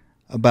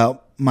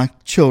about my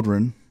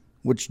children,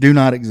 which do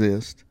not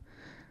exist.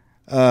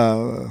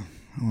 About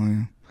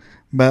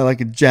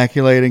like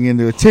ejaculating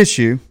into a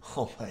tissue.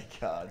 Oh my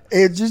God.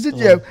 It's just a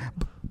joke.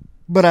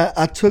 But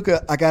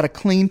I got a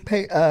clean.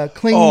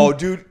 Oh,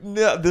 dude.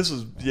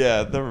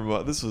 Yeah, never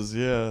mind. This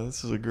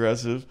is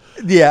aggressive.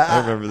 Yeah.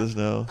 I remember this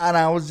now. And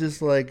I was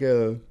just like,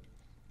 and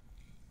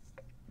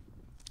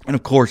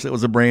of course it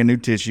was a brand new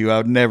tissue. I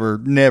would never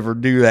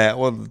do that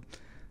with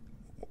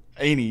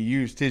any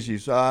used tissue.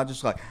 So I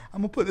just like,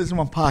 I'm going to put this in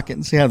my pocket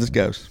and see how this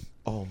goes.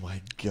 Oh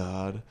my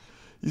God.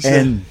 You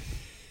said.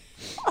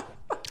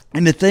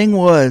 And the thing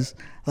was,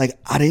 like,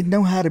 I didn't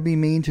know how to be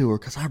mean to her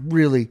because I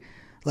really,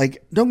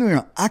 like, don't get me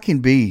wrong, I can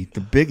be the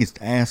biggest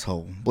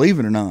asshole, believe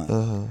it or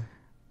not.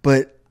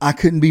 But I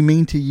couldn't be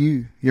mean to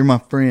you. You're my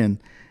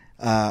friend.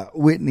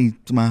 Whitney's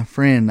my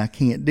friend. I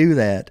can't do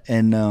that.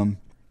 And,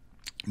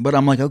 but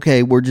I'm like,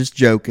 okay, we're just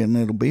joking.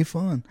 It'll be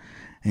fun.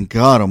 And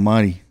God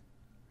almighty,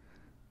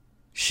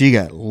 she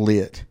got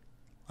lit.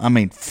 I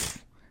mean,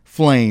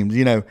 flames,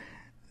 you know,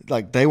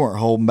 like they weren't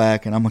holding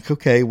back. And I'm like,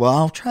 okay, well,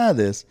 I'll try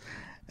this.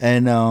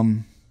 And,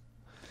 well,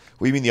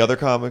 you mean the other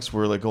comics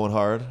were like going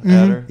hard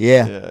at her?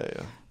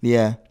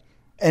 Yeah.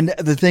 And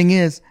the thing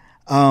is,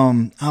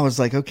 I was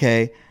like,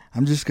 okay,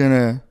 I'm just going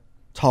to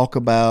talk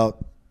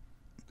about,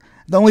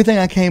 the only thing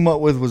I came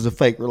up with was a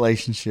fake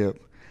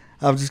relationship.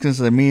 I was just going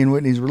to say me and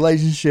Whitney's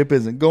relationship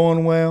isn't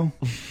going well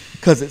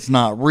because it's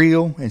not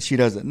real and she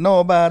doesn't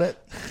know about it.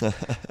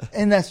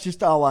 And that's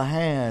just all I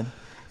had.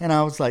 And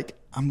I was like,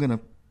 I'm going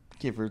to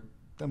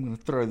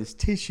throw this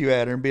tissue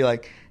at her and be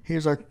like,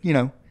 here's our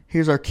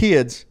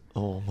kids.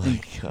 Oh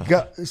my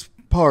God.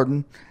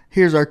 Pardon.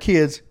 Here's our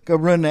kids. Go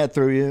run that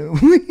through you.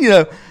 You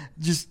know,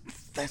 just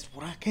that's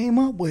what I came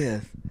up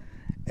with.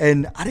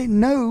 And I didn't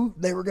know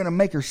they were going to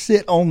make her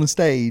sit on the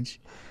stage.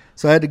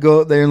 So I had to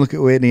go up there and look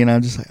at Whitney, and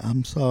I'm just like,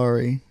 I'm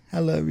sorry. I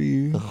love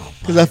you.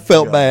 Because I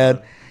felt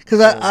bad.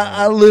 Because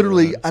I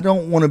literally, I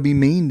don't want to be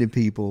mean to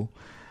people.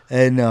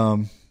 And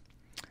I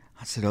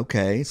said,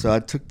 okay. So I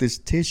took this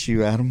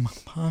tissue out of my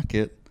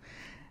pocket,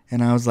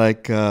 and I was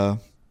like,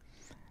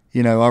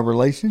 you know, our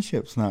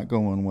relationship's not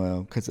going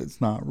well because it's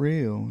not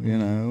real, you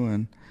know.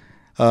 And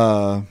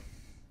I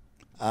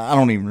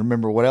don't even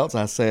remember what else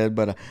I said,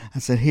 but I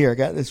said, here, I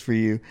got this for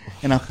you.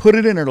 And I put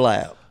it in her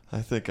lap.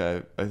 I think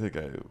I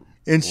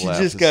and she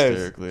just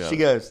goes,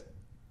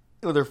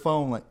 with her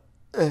phone like,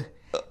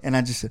 and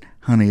I just said,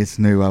 honey, it's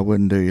new. I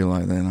wouldn't do you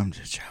like that. I'm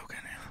just joking.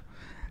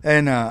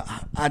 And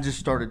I just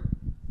started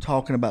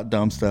talking about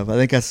dumb stuff. I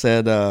think I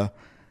said,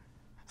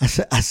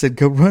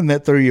 go run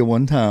that through you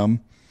one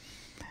time.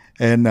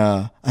 And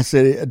I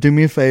said, do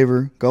me a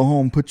favor, go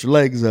home, put your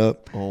legs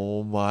up.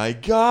 Oh my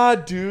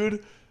God,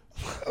 dude.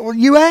 Well,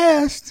 you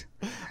asked.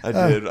 I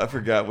did. I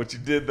forgot what you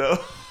did though.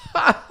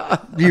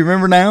 Do you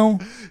remember now?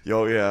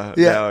 Oh yeah.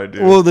 Now I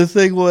do. Well, the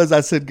thing was, I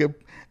said,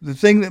 the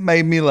thing that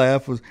made me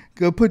laugh was,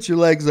 go put your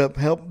legs up,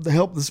 help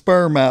the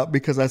sperm out,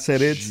 because I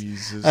said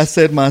I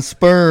said my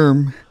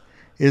sperm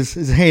is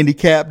as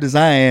handicapped as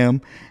I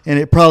am, and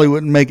it probably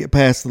wouldn't make it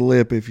past the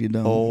lip if you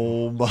don't.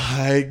 Oh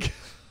my God.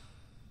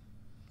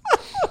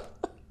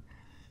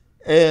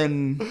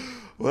 And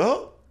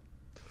well,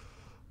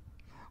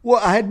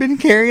 I had been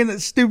carrying that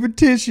stupid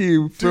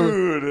tissue,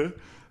 dude.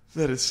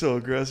 That is so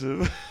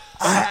aggressive.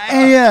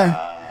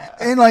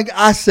 And like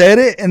I said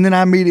it, and then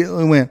I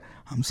immediately went,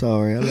 I'm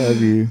sorry, I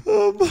love you.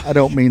 I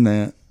don't mean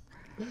that.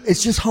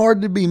 It's just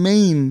hard to be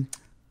mean.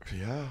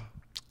 Yeah.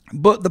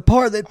 But the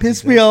part that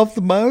pissed me off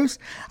the most,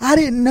 I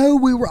didn't know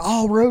we were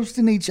all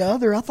roasting each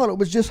other. I thought it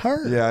was just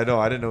her. Yeah, I know.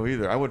 I didn't know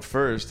either. I went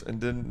first and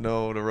didn't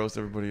know to roast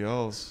everybody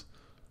else.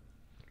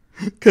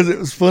 Because it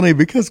was funny,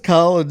 because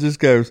Colin just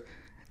goes,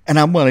 and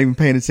I'm not even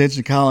paying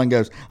attention. Colin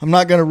goes, I'm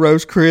not going to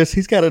roast Chris.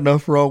 He's got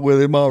enough wrong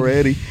with him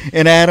already.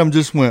 And Adam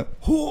just went,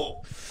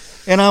 whoa.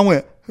 And I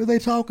went, who are they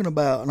talking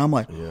about? And I'm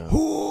like,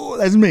 whoa,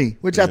 that's me,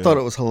 which I thought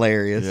it was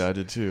hilarious. Yeah, I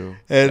did too.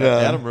 And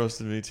Adam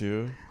roasted me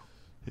too.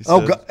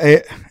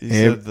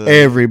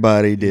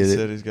 Everybody did it. He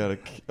said he's got a.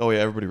 Oh yeah,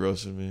 everybody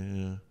roasted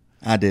me. Yeah,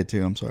 I did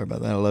too. I'm sorry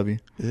about that. I love you.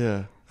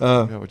 Yeah,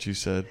 I forgot what you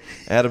said.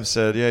 Adam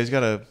said, yeah, he's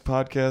got a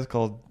podcast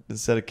called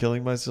Instead of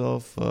Killing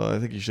Myself. I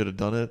think you should have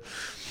done it.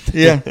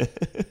 Yeah,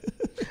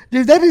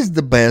 dude, that is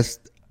the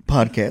best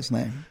podcast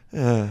name.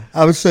 Yeah,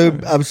 I was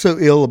so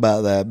ill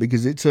about that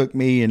because it took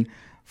me in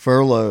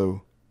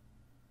furlough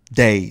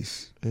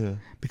days. Yeah,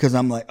 because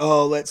I'm like,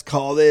 oh, let's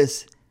call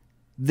this,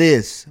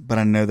 but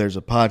I know there's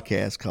a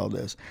podcast called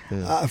this.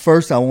 Yeah.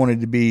 First, I wanted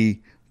to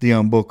be the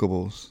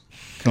Unbookables,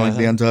 kind of like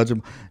the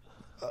Untouchable.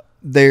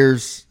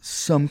 There's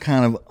some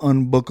kind of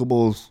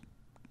Unbookables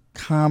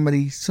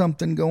comedy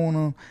something going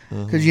on.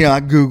 Because, I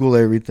Google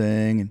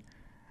everything.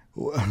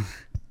 And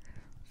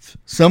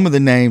some of the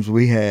names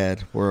we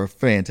had were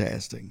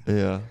fantastic.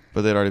 Yeah,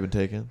 but they'd already been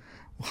taken.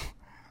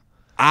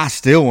 I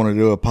still want to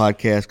do a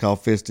podcast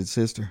called Fisted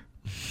Sister.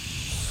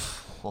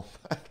 Oh,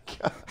 my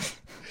God.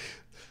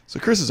 So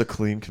Chris is a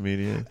clean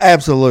comedian.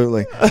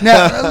 Absolutely.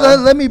 Now,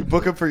 let me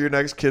book him for your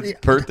next kid's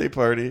birthday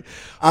party.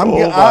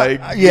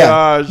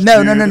 gosh.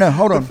 No, dude.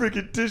 Hold on. The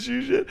freaking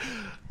tissue shit.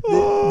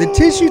 The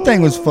tissue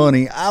thing was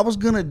funny. I was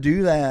going to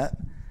do that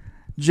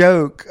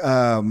joke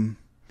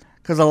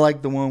because I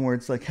like the one where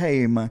it's like,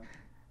 hey, and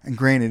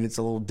granted, it's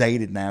a little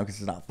dated now because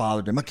it's not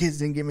Father's Day. My kids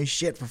didn't give me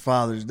shit for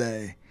Father's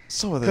Day.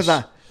 Some of this.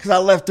 Because I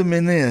left them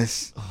in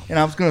this. And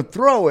I was going to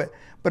throw it.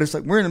 But it's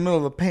like we're in the middle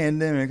of a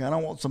pandemic. I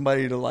don't want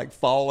somebody to like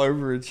fall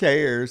over a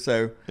chair,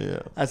 so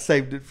I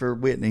saved it for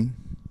Whitney.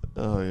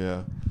 Oh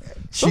yeah,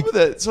 some of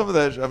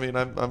that. I mean,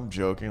 I'm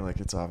joking.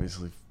 Like it's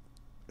obviously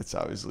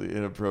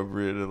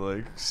inappropriate and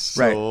like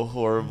so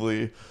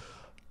horribly.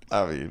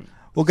 I mean,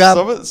 well,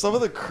 God, some of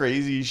the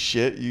crazy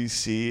shit you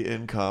see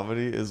in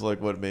comedy is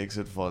like what makes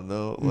it fun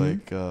though. Mm-hmm.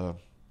 Like,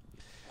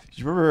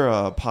 you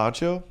remember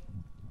Poncho?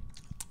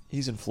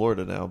 He's in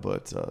Florida now,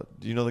 but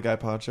do you know the guy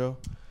Poncho?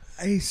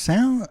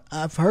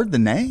 I've heard the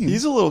name.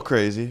 He's a little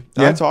crazy.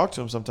 Yeah. I talk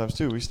to him sometimes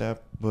too. We snap,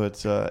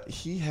 but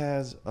he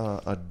has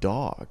a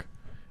dog.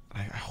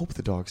 I hope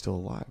the dog's still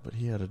alive, but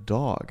he had a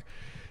dog,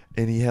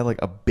 and he had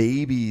like a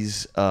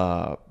baby's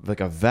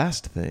like a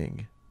vest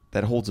thing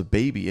that holds a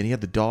baby, and he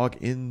had the dog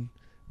in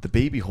the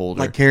baby holder,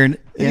 like carrying.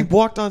 And he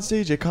walked on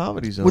stage at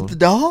Comedy Zone with the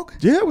dog.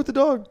 Yeah, with the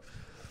dog,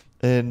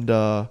 and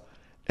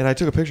I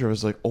took a picture. I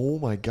was like, oh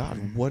my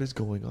God, what is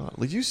going on?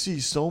 Like you see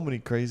so many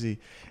crazy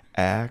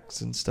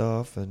acts and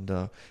stuff,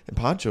 and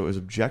Poncho is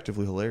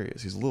objectively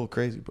hilarious. He's a little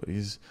crazy, but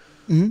he's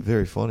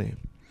very funny.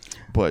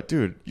 But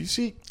dude, you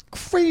see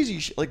crazy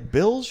shit like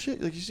Bill's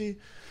shit. Like you see.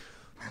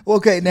 Well,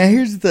 okay, now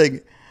here's the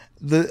thing: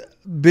 the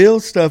Bill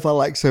stuff I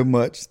like so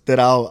much that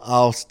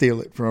I'll steal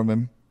it from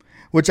him,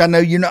 which I know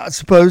you're not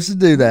supposed to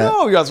do that.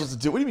 No, you're not supposed to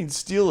do. What do you mean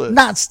steal it?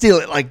 Not steal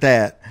it like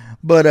that,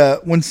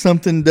 but when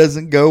something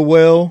doesn't go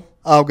well,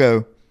 I'll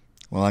go,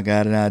 well, I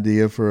got an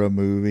idea for a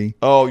movie.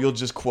 Oh, you'll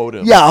just quote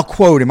him. Yeah, I'll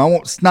quote him. I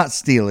won't not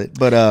steal it,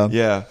 but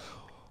yeah.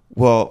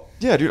 Well,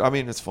 yeah, dude. I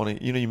mean, it's funny.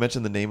 You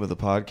mentioned the name of the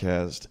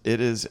podcast.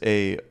 It is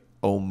a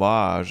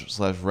homage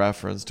 /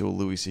 reference to a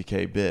Louis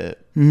C.K.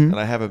 bit, and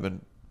I haven't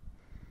been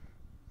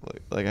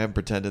like I haven't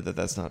pretended that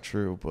that's not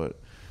true, but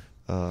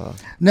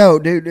no,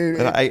 dude.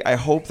 And I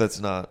hope that's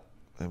not.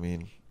 I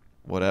mean,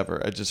 whatever.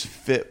 It just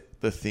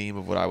fit the theme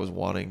of what I was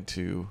wanting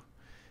to,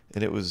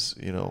 and it was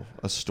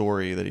a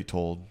story that he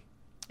told.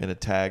 And a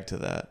tag to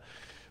that,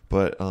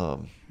 but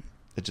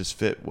it just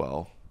fit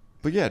well.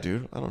 But yeah,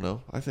 dude, I don't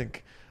know. I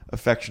think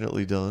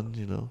affectionately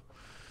done,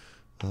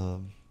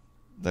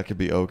 that could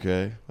be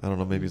okay. I don't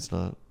know. Maybe it's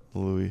not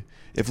Louis.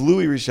 If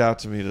Louis reached out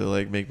to me to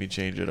like make me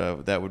change it,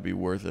 that would be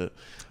worth it.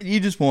 You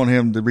just want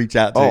him to reach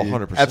out to you.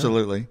 100%.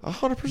 Absolutely.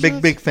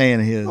 100%. Big fan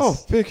of his. Oh,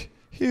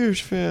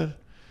 huge fan.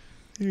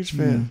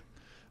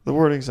 The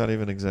wording's not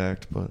even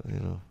exact, but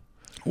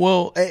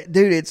Well,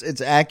 dude,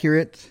 it's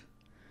accurate.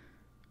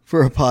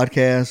 For a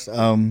podcast,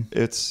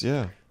 it's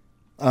in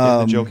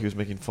the joke he was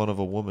making fun of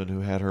a woman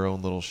who had her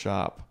own little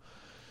shop,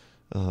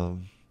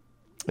 and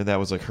that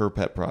was like her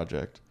pet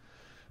project,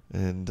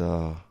 and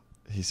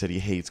he said he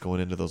hates going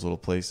into those little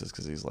places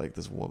because he's like,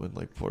 this woman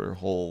like put her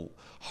whole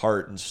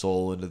heart and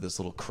soul into this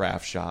little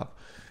craft shop,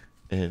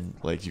 and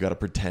like you got to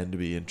pretend to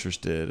be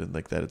interested and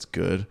like that it's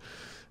good,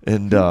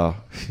 and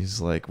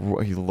he's like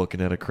he's looking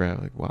at a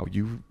crowd like, wow,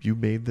 you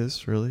made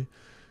this, really?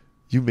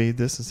 You made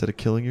this instead of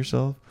killing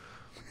yourself?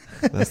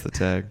 That's the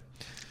tag.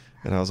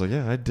 And I was like,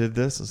 yeah, I did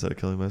this instead of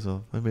killing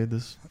myself. I made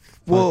this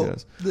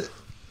podcast. Well,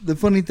 the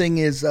funny thing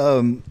is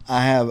I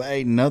have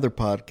another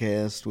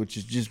podcast, which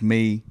is just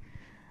me.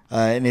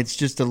 And it's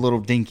just a little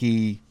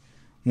dinky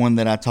one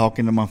that I talk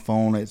into my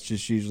phone. It's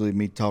just usually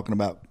me talking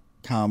about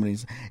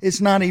comedies.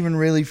 It's not even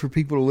really for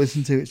people to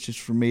listen to. It's just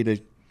for me to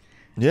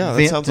Yeah,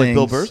 that sounds like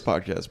Bill Burr's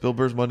podcast. Bill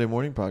Burr's Monday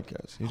Morning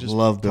podcast. He just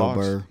love Bill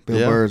Burr.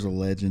 Bill Burr is a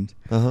legend.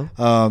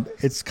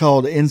 It's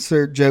called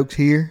Insert Jokes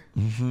Here.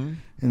 Mm-hmm.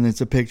 And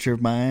it's a picture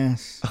of my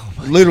ass. Oh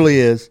my Literally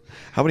God. Is.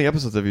 How many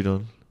episodes have you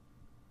done?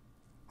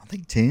 I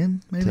think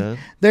 10, maybe. 10?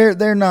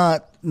 They're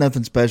not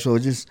nothing special.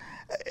 It's just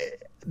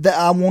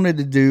I wanted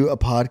to do a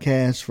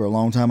podcast for a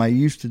long time. I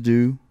used to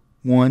do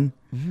one.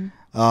 Mm-hmm.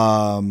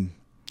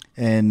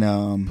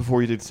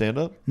 Before you did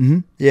stand-up? Mm-hmm.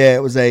 Yeah,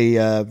 it was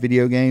a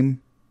video gaming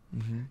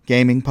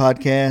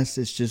podcast.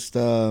 It's just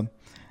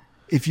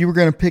if you were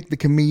going to pick the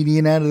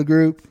comedian out of the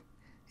group,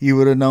 you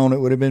would have known it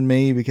would have been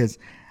me because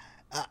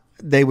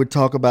they would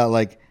talk about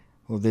like,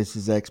 well, this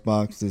is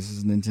Xbox, this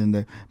is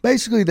Nintendo.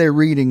 Basically, they're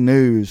reading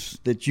news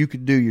that you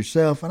could do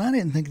yourself, and I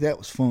didn't think that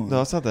was fun.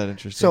 No, it's not that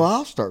interesting. So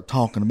I'll start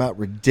talking about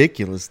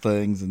ridiculous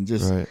things and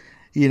just, and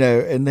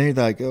they're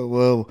like, oh,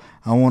 well,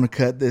 I want to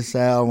cut this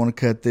out. I want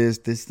to cut this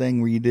thing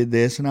where you did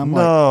this. And I'm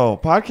like, no,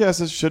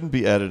 podcasts shouldn't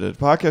be edited.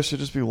 Podcasts should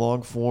just be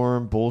long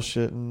form,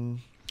 bullshitting.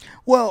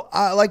 Well,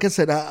 like I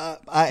said, I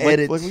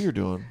edit. Like what you're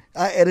doing.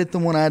 I edit the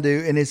one I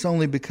do, and it's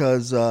only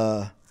because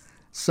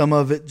some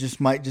of it just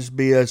might just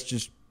be us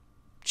just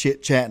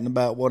chit chatting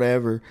about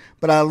whatever.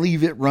 But I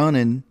leave it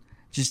running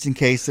just in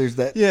case there's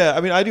that. Yeah,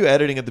 I mean, I do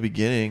editing at the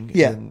beginning.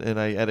 Yeah. and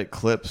I edit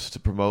clips to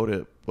promote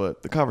it,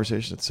 but the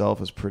conversation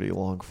itself is pretty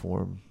long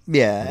form.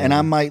 Yeah, and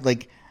I might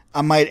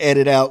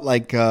edit out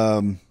like,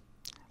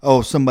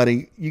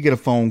 somebody, you get a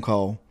phone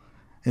call,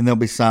 and there'll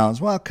be silence.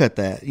 Well, I'll cut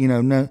that.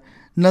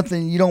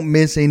 Nothing. You don't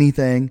miss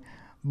anything.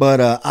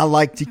 But I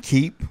like to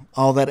keep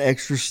all that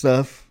extra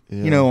stuff,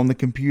 on the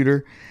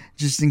computer,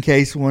 just in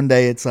case one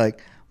day it's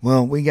like,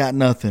 well, we got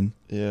nothing.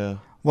 Yeah.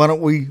 Why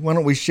don't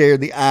we share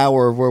the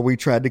hour of where we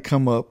tried to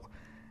come up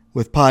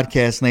with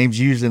podcast names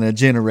using a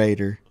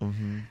generator?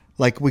 Mm-hmm.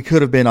 Like we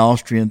could have been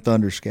Austrian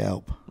Thunder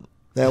Scalp.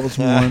 That was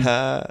one.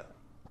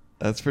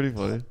 That's pretty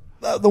funny.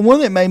 The one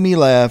that made me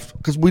laugh,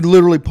 because we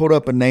literally pulled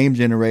up a name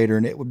generator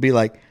and it would be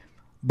like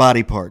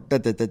body part,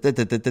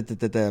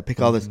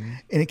 pick all this,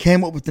 and it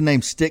came up with the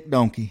name Stick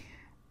Donkey.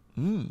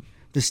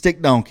 The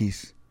Stick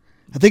Donkeys.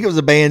 I think it was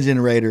a band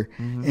generator,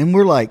 and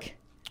we're like,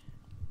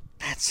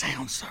 that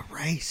sounds so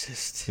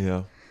racist.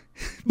 Yeah.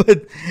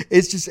 But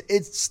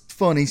it's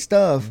funny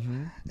stuff.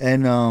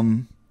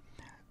 And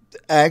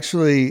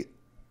actually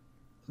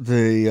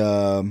the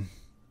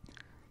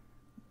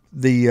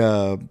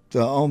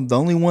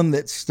only one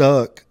that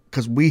stuck,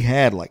 because we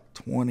had like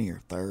 20 or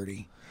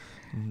 30,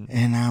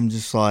 and I'm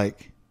just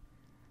like,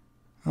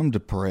 I'm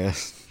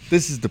depressed.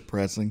 This is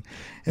depressing.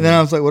 And then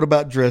I was like, what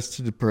about Dress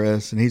to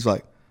Depress? And he's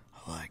like,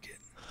 I like it.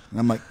 And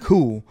I'm like,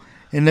 cool.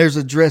 And there's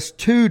a Dress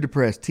to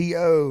Depress,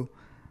 TO,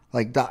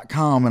 like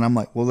 .com. And I'm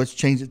like, well, let's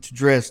change it to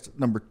Dress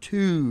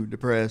 #2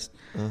 Depressed,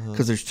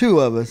 because there's two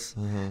of us.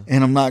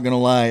 And I'm not going to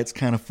lie, it's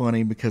kind of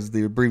funny because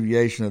the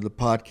abbreviation of the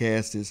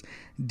podcast is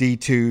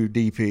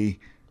D2DP.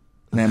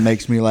 And that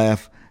makes me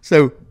laugh.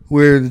 So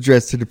we're the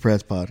Dress to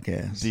Depress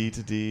podcast. D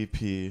to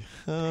DP.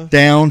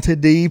 Down to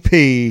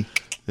DP.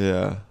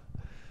 Yeah.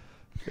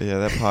 Yeah,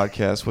 that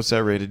podcast. What's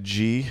that rated?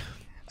 G?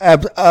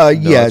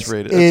 Yes. It's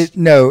rated.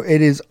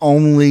 It is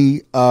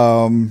only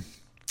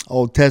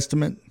Old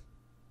Testament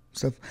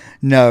stuff.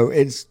 No,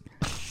 it's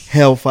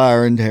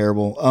hellfire and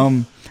terrible.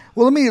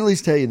 Well, let me at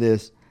least tell you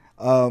this.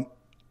 I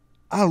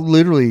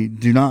literally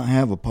do not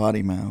have a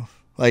potty mouth.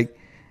 Like,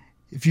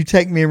 if you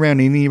take me around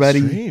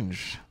anybody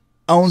Strange.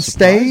 on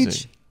Surprising.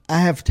 stage, I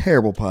have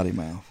terrible potty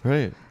mouth.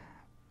 Right.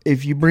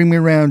 If you bring me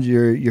around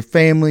your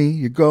family,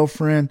 your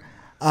girlfriend,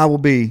 I will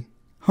be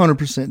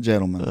 100%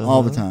 gentleman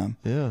all the time.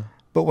 Yeah.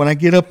 But when I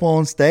get up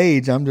on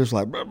stage, I'm just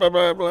like, blah, blah,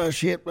 blah, blah,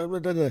 shit, blah, blah,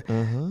 blah, blah.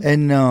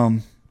 And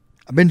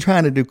I've been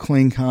trying to do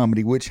clean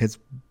comedy, which has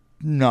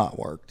not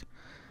worked.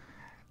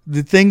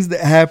 The things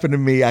that happen to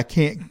me, I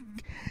can't.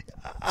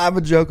 I have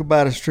a joke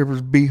about a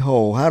stripper's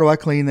beehole. How do I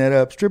clean that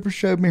up? Stripper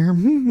showed me her.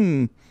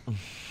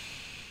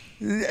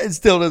 It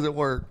still doesn't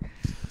work.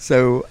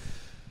 So,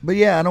 but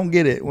yeah, I don't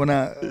get it. When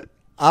I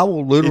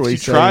will literally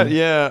if you try,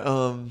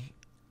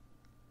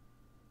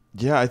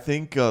 yeah, I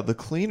think the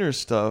cleaner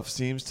stuff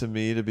seems to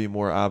me to be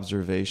more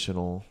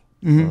observational.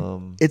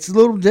 It's a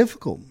little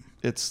difficult.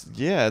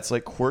 It's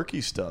like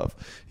quirky stuff.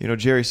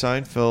 Jerry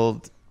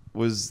Seinfeld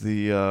was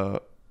the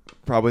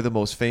probably the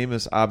most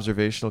famous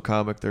observational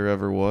comic there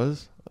ever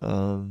was.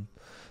 And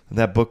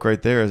that book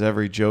right there is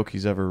every joke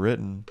he's ever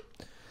written.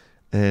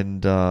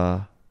 And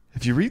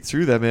if you read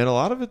through that, man, a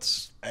lot of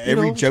it's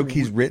every joke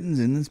he's written's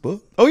in this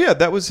book. Oh yeah,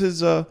 that was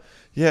his.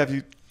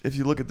 If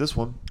you look at this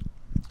one,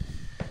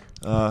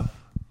 I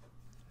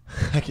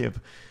can't.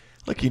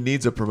 Like he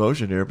needs a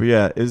promotion here, but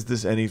yeah, Is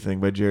This Anything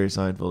by Jerry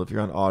Seinfeld. If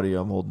you're on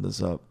audio, I'm holding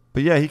this up.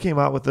 But yeah, he came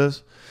out with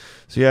this.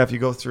 So yeah, if you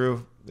go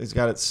through, he's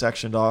got it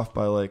sectioned off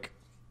by like.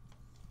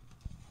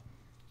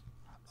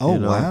 Oh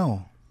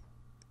wow.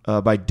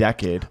 By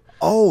decade.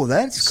 Oh,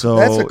 that's a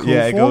cool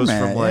it goes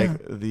format, from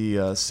like the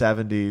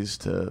 70s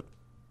to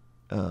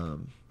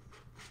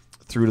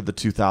through to the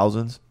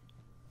 2000s.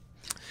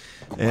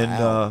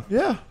 And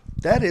yeah,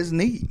 that is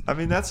neat. I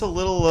mean, that's a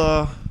little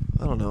I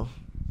don't know,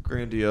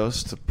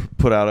 grandiose to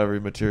put out every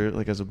material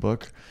like as a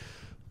book,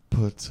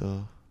 but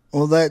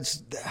well,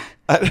 that's.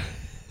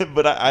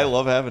 But I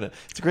love having it.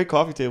 It's a great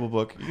coffee table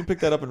book. You can pick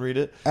that up and read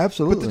it.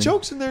 Absolutely. But the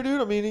jokes in there,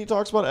 dude. I mean, he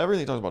talks about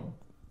everything. He talks about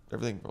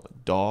everything from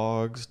like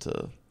dogs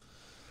to,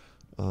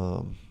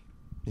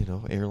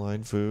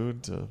 airline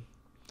food to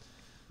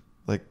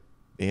like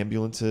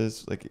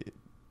ambulances, like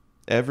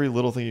every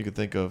little thing you could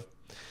think of.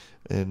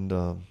 And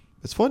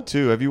it's fun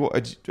too. Are you a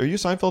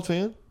Seinfeld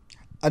fan?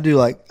 I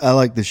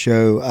like the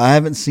show. I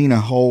haven't seen a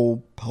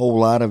whole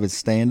lot of his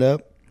stand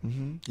up.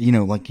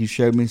 Like you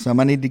showed me some.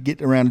 I need to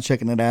get around to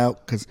checking it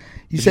out because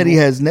you said he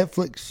has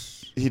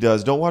Netflix. He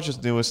does. Don't watch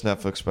his newest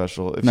Netflix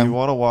special. If you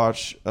want to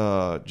watch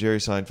Jerry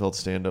Seinfeld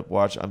stand up,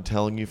 watch I'm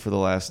Telling You for the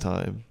Last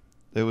Time.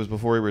 It was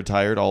before he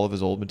retired all of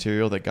his old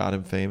material that got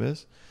him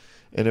famous.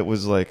 And it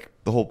was like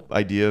the whole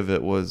idea of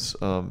it was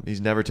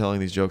he's never telling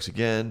these jokes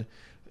again.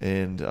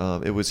 And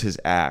it was his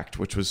act,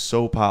 which was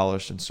so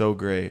polished and so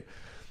great.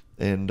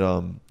 And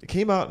it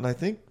came out in, I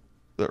think,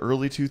 the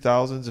early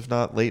 2000s, if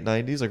not late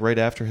 90s, like right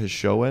after his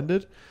show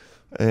ended.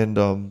 And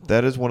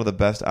that is one of the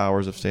best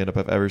hours of stand-up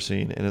I've ever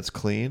seen. And it's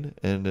clean,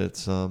 and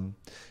it's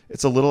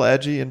a little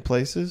edgy in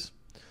places,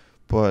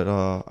 but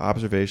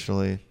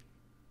observationally,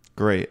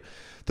 great.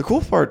 The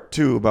cool part,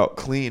 too, about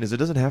clean is it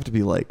doesn't have to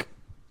be, like,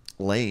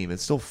 lame.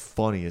 It's still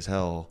funny as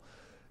hell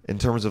in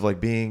terms of, like,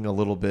 being a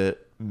little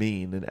bit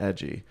mean and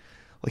edgy.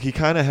 Like, he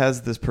kind of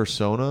has this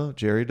persona,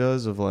 Jerry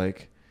does, of,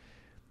 like,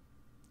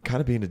 kind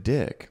of being a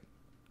dick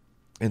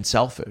and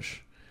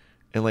selfish.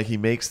 And, like, he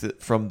makes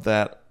it from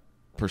that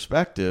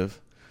perspective,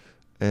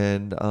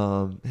 and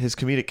his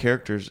comedic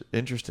character's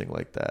interesting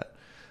like that.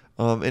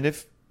 And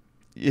if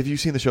you've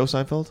seen the show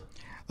Seinfeld?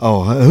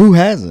 Oh, who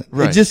hasn't?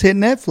 Right. It just hit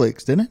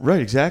Netflix, didn't it?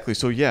 Right, exactly.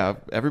 So yeah,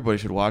 everybody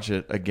should watch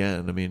it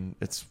again. I mean,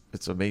 it's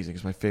amazing.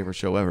 It's my favorite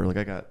show ever. Like,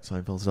 I got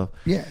Seinfeld stuff.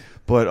 Yeah.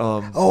 But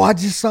oh, I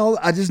just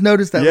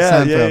noticed that. yeah,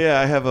 was Seinfeld. yeah.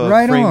 I have a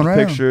Right framed on.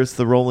 picture. It's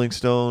the Rolling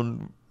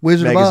Stone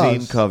Wizard of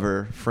magazine Oz.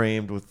 cover,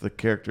 framed with the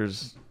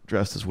characters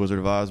dressed as Wizard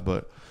of Oz.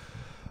 But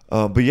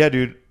yeah,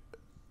 dude,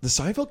 the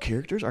Seinfeld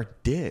characters are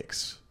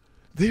dicks.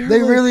 They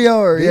really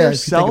are. They Yeah, are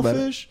if you think about it.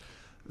 selfish.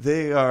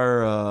 They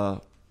are.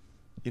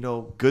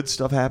 Good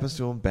stuff happens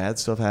to them. Bad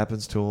stuff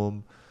happens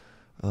to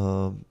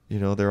them.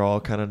 They're all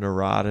kind of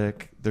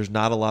neurotic. There's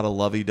not a lot of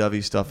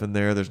lovey-dovey stuff in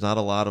there. There's not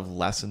a lot of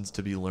lessons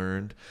to be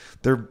learned.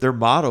 Their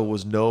motto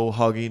was no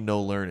hugging,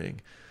 no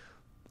learning,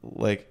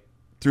 like,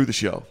 through the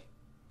show.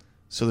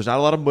 So there's not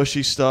a lot of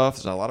mushy stuff.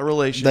 There's not a lot of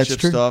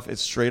relationship stuff.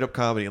 It's straight up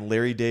comedy. And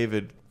Larry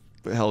David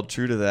held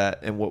true to that.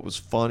 And what was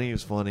funny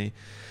was funny.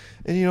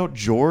 And,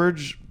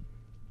 George,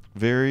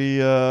 very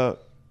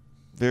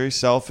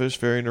selfish,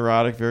 very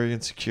neurotic, very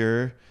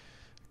insecure,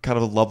 kind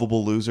of a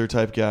lovable loser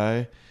type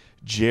guy.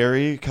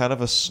 Jerry, kind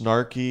of a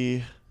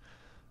snarky,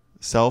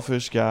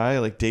 selfish guy,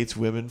 like, dates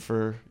women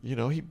for,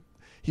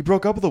 he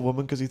broke up with a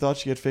woman because he thought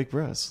she had fake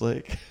breasts.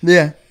 Like,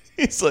 Yeah.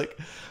 he's like,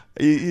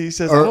 he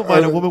says, I don't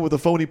mind a woman with a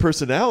phony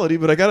personality,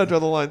 but I got to draw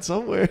the line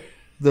somewhere.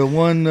 The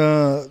one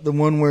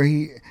where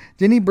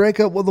didn't he break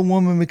up with a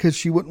woman because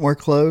she wouldn't wear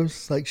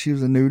clothes, like she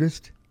was a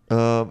nudist?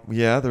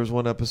 Yeah, there was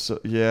one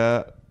episode.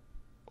 Yeah.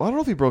 Well, I don't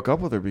know if he broke up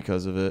with her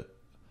because of it,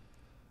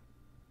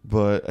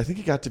 but I think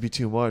it got to be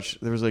too much.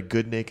 There was, like,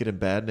 good naked and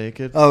bad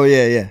naked. Oh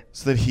yeah, yeah.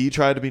 So then he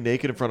tried to be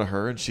naked in front of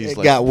her, and she's It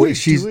like, got "What are you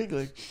she's- doing?"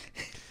 Like,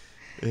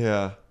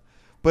 yeah.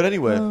 But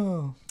anyway,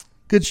 Oh,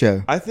 good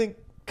show. I think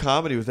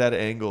comedy with that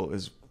angle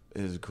is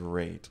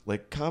great.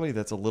 Like, comedy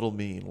that's a little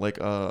mean, like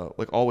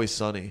Always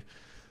Sunny.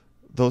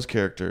 Those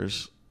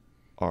characters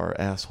are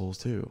assholes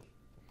too.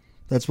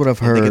 That's what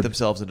I've And they get heard.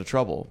 themselves into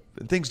trouble,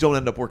 and things don't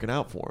end up working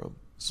out for them.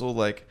 So,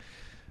 like,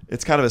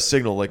 it's kind of a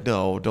signal, like,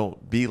 no,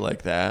 don't be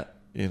like that,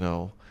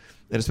 And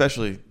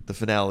especially the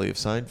finale of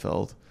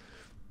Seinfeld,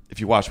 if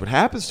you watch what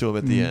happens to him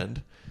at the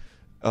end,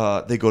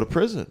 they go to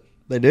prison.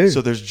 They do.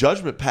 So there's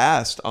judgment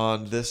passed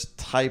on this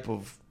type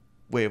of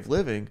way of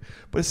living,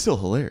 but it's still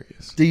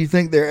hilarious. Do you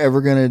think they're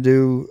ever going to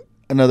do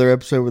another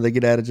episode where they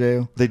get out of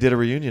jail? They did a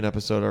reunion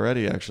episode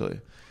already, actually,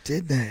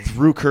 Did they?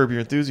 through Curb Your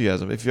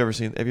Enthusiasm. Have you ever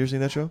seen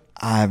that show?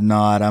 I have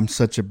not. I'm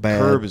such a bad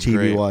Curb is TV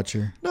great.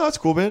 watcher. No, it's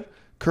cool, man.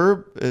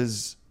 Curb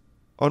is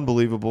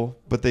unbelievable,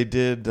 but they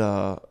did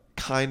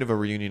kind of a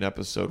reunion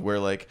episode where,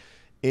 like,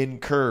 in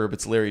Curb,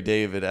 it's Larry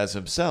David as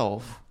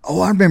himself.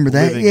 Oh, I remember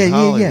that. Living Yeah, in yeah,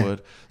 Hollywood.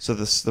 yeah. So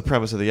the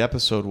premise of the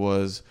episode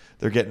was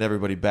they're getting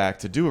everybody back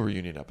to do a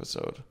reunion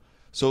episode.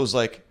 So it was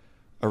like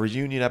a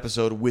reunion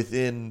episode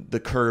within the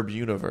Curb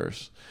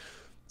universe.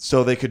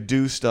 So they could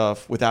do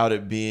stuff without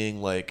it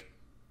being like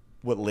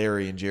what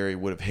Larry and Jerry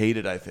would have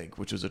hated, I think,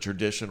 which was a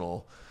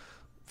traditional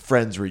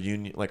Friends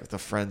reunion, like the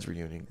Friends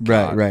reunion.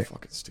 God, Right.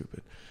 Fucking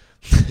stupid.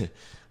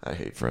 I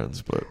hate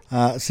Friends,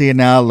 but See,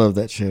 now I love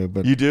that show,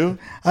 but you do?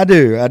 I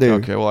do.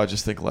 Okay, well, I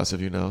just think less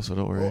of you now, so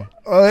don't worry.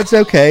 Oh, that's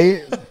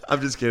okay. I'm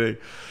just kidding.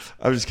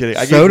 I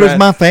So does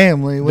my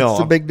family. What's No,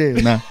 the big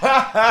deal? No.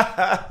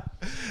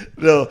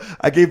 No,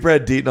 I gave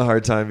Brad Deaton a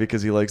hard time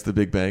because he likes The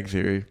Big Bang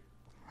Theory.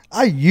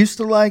 I used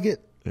to like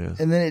it, Yeah.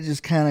 and then it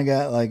just kind of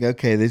got like,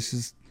 okay,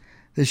 this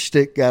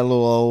shtick got a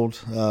little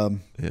old.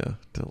 Yeah,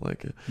 don't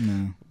like it.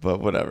 No. But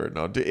whatever.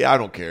 No, I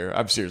don't care.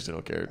 I seriously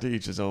don't care. To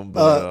each his own.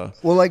 But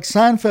Well, like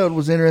Seinfeld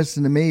was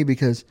interesting to me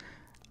because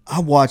I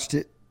watched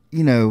it,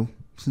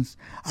 since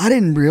I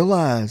didn't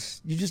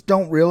realize, you just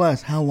don't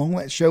realize how long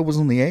that show was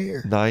on the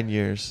air. 9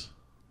 years.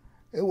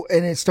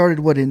 And it started,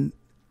 in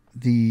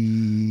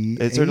the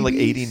It started like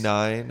 80s?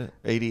 89,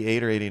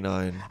 88 or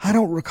 89. I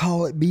don't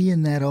recall it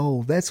being that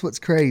old. That's what's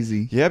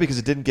crazy. Yeah, because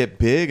it didn't get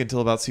big until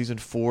about season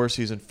 4,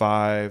 season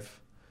 5.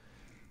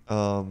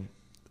 And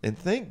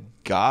thank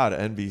God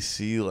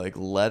NBC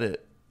let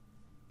it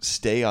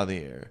stay on the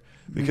air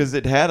because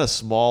it had a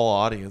small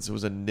audience. It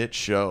was a niche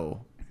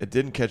show. It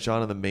didn't catch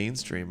on in the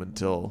mainstream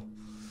until.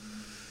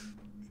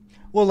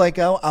 Well, like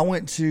I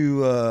went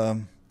to,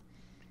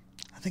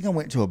 I think I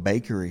went to a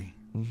bakery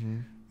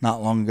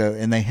not long ago,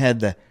 and they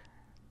had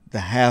the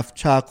half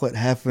chocolate,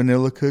 half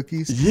vanilla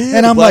cookies. Yeah,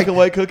 and the I'm black like, and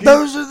white cookies?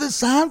 those are the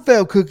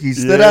Seinfeld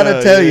cookies that I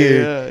to tell you.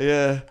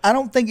 Yeah. I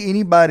don't think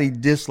anybody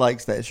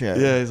dislikes that show.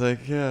 Yeah, he's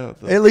like, yeah.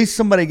 At least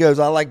somebody goes,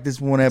 I like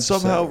this one episode.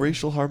 Somehow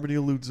racial harmony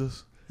eludes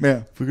us.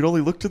 Yeah. If we could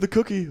only look to the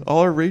cookie, all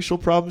our racial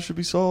problems should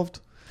be solved.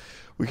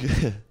 We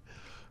could,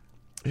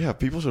 yeah,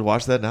 people should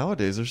watch that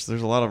nowadays.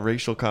 There's a lot of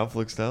racial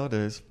conflicts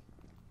nowadays.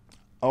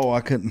 Oh,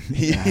 I couldn't.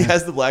 He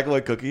has the black and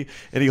white cookie,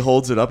 and he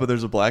holds it up, and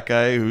there's a black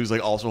guy who's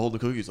like also holding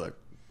the cookie. He's like,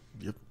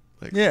 yep.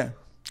 Like, Yeah.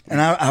 And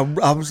I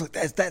was like,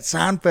 that's that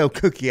Seinfeld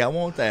cookie. I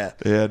want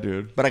that. yeah,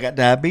 dude. But I got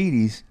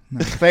diabetes.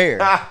 Not fair.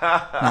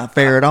 Not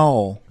fair at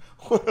all.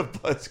 What a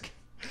buzzkill.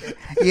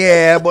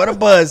 Yeah, what a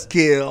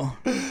buzzkill.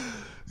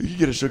 You can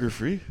get a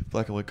sugar-free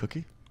black and white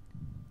cookie.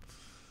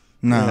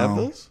 No. You have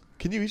those?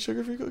 Can you eat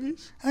sugar-free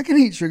cookies? I can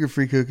eat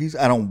sugar-free cookies.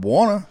 I don't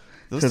want to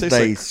Those because taste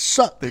they like-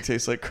 suck. They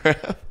taste like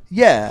crap.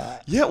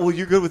 Yeah. Yeah, well,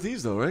 you're good with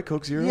these, though, right?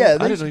 Coke Zero? Yeah,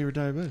 I these- didn't know you were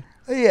diabetic.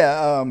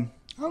 Yeah.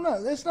 I don't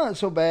know. That's not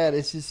so bad.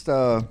 It's just,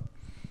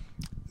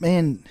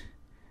 man,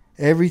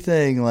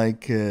 everything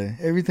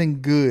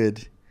everything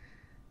good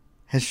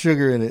has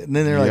sugar in it. And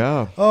then they're Yeah.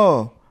 like,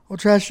 oh, we'll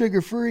try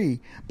sugar-free.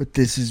 But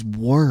this is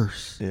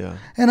worse. Yeah.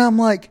 And I'm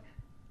like,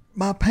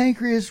 my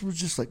pancreas was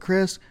just like,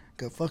 Chris,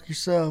 go fuck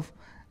yourself.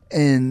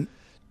 And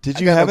Did I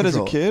you got have no it as a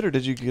control. kid, or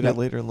did you get No. it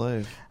later in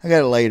life? I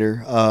got it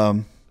later.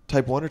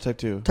 Type 1 or type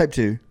 2? Type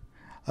 2.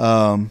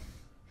 Okay.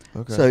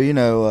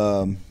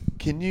 So,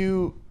 Can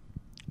you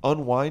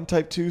unwind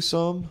type 2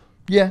 some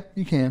yeah,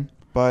 you can.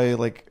 by,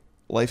 like,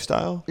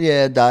 lifestyle?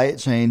 Yeah, diet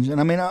change. And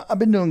I mean, I've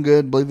been doing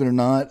good, believe it or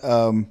not.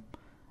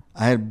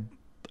 I had,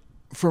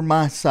 for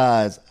my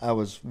size, I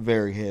was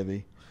very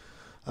heavy.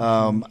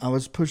 I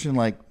was pushing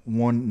like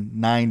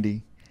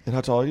 190. And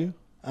how tall are you?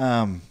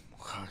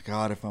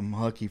 God, if I'm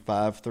lucky,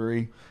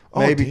 5'3". Oh,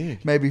 maybe dang.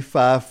 maybe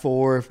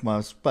 5'4" if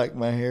I spike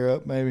my hair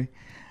up, maybe.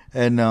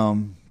 And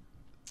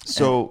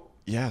So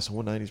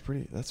 190 is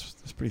pretty. That's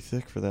pretty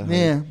thick for that. height.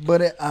 yeah,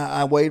 but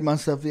I weighed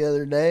myself the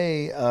other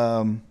day.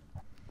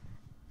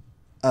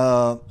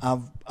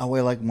 I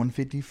weigh like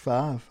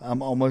 155.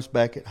 I'm almost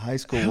back at high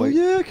school Hell weight.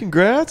 yeah!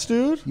 Congrats,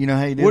 dude. You know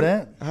how you do What-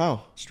 that?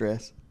 How?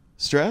 Stress.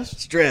 Stress?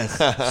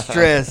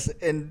 Stress.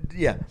 And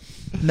yeah,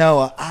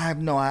 no, I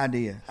have no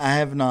idea. I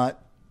have not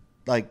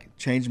like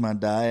changed my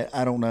diet.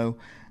 I don't know.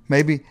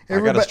 Maybe I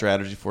got a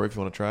strategy for you if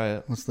you want to try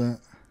it. What's that?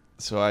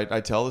 So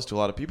I tell this to a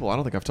lot of people. I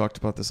don't think I've talked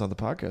about this on the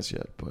podcast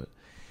yet, but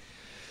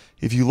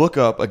if you look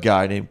up a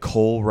guy named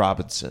Cole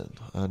Robinson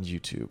on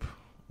YouTube,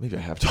 maybe I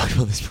have talked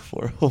about this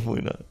before.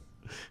 Hopefully not.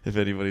 If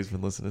anybody's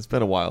been listening, it's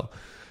been a while.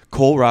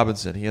 Cole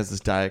Robinson, he has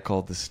this diet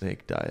called the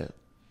snake diet.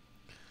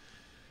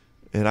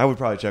 And I would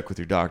probably check with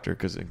your doctor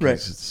because in case Right.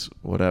 it's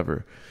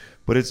whatever.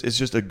 But it's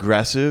just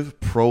aggressive,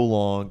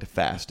 prolonged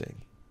fasting.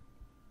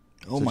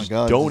 Oh So my just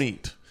God. Don't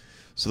eat.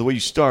 So the way you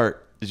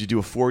start is you do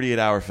a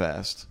 48-hour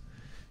fast.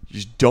 You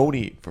just don't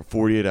eat for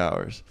 48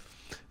 hours.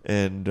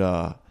 And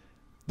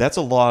that's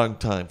a long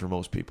time for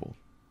most people.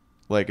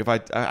 Like if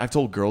I've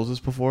told girls this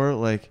before,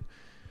 like,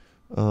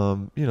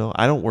 I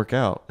don't work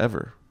out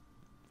ever.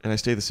 And I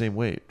stay the same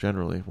weight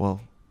generally.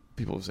 Well,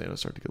 people are saying I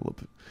start to get a little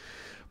bit.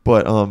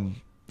 But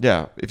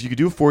yeah, if you could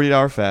do a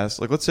 48-hour fast,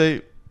 like let's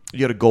say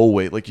you had a goal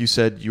weight. Like you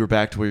said, you were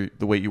back to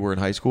the weight you were in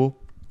high school.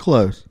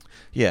 Close.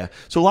 Yeah.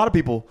 So a lot of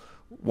people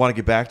want to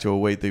get back to a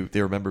weight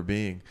they remember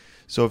being.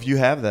 So if you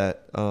have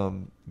that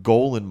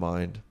goal in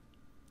mind,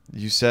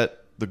 you set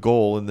the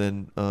goal and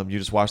then you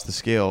just watch the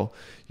scale.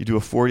 You do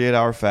a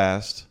 48-hour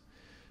fast.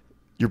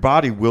 Your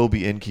body will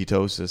be in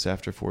ketosis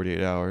after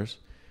 48 hours.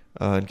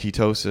 And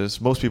ketosis,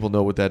 most people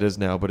know what that is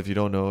now, but if you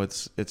don't know,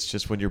 it's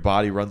just when your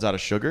body runs out of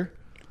sugar.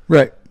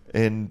 Right.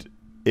 And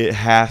it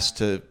has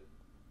to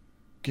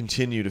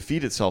continue to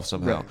feed itself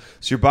somehow. Right.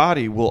 So your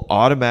body will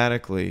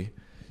automatically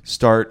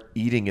start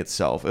eating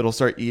itself. It'll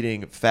start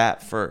eating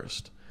fat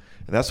first.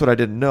 And that's what I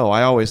didn't know.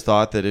 I always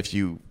thought that if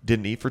you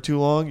didn't eat for too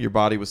long, your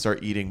body would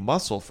start eating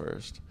muscle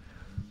first.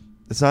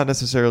 It's not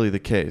necessarily the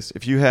case.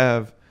 If you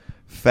have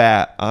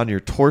fat on your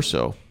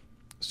torso,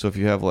 so if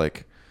you have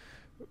like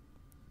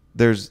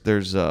there's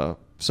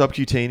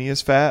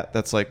subcutaneous fat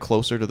that's like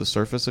closer to the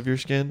surface of your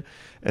skin,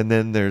 and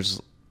then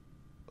there's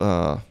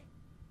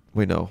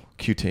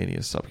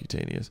cutaneous,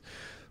 subcutaneous.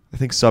 I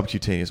think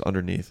subcutaneous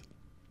underneath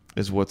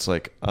is what's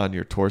like on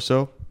your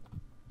torso.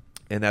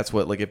 And that's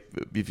what, like,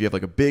 if you have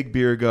like a big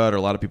beer gut, or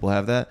a lot of people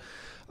have that,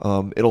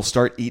 it'll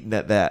start eating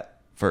at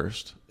that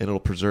first, and it'll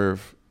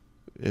preserve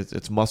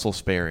it's muscle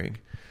sparing.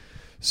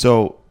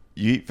 So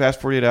you eat fast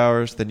 48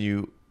 hours, then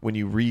when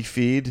you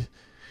refeed,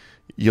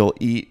 you'll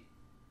eat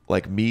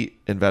like meat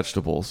and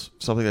vegetables,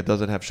 something that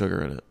doesn't have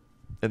sugar in it.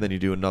 And then you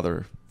do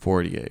another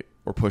 48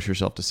 or push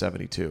yourself to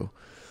 72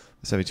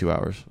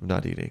 hours of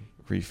not eating,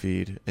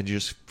 refeed. And you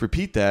just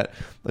repeat that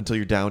until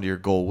you're down to your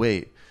goal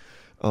weight.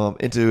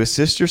 And to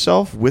assist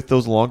yourself with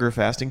those longer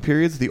fasting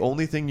periods, the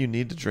only thing you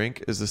need to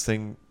drink is this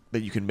thing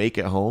that you can make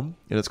at home.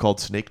 And it's called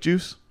snake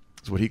juice,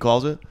 is what he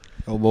calls it.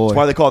 Oh, boy. That's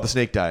why they call it the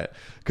snake diet.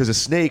 Because a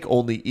snake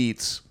only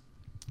eats,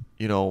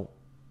 they'll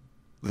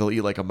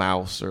eat like a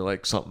mouse or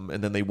like something,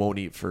 and then they won't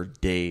eat for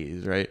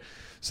days, right?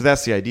 So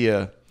that's the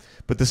idea.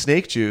 But the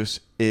snake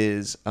juice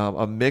is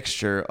a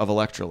mixture of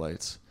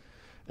electrolytes.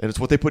 And it's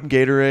what they put in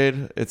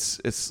Gatorade.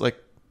 It's like,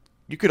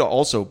 you could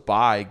also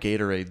buy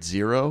Gatorade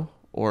Zero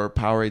or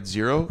Powerade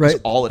Zero. Right.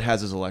 All it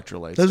has is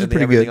electrolytes. Those are and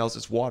pretty everything good. else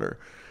is water.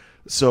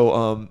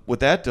 So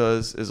what that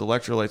does is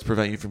electrolytes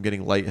prevent you from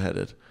getting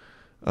lightheaded.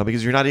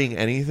 Because you're not eating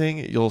anything,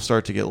 you'll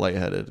start to get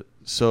lightheaded.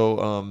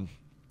 So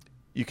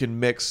you can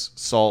mix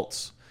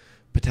salts,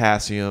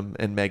 potassium,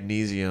 and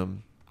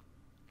magnesium.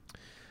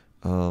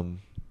 I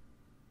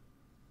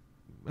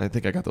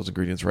think I got those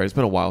ingredients right. It's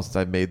been a while since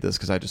I've made this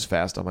because I just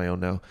fast on my own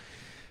now.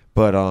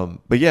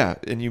 But yeah,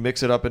 and you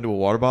mix it up into a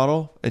water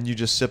bottle and you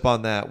just sip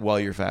on that while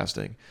you're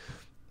fasting.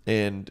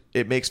 And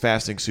it makes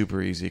fasting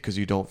super easy because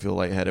you don't feel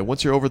lightheaded.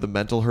 Once you're over the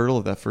mental hurdle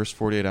of that first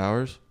 48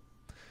 hours,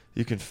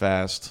 you can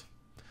fast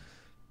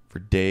for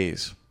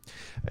days.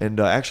 And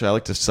actually, I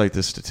like to cite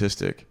this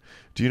statistic.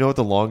 Do you know what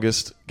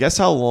guess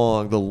how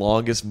long the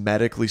longest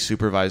medically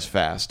supervised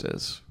fast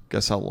is?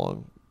 Guess how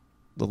long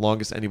the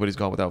longest anybody's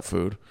gone without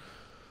food?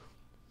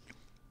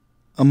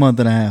 A month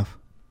and a half.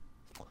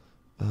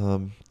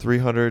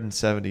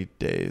 370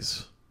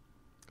 days.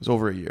 It was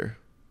over a year.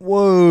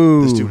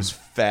 Whoa. This dude was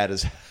fat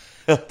as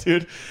hell,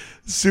 dude.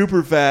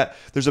 Super fat.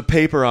 There's a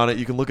paper on it.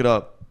 You can look it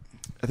up.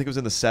 I think it was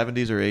in the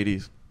 70s or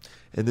 80s.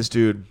 And this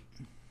dude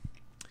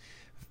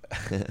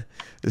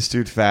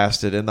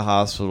fasted in the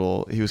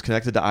hospital. He was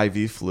connected to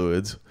IV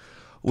fluids,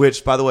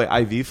 which, by the way,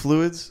 IV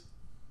fluids,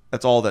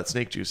 that's all that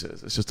snake juice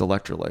is. It's just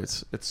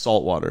electrolytes. It's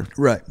salt water.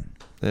 Right.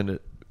 And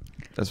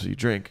that's what you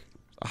drink,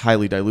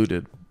 highly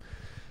diluted.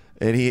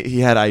 And he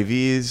had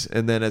IVs,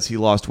 and then as he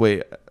lost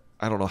weight,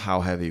 I don't know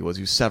how heavy he was.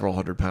 He was several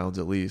hundred pounds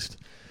at least.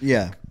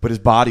 Yeah. But his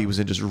body was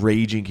in just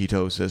raging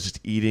ketosis, just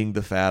eating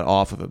the fat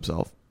off of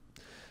himself.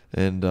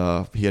 And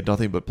he had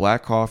nothing but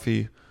black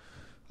coffee,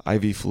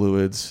 IV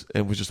fluids,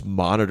 and was just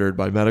monitored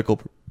by medical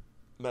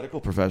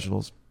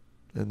professionals.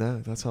 And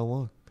that's how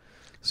long.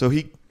 So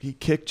he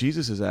kicked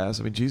Jesus' ass.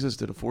 I mean, Jesus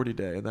did a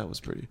 40-day, and that was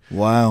pretty.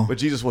 Wow. But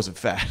Jesus wasn't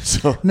fat.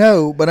 So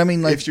No, but I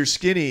mean, like, if you're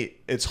skinny,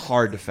 it's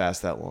hard to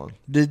fast that long.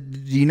 do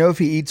you know if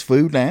he eats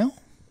food now?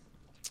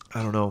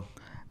 I don't know.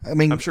 I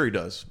mean, I'm sure he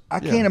does. I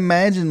can't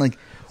imagine, like,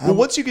 Well,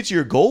 once you get to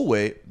your goal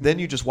weight, then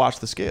you just watch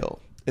the scale.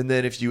 And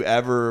then if you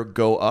ever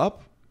go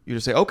up, you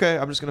just say, okay,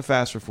 I'm just going to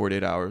fast for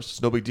 48 hours.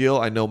 It's no big deal.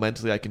 I know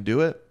mentally I can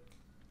do it.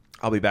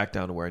 I'll be back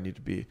down to where I need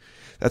to be.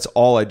 That's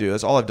all I do.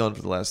 That's all I've done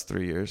for the last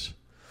 3 years.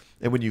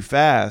 And when you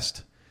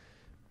fast,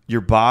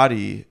 your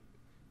body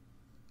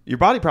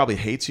probably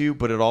hates you,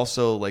 but it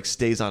also like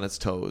stays on its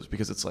toes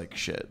because it's like,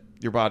 shit.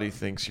 Your body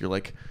thinks you're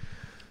kind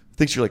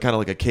of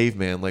like a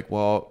caveman. Like,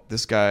 well,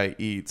 this guy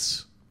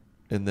eats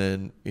and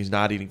then he's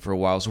not eating for a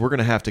while. So we're going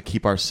to have to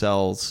keep our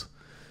cells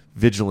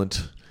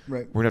vigilant.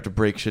 Right. We're going to have to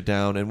break shit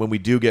down. And when we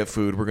do get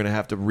food, we're going to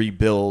have to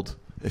rebuild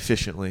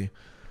efficiently.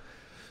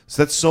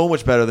 So that's so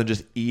much better than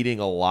just eating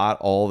a lot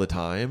all the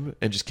time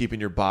and just keeping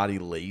your body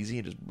lazy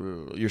and just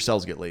your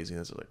cells get lazy. And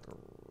it's like,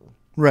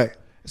 right.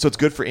 so it's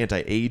good for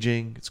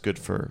anti-aging. It's good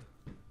for,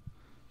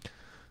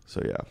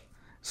 so yeah.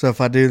 So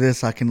if I do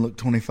this, I can look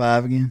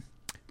 25 again?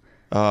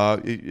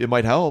 It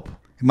might help.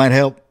 It might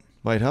help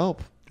Might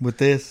help. with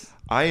this.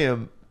 I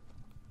am.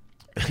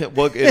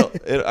 Well,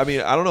 I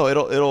mean, I don't know. I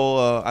don't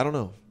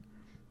know.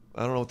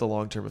 I don't know what the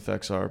long-term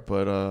effects are,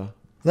 but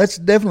That's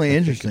definitely I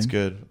think interesting. it's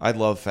good. I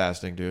love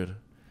fasting, dude.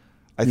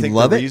 I You think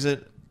love the it?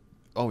 reason.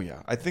 Oh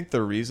yeah, I think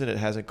the reason it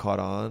hasn't caught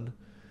on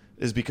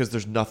is because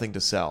there's nothing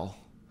to sell.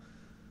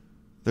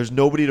 There's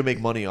nobody to make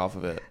money off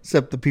of it.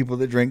 Except the people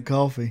that drink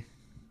coffee.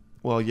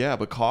 Well, yeah,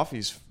 but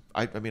coffee's.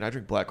 I mean, I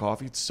drink black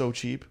coffee. It's so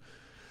cheap.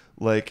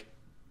 Like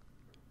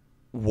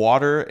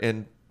water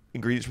and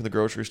ingredients from the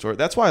grocery store.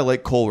 That's why I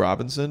like Cole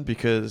Robinson,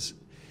 because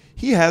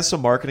he has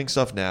some marketing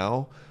stuff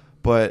now,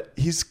 but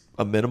he's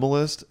a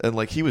minimalist and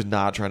like he was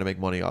not trying to make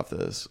money off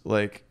this.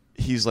 Like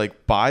he's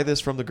like, buy this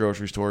from the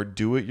grocery store,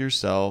 do it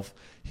yourself.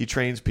 He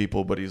trains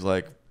people, but he's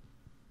like,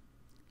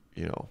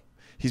 you know,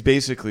 he's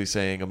basically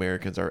saying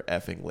Americans are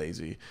effing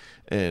lazy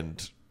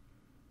and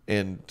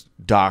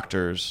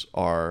doctors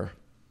are,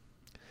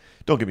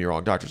 don't get me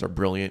wrong, doctors are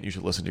brilliant. You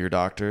should listen to your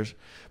doctors.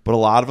 But a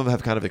lot of them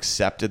have kind of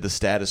accepted the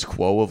status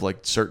quo of like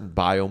certain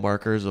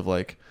biomarkers of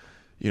like,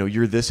 you know,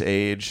 you're this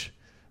age,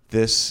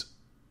 this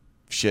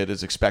shit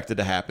is expected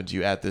to happen to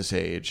you at this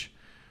age.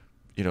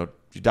 You know,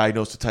 you're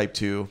diagnosed with type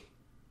 2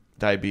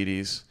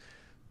 diabetes.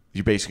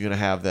 You're basically going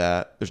to have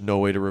that. There's no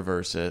way to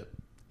reverse it.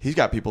 He's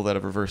got people that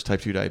have reversed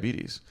type 2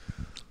 diabetes.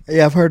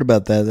 Yeah, I've heard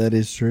about that. That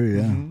is true,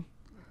 yeah. Mm-hmm.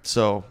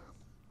 So,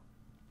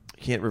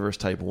 you can't reverse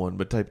type 1,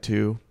 but type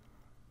 2,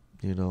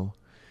 you know.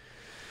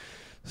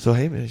 So,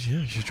 hey, man, yeah,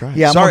 you should try it.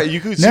 Yeah, sorry, you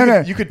could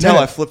tell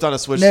I flipped on a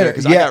switch there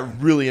because I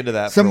got really into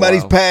that Somebody's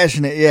for a while.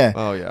 passionate, yeah.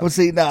 Oh, yeah. Well,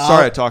 see, no,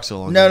 Sorry I talked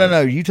so long.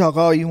 No. You talk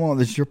all you want.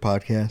 This is your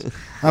podcast.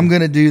 I'm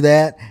going to do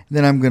that,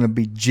 then I'm going to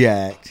be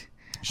jacked.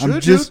 I'm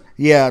just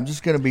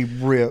going to be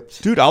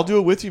ripped. Dude, I'll do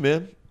it with you,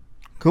 man.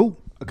 Cool.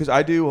 Because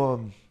I do,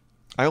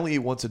 I only eat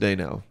once a day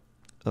now.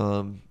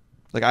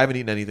 Like, I haven't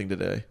eaten anything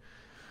today.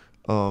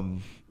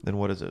 And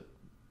what is it?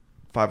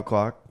 5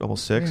 o'clock?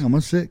 Almost 6? Yeah,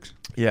 almost 6.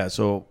 Yeah,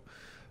 so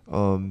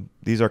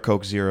these are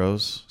Coke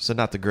Zeros, so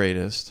not the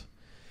greatest.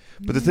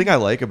 But the thing I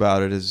like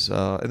about it is,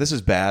 and this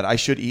is bad, I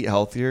should eat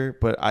healthier,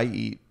 but I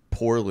eat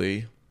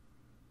poorly,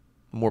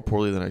 more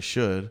poorly than I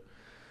should.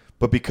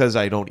 but because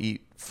I don't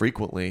eat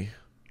frequently,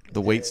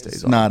 the weight stays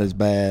It's on. not as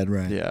bad,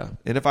 right? Yeah,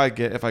 and if I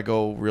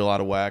go real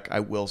out of whack, I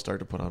will start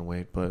to put on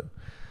weight, but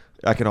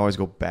I can always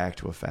go back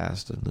to a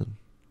fast and then.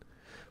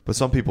 But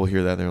some people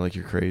hear that and they're like,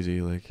 "You're crazy!"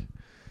 Like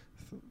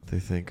they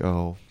think,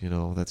 "Oh,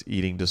 that's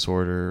eating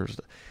disorders."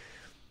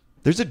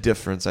 There's a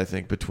difference, I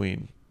think,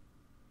 between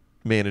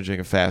managing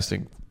a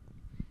fasting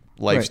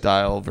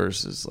lifestyle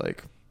versus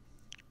like,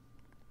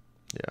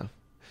 yeah.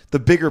 The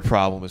bigger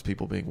problem is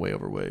people being way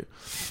overweight.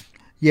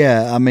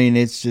 Yeah, I mean,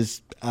 it's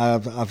just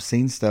I've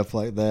seen stuff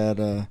like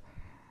that,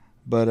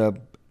 but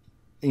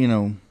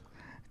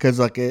because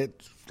like a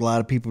lot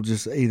of people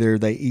just either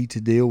they eat to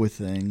deal with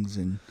things,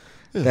 and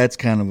that's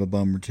kind of a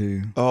bummer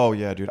too. Oh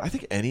yeah, dude. I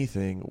think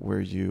anything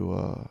where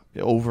you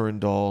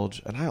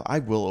overindulge, and I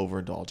will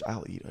overindulge.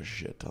 I'll eat a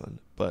shit ton,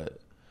 but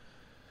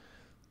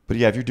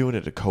yeah, if you're doing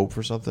it to cope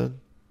for something,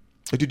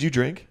 like, did you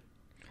drink?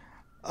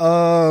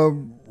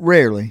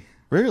 Rarely.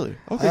 Really?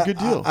 Okay, good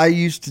deal. I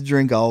used to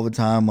drink all the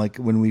time. Like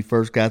when we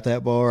first got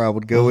that bar, I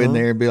would go in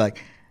there and be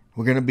like,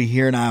 "We're gonna be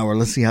here an hour.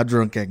 Let's see how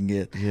drunk I can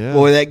get." Yeah.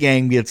 Boy, that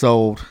game gets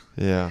old.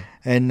 Yeah.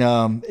 And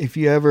if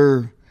you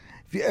ever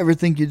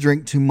think you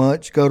drink too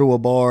much, go to a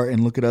bar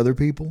and look at other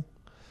people,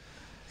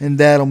 and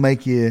that'll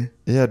make you.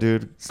 Yeah,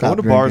 dude. Stop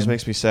Going to bars drinking.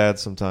 makes me sad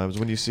sometimes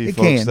when you see It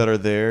folks can. that are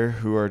there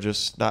who are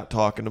just not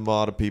talking to a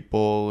lot of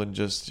people and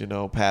just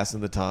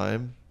passing the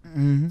time.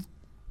 Mm-hmm.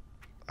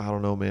 I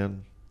don't know,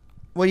 man.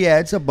 Well, yeah,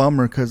 it's a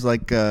bummer because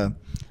don't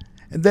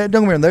get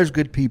me wrong, there's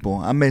good people.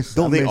 I miss.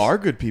 They are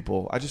good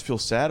people. I just feel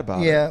sad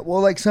about it. Yeah, well,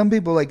 like some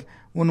people, like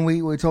when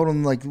we told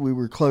them like we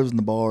were closing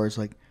the bar, it's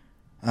like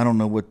I don't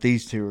know what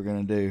these two are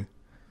gonna do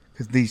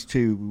because these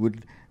two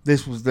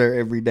this was their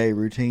everyday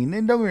routine.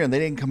 And don't get me wrong, they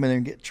didn't come in there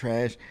and get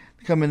trashed.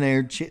 They come in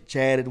there, chit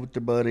chatted with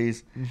their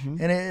buddies,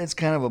 and it's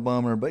kind of a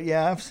bummer. But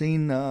yeah, I've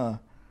seen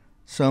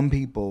some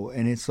people,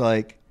 and it's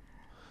like,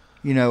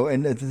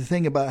 and the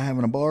thing about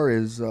having a bar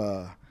is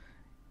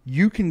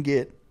you can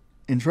get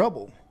in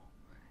trouble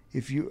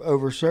if you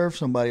overserve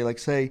somebody. Like,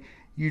 say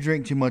you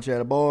drink too much at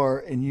a bar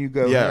and you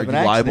go have an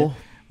accident. Liable?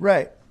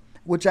 Right?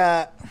 Which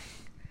I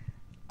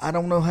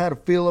don't know how to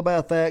feel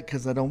about that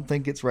because I don't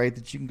think it's right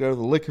that you can go to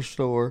the liquor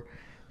store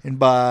and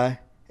buy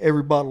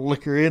every bottle of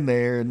liquor in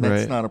there, and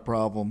that's not a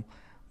problem.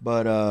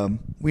 But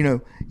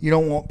you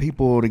don't want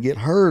people to get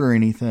hurt or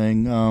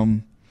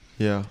anything.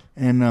 Yeah.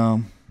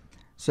 And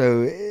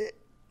so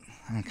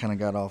I kind of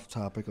got off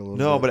topic a little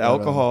bit. No, but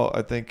alcohol,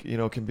 I think,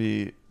 can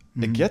be.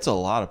 It gets a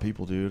lot of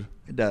people, dude.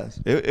 It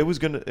does. It was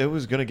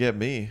gonna get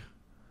me.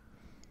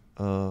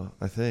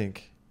 I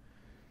think.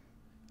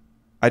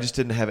 I just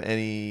didn't have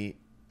any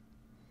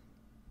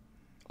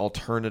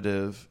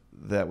alternative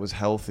that was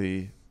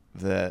healthy.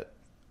 That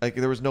like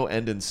there was no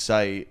end in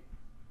sight.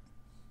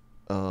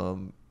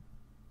 That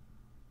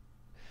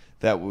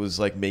was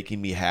like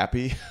making me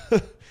happy.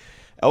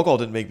 Alcohol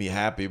didn't make me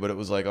happy, but it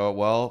was like, oh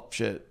well,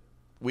 shit.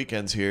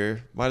 Weekend's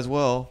here, might as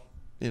well,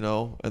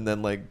 and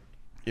then like,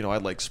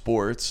 I'd like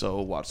sports,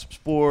 so watch some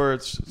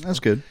sports.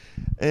 That's good.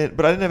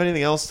 But I didn't have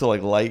anything else to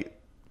light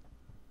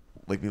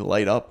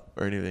up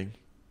or anything.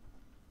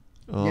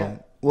 Yeah.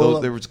 Well,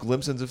 there was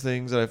glimpses of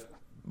things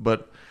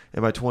but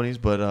in my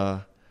 20s,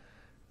 but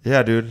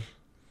yeah, dude.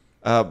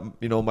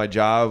 My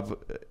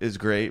job is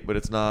great, but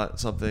it's not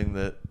something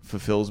that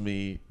fulfills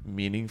me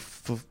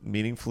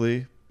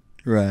meaningfully,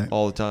 Right.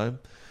 all the time.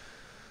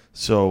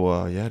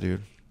 So yeah,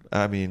 dude.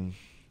 I mean.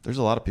 There's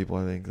a lot of people,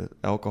 I think, that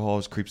alcohol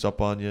just creeps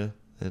up on you,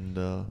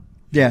 and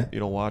yeah, you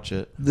don't watch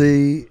it.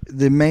 The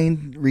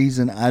main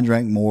reason I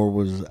drank more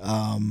was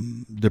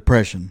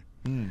depression.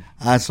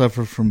 I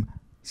suffer from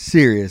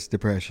serious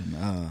depression.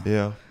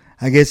 Yeah,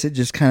 I guess it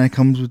just kind of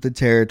comes with the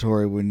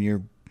territory when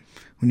you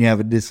have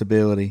a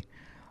disability.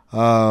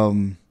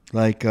 I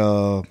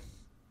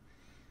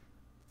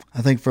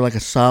think for like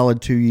a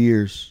solid 2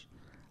 years,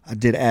 I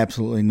did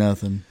absolutely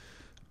nothing.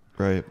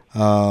 right.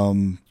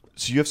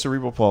 So you have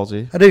cerebral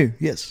palsy. I do,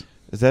 yes.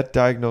 Is that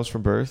diagnosed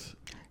from birth?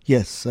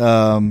 Yes.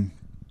 The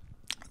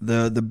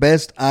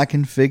best I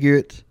can figure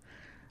it.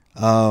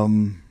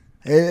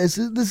 This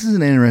is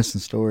an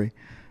interesting story.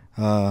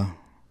 But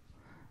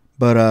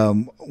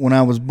when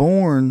I was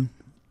born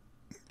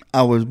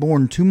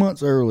 2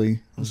 months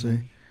early. Let's see.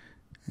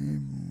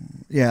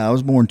 Yeah, I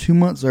was born 2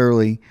 months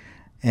early,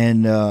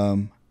 and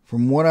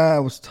from what I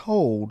was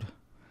told,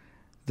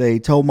 they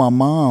told my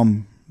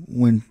mom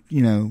when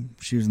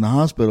she was in the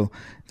hospital.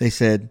 They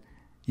said,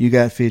 you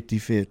got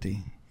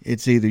 50-50.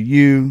 It's either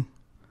you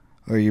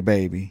or your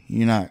baby.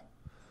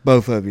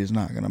 Both of you is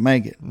not going to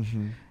make it.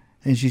 Mm-hmm.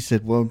 And she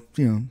said, well,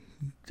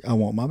 I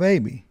want my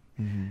baby.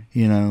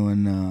 Mm-hmm.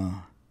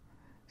 And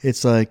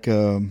it's like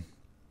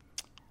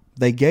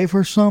they gave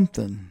her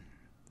something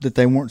that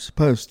they weren't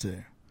supposed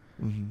to.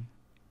 Mm-hmm.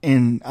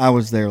 And I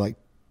was there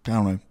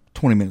 20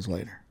 minutes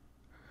later.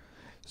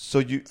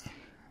 So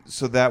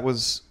that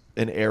was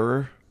an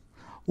error?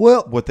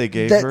 Well, what they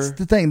gave her? That's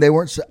the thing. They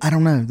weren't. I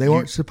don't know. They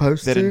weren't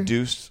supposed that to. That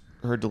induced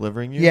her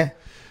delivering you. Yeah.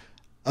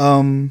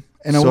 And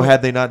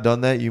had they not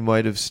done that, you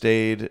might have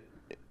stayed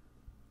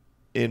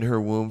in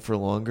her womb for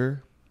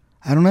longer.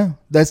 I don't know.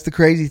 That's the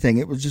crazy thing.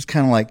 It was just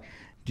kind of like,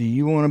 do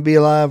you want to be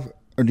alive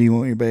or do you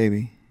want your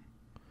baby?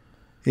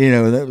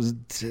 That was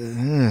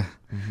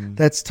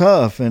that's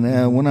tough.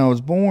 And when I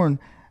was born,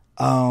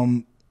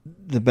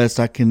 the best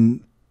I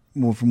can,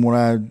 well, from what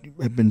I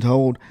have been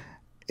told,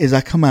 is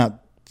I come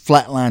out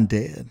flatline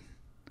dead,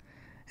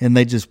 and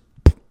they just,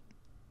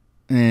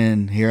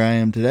 and here I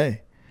am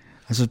today.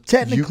 So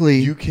technically,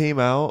 you came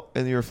out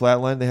and you were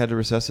flatline. They had to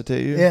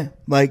resuscitate you. Yeah,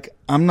 like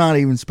I'm not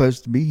even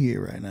supposed to be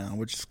here right now,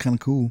 which is kind of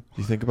cool.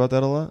 You think about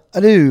that a lot? I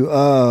do.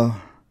 I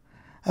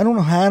don't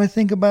know how to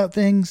think about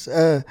things.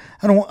 I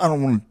don't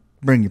want to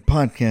bring your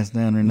podcast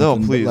down or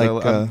nothing. No, please.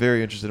 Like, I'm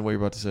very interested in what you're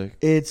about to say.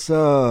 It's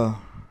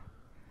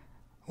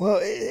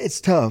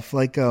it's tough.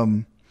 Like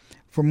from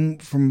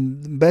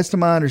the best of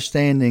my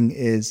understanding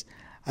is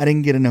I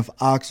didn't get enough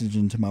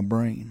oxygen to my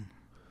brain,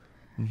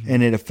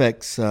 and it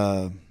affects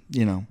my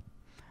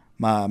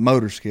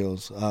motor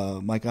skills.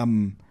 Like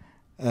I'm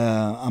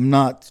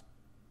not.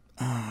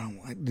 I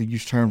like to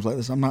use terms like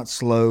this. I'm not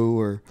slow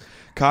or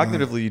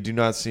cognitively. You do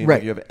not seem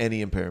like you have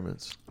any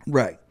impairments.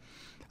 Right.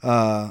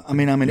 I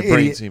mean, I'm an Your brain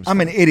idiot. seems I'm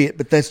an idiot,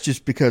 but that's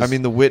just because. I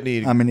mean, the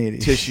Whitney I'm an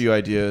idiot. tissue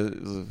idea.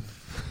 Is,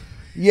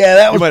 yeah,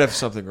 that you was. might have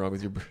something wrong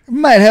with your brain.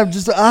 Might have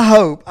just. I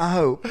hope.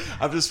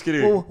 I'm just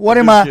kidding. Well, what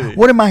am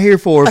I here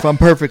for if I'm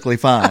perfectly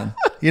fine?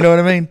 You know what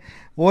I mean?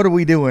 What are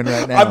we doing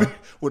right now?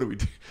 What are we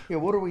doing? Yeah,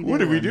 what are we doing?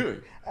 What are we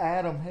doing?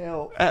 Adam,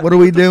 help! What are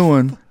we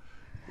doing?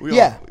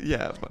 Yeah.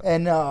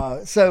 And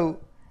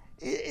so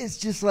it's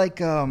just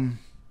like, and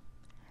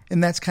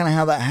that's kind of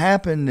how that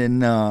happened.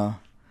 And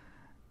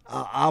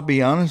I'll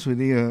be honest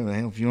with you,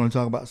 if you want to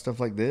talk about stuff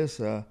like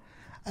this, I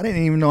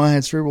didn't even know I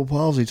had cerebral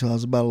palsy till I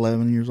was about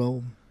 11 years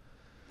old.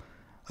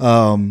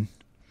 I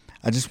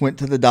just went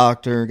to the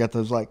doctor, got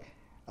those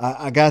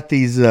I got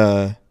these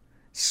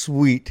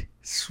sweet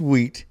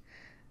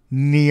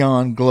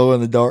neon glow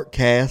in the dark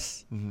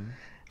casts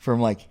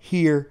from like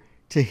here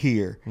to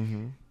here.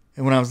 Mm-hmm.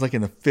 And when I was like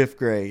in the 5th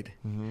grade,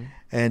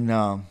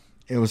 and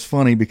it was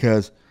funny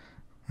because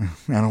I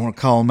don't want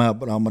to call them out,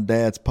 but all my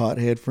dad's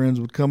pothead friends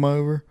would come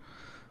over,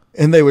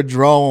 and they would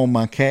draw on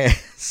my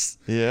casts.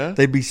 Yeah,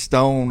 they'd be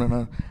stoned,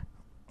 and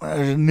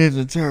there's a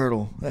Ninja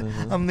Turtle.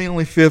 I'm the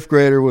only 5th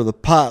grader with a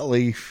pot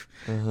leaf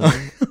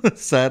on the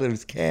side of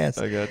his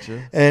cast. I got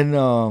you.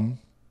 And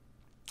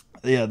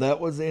yeah, that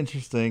was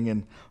interesting.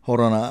 And hold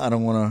on, I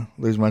don't want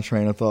to lose my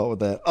train of thought with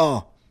that.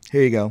 Oh,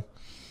 here you go.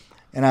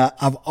 And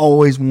I've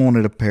always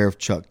wanted a pair of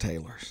Chuck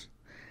Taylors,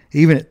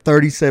 even at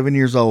 37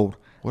 years old.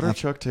 What are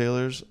Chuck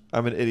Taylors?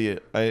 I'm an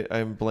idiot.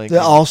 I'm blanking.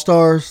 The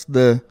All-Stars,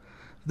 the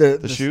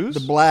shoes?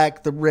 The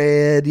black, the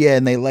red, yeah,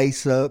 and they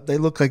lace up. They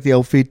look like the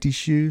old 50s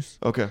shoes.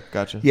 Okay,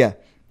 gotcha. Yeah.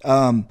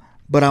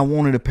 But I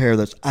wanted a pair of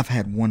those. I've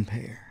had one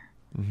pair.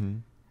 Mm-hmm.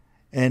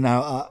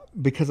 And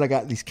because I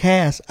got these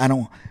casts,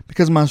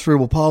 because of my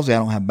cerebral palsy, I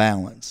don't have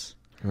balance.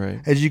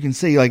 Right. As you can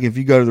see, like if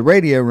you go to the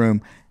radio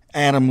room,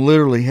 Adam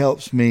literally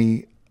helps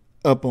me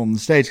up on the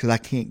stage because I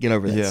can't get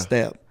over that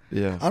step.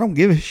 Yeah. I don't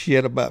give a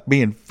shit about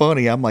being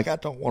funny. I'm like, I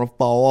don't want to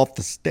fall off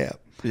the step.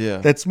 Yeah.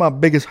 That's my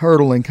biggest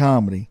hurdle in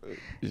comedy.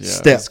 Yeah.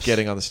 Steps.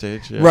 Getting on the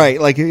stage. Yeah. Right.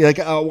 Like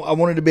I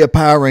wanted to be a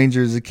Power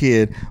Ranger as a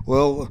kid.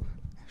 Well,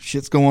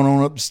 shit's going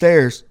on up the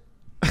stairs.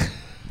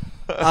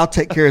 I'll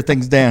take care of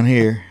things down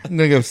here. I'm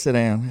going to go sit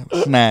down, have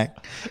a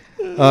snack.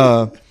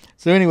 So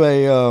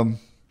anyway,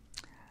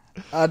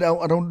 I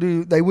don't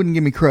do, they wouldn't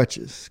give me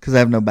crutches because I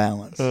have no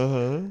balance.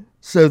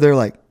 So they're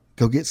like,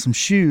 go get some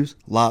shoes,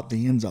 lop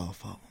the ends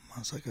off of them. I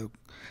was like, oh.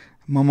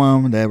 My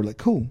mom and dad were like,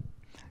 cool.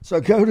 So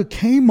I go to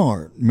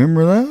Kmart.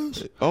 Remember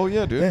those? Oh,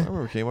 yeah, dude. Yeah. I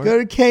remember Kmart. Go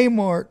to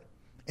Kmart,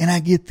 and I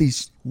get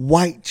these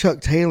white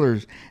Chuck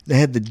Taylors. They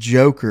had the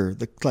Joker,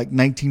 the like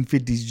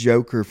 1950s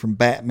Joker from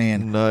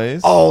Batman.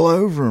 Nice. All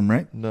over them,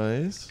 right?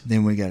 Nice.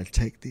 Then we got to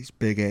take these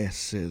big-ass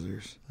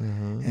scissors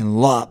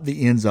and lop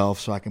the ends off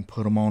so I can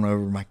put them on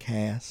over my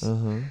cast.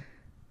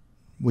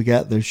 We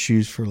got those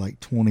shoes for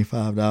like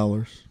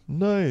 $25.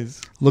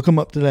 Nice. Look them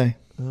up today.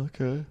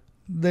 Okay.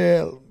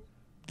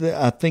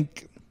 I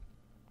think,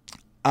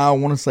 I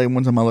want to say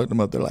one time I looked them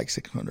up, they're like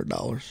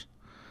 $600.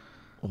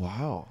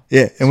 Wow.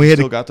 Yeah, and so we had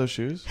still got those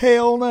shoes?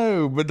 Hell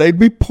no, but they'd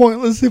be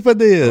pointless if I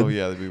did. Oh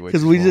yeah, they'd be way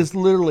because we just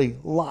literally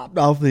lopped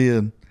off the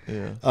end.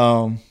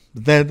 Yeah.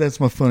 That's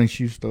my funny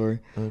shoe story.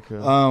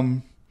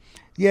 Okay.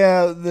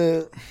 Yeah,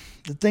 the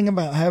thing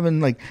about having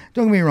don't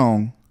get me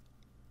wrong,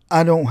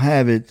 I don't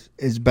have it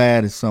as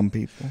bad as some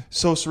people.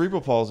 So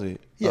cerebral palsy.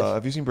 Yes.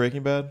 Have you seen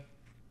Breaking Bad?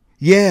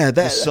 Yeah,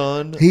 the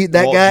son.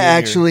 That Walt guy Jr.,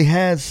 actually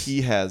has.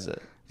 He has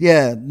it.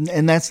 Yeah,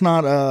 and that's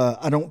not.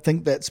 I don't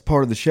think that's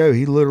part of the show.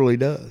 He literally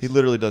does. He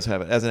literally does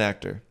have it as an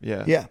actor.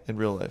 Yeah. Yeah. In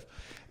real life,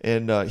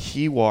 and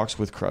he walks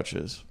with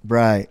crutches.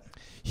 Right.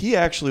 He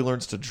actually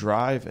learns to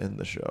drive in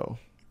the show.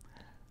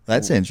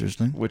 That's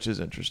interesting. Which is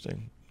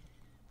interesting.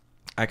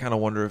 I kind of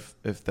wonder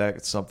if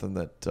that's something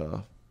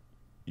that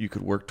you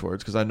could work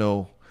towards, because I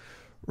know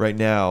right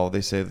now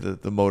they say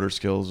that the motor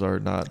skills are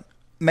not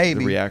the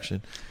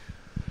reaction.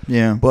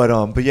 Yeah.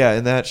 But yeah,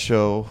 in that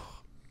show,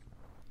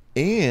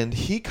 and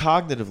he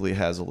cognitively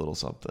has a little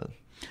something.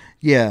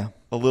 Yeah.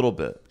 A little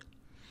bit.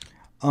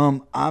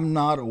 I'm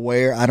not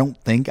aware. I don't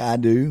think I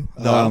do.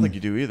 No, I don't think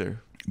you do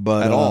either.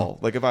 But at all.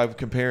 Like if I'm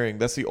comparing,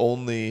 that's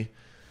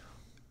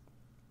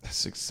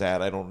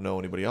sad. I don't know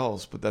anybody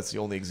else, but that's the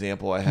only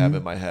example I have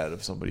in my head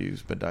of somebody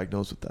who's been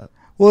diagnosed with that.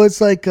 Well, it's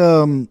like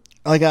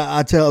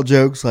I tell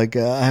jokes. Like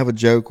I have a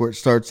joke where it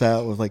starts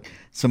out with like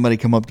somebody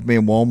come up to me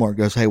in Walmart and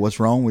goes, "Hey, what's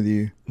wrong with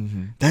you?"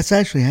 Mm-hmm. That's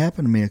actually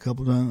happened to me a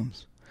couple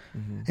times,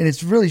 and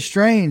it's really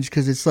strange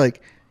because it's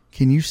like,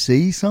 can you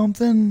see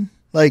something?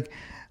 Like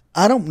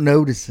I don't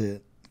notice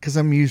it because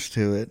I'm used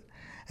to it.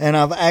 And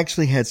I've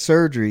actually had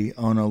surgery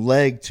on a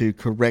leg to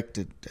correct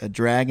a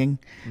dragging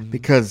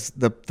because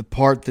the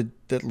part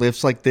that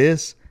lifts like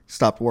this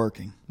stopped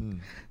working.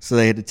 So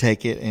they had to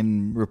take it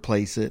and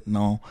replace it and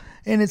all.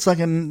 And it's like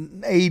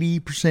an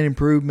 80%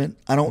 improvement.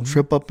 I don't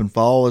trip up and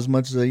fall as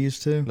much as I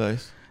used to.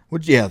 Nice.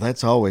 Which, yeah,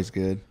 that's always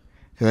good.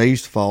 Because I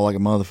used to fall like a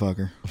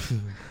motherfucker.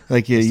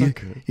 Like, yeah, you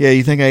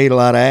you think I ate a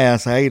lot of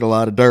ass. I ate a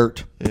lot of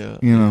dirt. Yeah.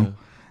 You know.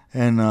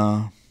 Yeah.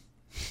 And,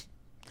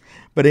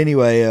 but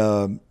anyway,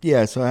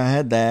 yeah, so I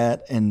had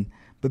that.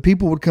 But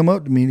people would come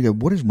up to me and go,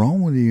 "What is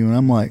wrong with you?" And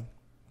I'm like,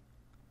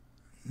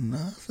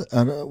 nothing.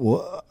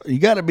 Well, you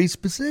got to be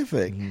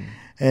specific.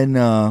 And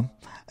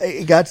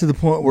it got to the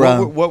point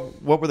where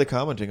what were they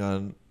commenting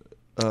on?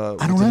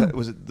 I don't know.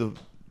 Was it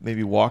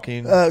maybe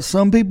walking?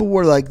 Some people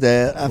were like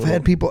that. I've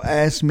had people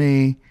ask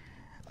me.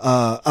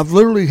 I've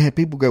literally had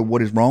people go,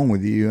 "What is wrong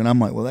with you?" And I'm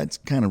like, "Well, that's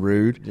kind of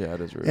rude." Yeah,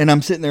 it is rude. And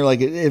I'm sitting there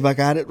like, if I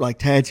got it like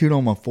tattooed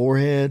on my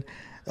forehead,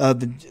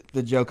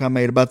 the joke I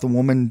made about the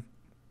woman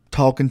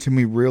talking to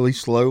me really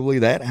slowly,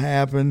 that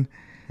happened.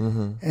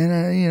 And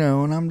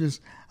and I'm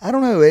just, I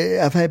don't know.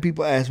 I've had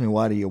people ask me,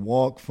 "Why do you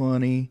walk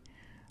funny?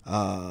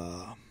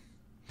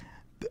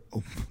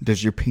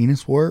 Does your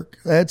penis work?"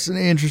 That's an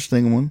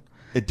interesting one.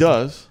 It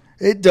does.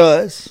 It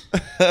does.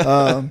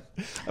 I've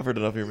heard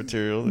enough of your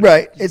material.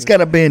 Right. It's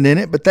got a bend in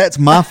it, but that's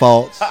my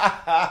fault.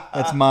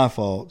 That's my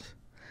fault.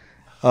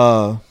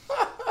 But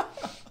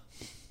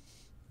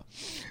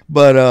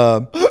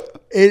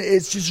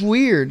it's just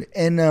weird.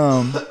 And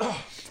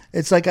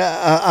it's like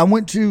I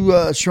went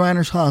to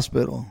Shriners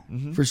Hospital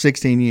for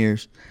 16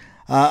 years.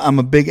 I'm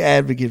a big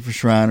advocate for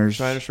Shriners.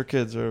 Shriners for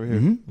Kids are over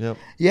here. Yep.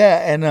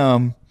 Yeah,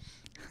 and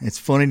it's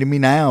funny to me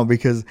now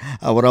because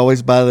I would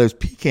always buy those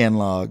pecan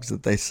logs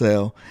that they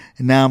sell,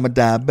 and now I'm a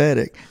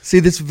diabetic. See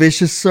this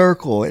vicious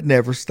circle; it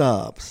never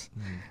stops.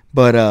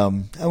 But I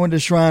went to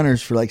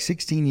Shriners for like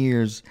 16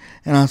 years,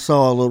 and I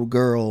saw a little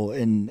girl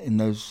in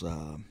those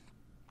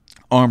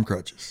arm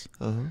crutches.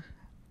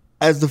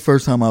 That's the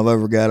first time I've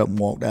ever got up and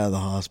walked out of the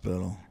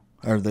hospital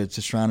or the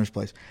Shriners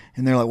place,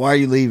 and they're like, "Why are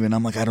you leaving?"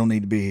 I'm like, "I don't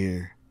need to be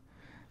here.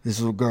 This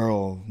little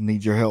girl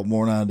needs your help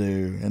more than I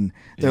do." And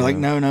they're like,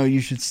 no, you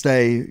should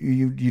stay.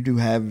 You do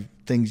have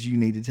things you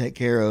need to take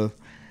care of.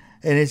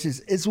 And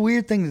it's a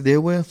weird thing to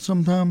deal with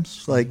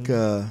sometimes. Like,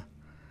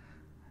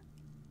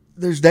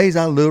 there's days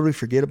I literally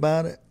forget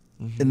about it.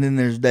 And then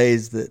there's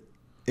days that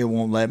it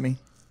won't let me.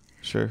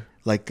 Sure.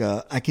 Like,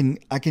 I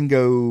can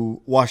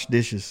go wash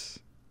dishes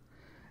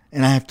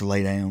and I have to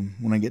lay down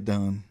when I get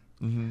done.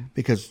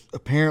 Because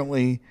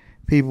apparently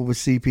people with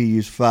CP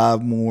use 5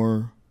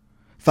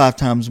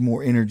 times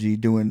more energy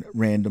doing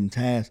random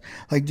tasks.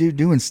 Like, dude,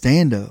 doing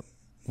stand-up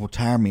will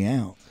tire me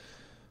out.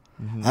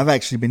 I've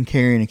actually been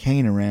carrying a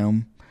cane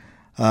around.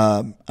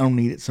 I don't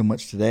need it so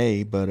much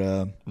today, but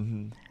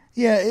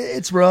yeah,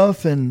 it's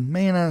rough. And,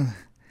 man,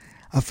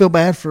 I feel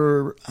bad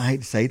for, I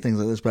hate to say things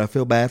like this, but I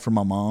feel bad for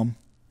my mom.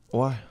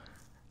 Why?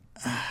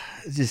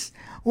 Just,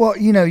 well,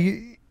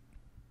 I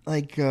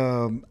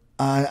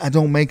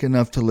don't make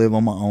enough to live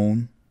on my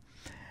own.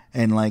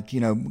 And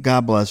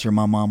God bless her,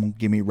 my mom will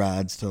give me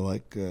rides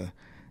to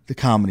the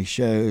comedy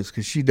shows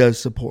because she does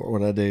support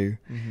what I do.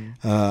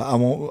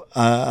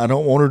 I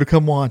don't want her to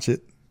come watch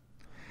it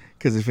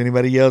because if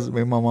anybody yells at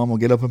me, my mom will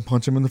get up and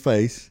punch him in the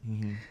face.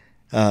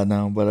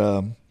 No,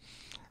 but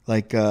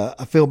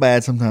I feel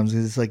bad sometimes.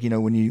 It's like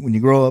when you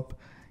grow up,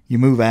 you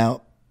move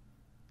out,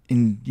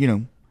 and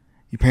your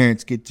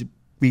parents get to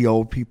be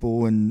old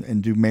people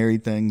and do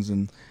married things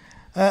and.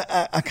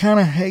 I kind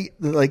of hate,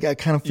 I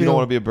kind of feel... You don't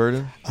want to be a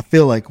burden? I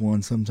feel like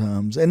one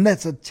sometimes. And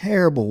that's a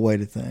terrible way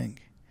to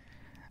think.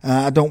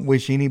 I don't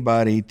wish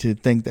anybody to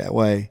think that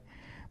way.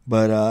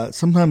 But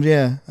sometimes,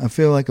 yeah, I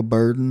feel like a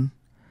burden.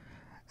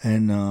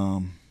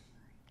 And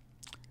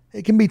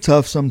it can be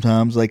tough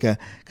sometimes, because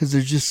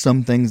there's just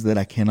some things that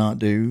I cannot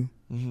do.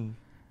 And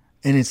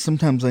it's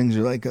sometimes things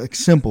are like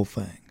simple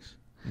things.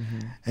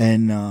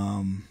 And,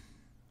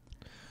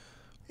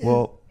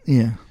 well...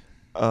 Yeah.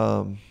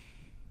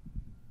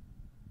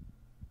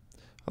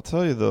 I'll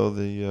tell you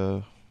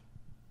though,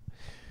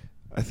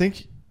 I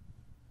think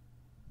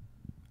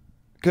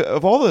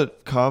of all the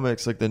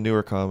comics, like the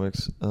newer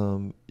comics,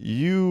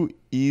 you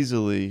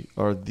easily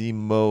are the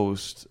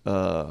most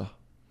I'm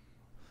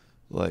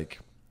going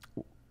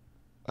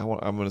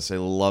to say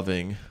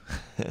loving,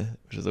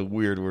 which is a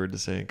weird word to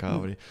say in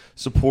comedy.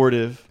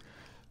 Supportive,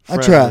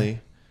 friendly, I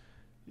try.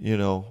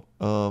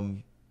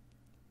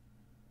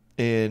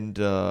 And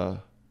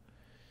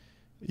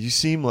you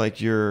seem like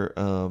you're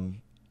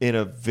in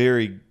a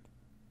very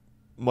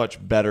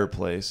much better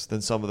place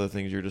than some of the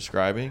things you're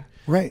describing.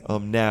 Right.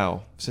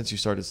 Now, since you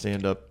started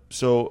stand up.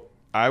 So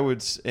I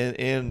would,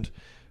 and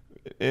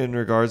in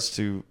regards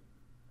to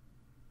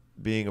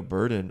being a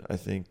burden, I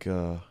think,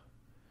 I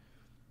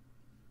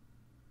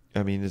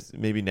mean, it's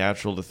maybe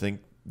natural to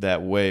think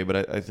that way,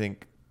 but I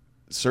think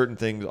certain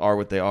things are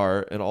what they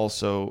are. And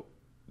also,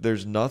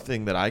 there's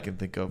nothing that I can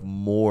think of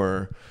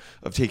more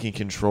of taking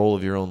control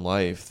of your own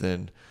life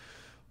than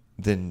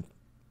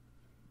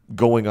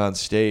going on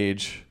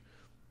stage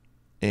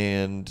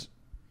and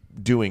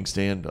doing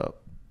stand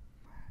up.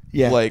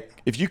 Yeah. Like,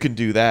 if you can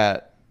do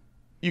that,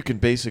 you can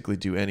basically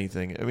do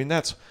anything. I mean,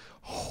 that's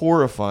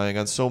horrifying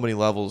on so many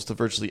levels to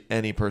virtually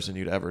any person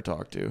you'd ever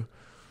talk to.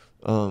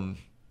 I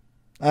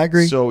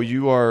agree. So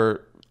you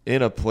are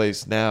in a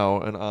place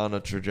now and on a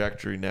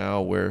trajectory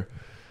now where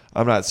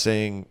I'm not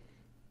saying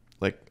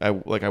like I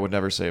would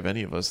never say of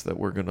any of us that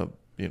we're going to,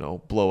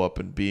 blow up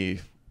and be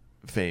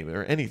famous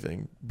or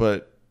anything,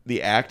 but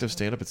the act of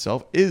stand up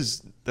itself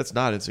that's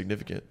not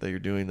insignificant that you're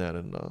doing that.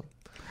 And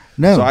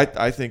no, so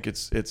I think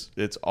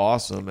it's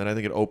awesome. And I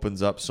think it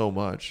opens up so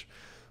much.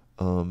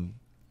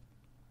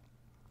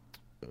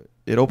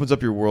 It opens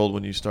up your world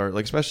when you start,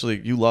 like,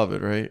 especially you love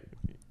it, right?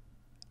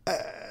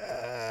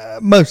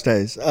 Most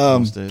days.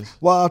 Most days.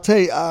 Well, I'll tell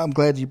you, I'm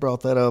glad you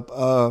brought that up.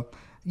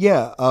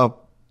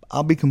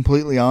 I'll be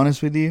completely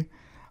honest with you.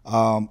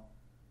 I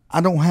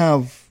don't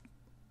have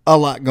a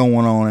lot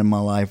going on in my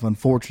life,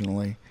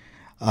 unfortunately.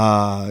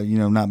 Not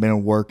being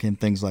at work and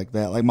things like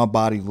that. Like, my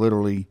body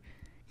literally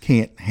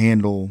can't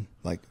handle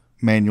like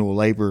manual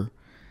labor.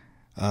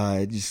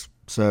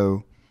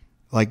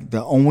 Like,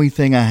 the only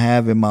thing I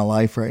have in my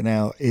life right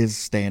now is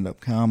stand-up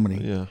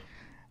comedy. Yeah.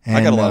 And,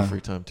 I got a lot of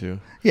free time too.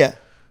 Yeah.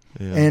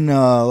 Yeah. And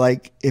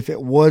like, if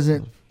it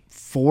wasn't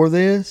for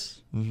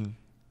this, Mm-hmm.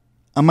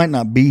 I might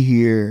not be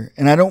here.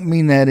 And I don't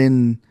mean that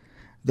in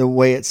the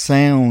way it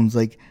sounds.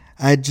 Like,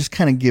 I had just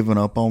kind of given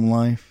up on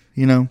life,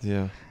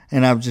 Yeah.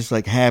 And I was just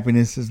like,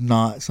 happiness is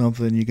not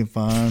something you can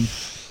find.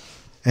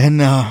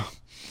 And I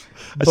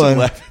should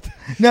laugh at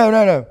that.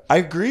 No. I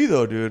agree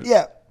though, dude.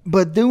 Yeah,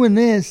 but doing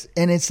this,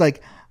 and it's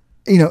like,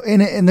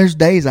 and there's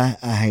days I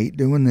hate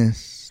doing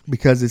this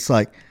because it's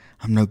like,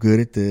 I'm no good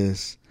at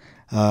this.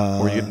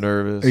 Or you get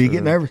nervous. Or you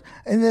get nervous.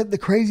 And the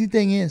crazy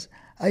thing is,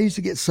 I used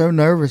to get so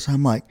nervous.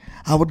 I'm like,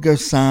 I would go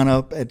sign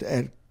up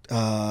at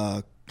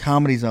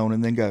Comedy Zone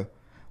and then go,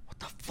 what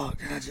the fuck?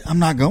 I'm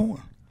not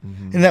going.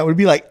 Mm-hmm. And that would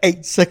be like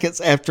 8 seconds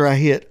after I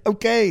hit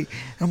okay. And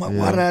I'm like,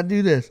 why did I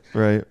do this?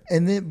 Right.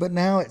 But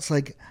now it's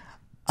like,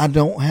 I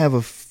don't have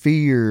a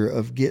fear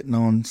of getting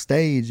on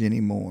stage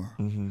anymore,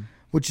 mm-hmm.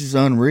 which is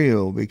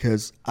unreal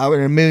because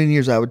in a million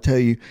years I would tell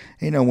you,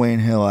 ain't no way in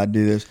hell I'd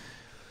do this.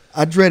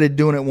 I dreaded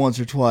doing it once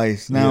or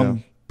twice. Now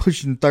I'm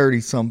pushing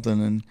 30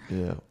 something,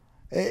 and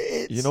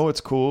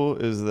what's cool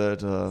is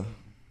that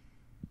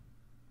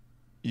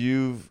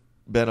you've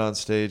been on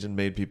stage and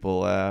made people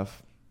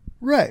laugh.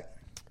 Right.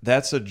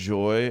 That's a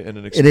joy and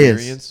an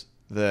experience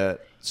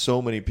that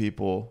so many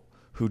people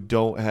who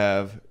don't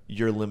have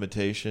your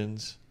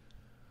limitations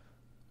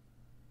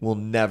will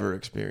never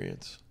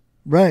experience.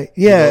 Right.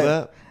 Yeah. You know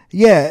that?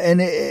 Yeah, and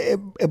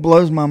it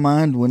blows my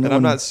mind when. And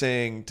I'm not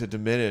saying to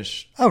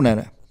diminish. Oh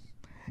no.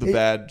 The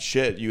bad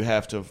shit you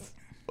have to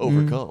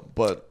overcome,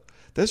 but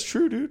that's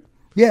true, dude.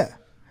 Yeah.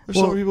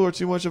 Some people are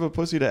too much of a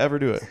pussy to ever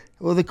do it.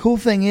 Well, the cool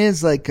thing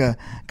is, like,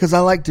 because I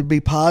like to be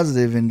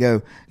positive and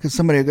go, because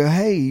somebody will go,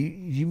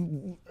 hey,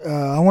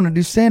 I want to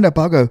do stand-up.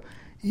 I'll go,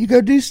 you go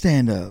do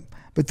stand-up.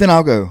 But then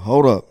I'll go,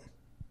 hold up.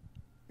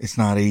 It's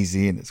not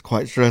easy and it's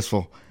quite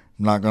stressful.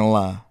 I'm not going to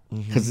lie,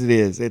 because it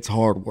is. It's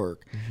hard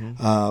work.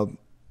 Mm-hmm.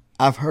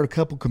 I've heard a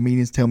couple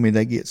comedians tell me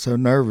they get so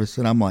nervous,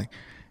 and I'm like,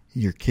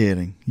 you're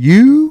kidding.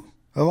 You,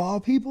 of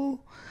all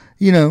people?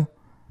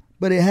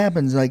 But it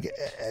happens. Like,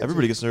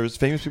 everybody gets nervous.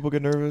 Famous people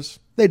get nervous.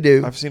 They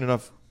do. I've seen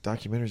enough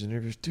documentaries and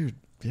interviews, dude.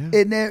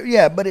 Yeah.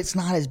 Yeah, but it's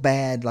not as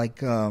bad.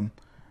 Like,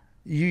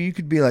 you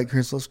could be like,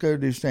 Chris, let's go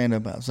do stand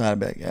up outside. I'd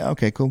be like, yeah,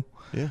 okay, cool.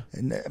 Yeah.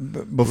 And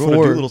before we're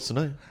gonna do a little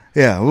tonight.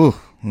 Yeah. We'll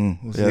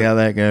see how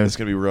that goes. It's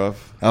gonna be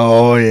rough.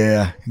 Oh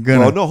yeah.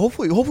 Well, no.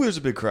 Hopefully there's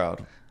a big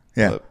crowd.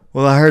 Yeah. But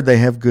well, I heard they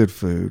have good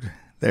food.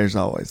 There's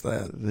always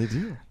that. They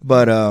do.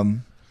 But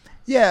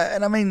yeah,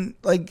 and I mean,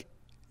 like,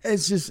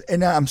 it's just,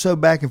 and I'm so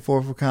back and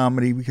forth with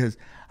comedy because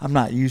I'm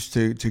not used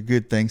to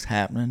good things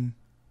happening.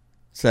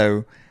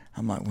 So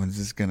I'm like, when's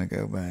this gonna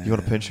go bad? You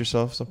want to pinch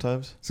yourself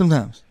sometimes?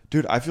 Sometimes.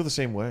 Dude, I feel the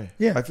same way.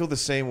 Yeah. I feel the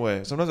same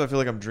way. Sometimes I feel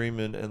like I'm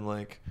dreaming and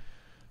like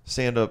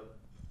stand up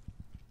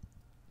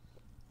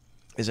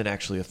isn't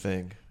actually a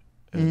thing.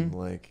 And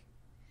like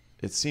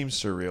it seems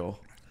surreal.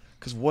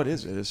 Because what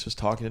is it? It's just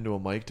talking into a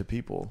mic to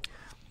people.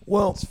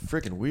 Well, it's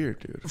freaking weird,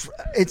 dude.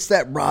 It's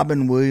that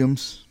Robin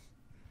Williams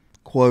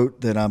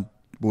quote that I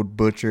would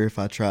butcher if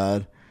I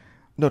tried.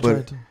 No, try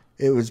it.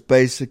 It was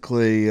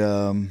basically,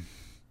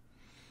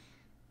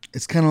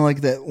 it's kind of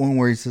like that one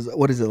where he says,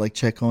 what is it, like,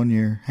 check on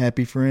your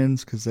happy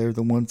friends because they're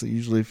the ones that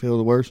usually feel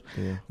the worst.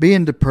 Yeah.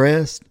 Being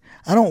depressed,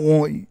 I don't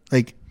want,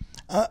 like,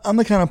 I'm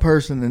the kind of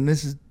person, and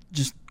this is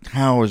just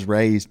how I was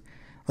raised,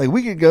 Like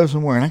we could go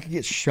somewhere and I could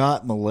get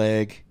shot in the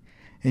leg,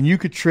 and you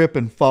could trip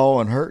and fall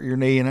and hurt your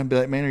knee, and I'd be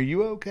like, "Man, are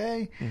you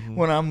okay?"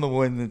 When I'm the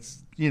one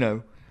that's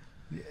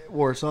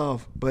worse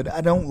off. But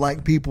I don't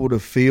like people to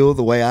feel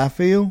the way I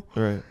feel.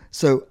 Right.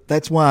 So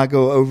that's why I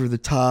go over the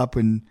top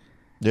and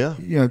Yeah.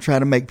 try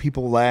to make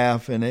people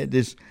laugh, and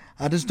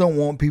I just don't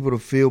want people to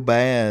feel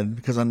bad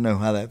because I know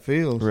how that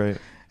feels. Right.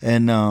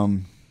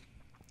 And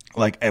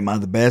like, am I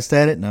the best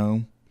at it?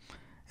 No.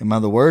 Am I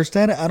the worst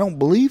at it? I don't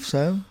believe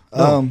so.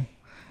 No.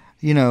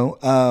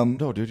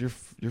 No, dude,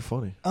 you're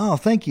funny. Oh,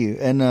 thank you.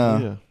 And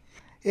Yeah.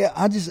 yeah,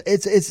 I just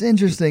it's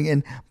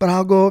interesting. But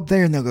I'll go up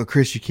there and they'll go,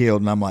 "Chris, you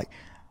killed," and I'm like,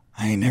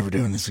 I ain't never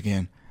doing this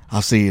again.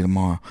 I'll see you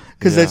tomorrow.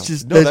 Because Yeah. that's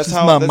just No, that's just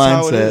how, my that's mindset.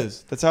 how it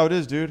is. That's how it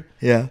is, dude.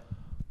 Yeah.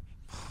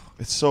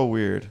 It's so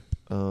weird.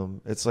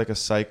 It's like a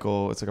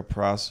cycle. It's like a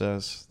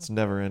process. It's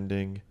never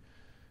ending.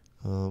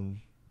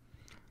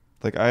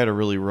 Like I had a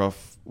really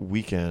rough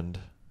weekend.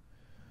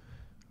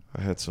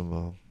 I had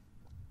some,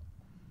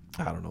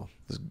 I don't know,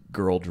 this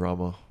girl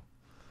drama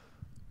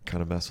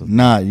kind of mess with me.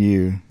 Not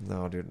you.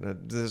 No, dude.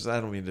 I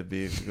don't mean to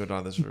go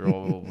down this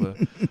road, but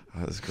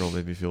this girl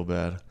made me feel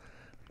bad.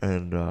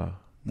 And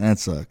That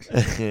sucks.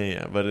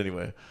 yeah, but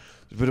anyway.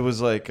 But it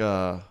was like,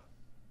 and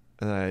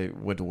I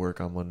went to work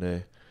on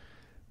Monday.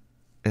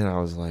 And I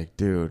was like,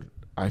 dude,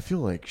 I feel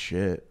like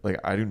shit. Like,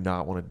 I do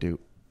not want to do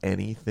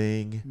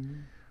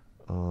anything.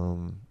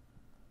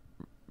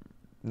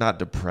 Not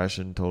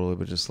depression totally,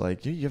 but just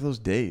like, you have those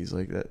days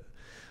like that.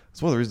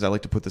 It's one of the reasons I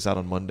like to put this out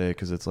on Monday,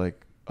 because it's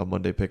like a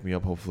Monday pick me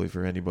up, hopefully,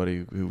 for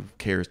anybody who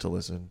cares to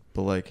listen.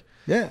 But like,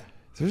 Yeah.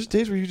 there's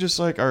days where you just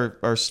like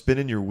are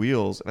spinning your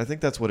wheels. And I think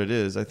that's what it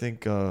is. I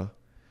think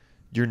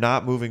you're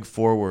not moving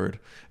forward.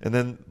 And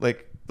then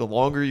like the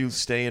longer you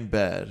stay in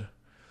bed,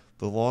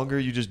 the longer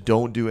you just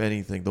don't do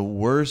anything, the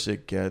worse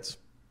it gets.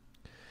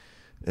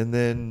 And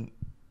then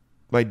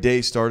my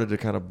day started to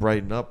kind of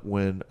brighten up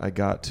when I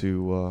got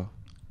to,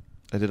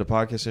 I did a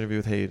podcast interview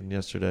with Hayden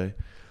yesterday.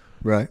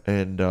 Right.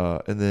 And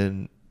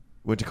then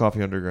went to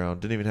Coffee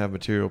Underground. Didn't even have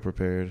material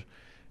prepared.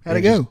 How'd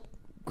it go? Just,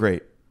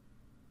 great.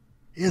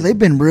 Yeah, they've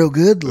been real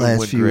good the It last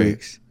went few great.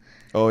 weeks.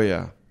 Oh,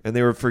 yeah. And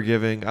they were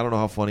forgiving. I don't know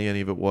how funny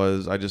any of it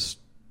was. I just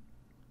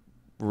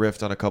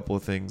riffed on a couple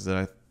of things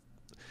that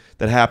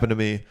happened to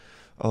me.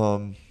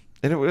 And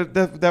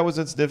that was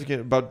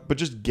insignificant, but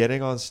just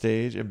getting on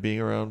stage and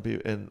being around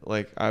people, and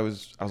like I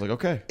was like,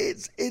 okay,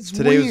 It's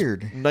today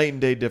weird. was night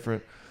and day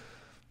different.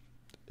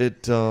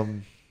 It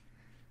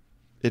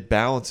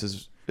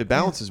balances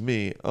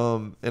me.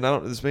 And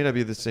this may not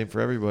be the same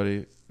for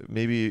everybody.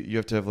 Maybe you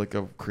have to have like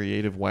a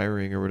creative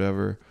wiring or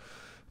whatever.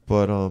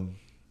 But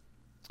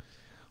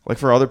like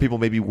for other people,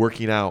 maybe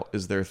working out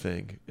is their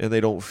thing, and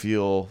they don't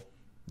feel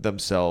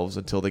themselves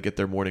until they get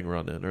their morning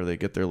run in or they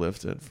get their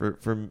lift in.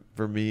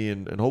 For me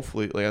and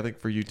hopefully, like I think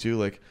for you too,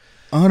 like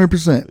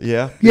 100%.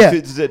 yeah.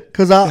 Does it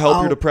 'Cause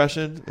help your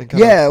depression? And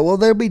Yeah, well,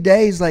 there'll be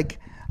days like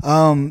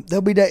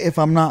if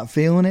I'm not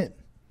feeling it,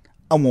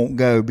 I won't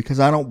go because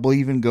I don't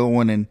believe in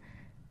going and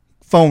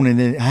phoning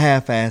it,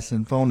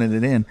 half-assing, phoning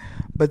it in.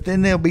 But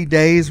then there'll be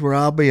days where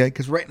I'll be like,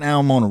 because right now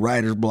I'm on a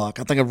writer's block.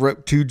 I think I've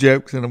wrote 2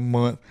 jokes in a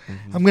month.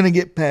 Mm-hmm. I'm going to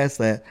get past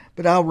that.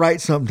 But I'll write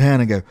something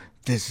down and go,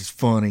 this is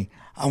funny.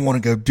 I want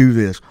to go do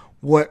this.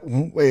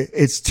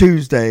 It's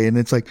Tuesday and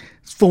it's like,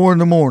 it's 4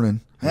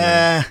 a.m.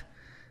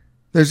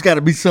 There's got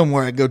to be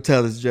somewhere I go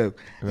tell this joke.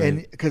 Right.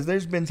 And because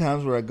there's been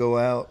times where I go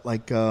out,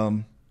 like,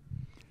 what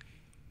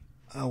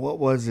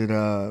was it?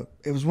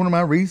 It was one of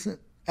my recent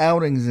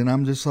outings, and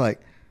I'm just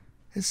like,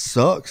 it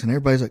sucks. And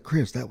everybody's like,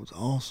 Chris, that was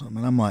awesome.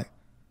 And I'm like,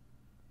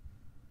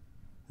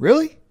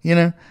 really?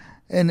 And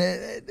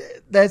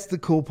that's the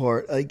cool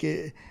part. Like,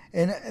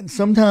 and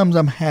sometimes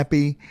I'm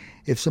happy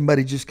if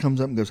somebody just comes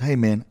up and goes, hey,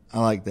 man, I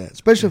like that,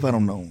 especially if I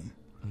don't know them.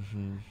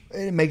 Mm-hmm.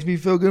 It makes me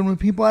feel good when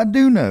people I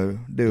do know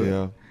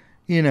do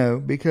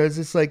it. Because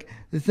it's like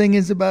the thing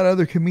is about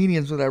other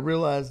comedians, what I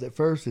realized at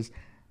first is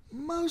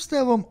most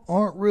of them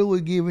aren't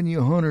really giving you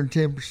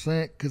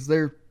 110% because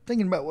they're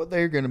thinking about what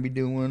they're going to be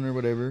doing or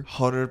whatever.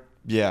 100.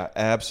 Yeah,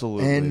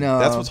 absolutely. And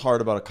that's what's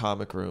hard about a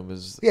comic room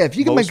is if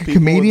you can make a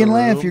comedian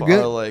laugh, you're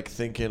good. Are like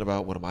thinking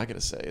about what am I going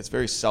to say? It's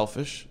very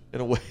selfish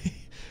in a way.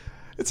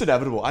 It's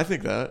inevitable. I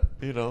think that,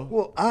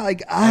 Well, I'm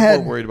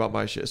more worried about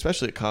my shit,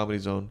 especially at Comedy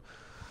Zone.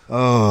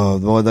 Oh,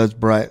 boy, that's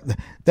bright.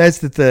 That's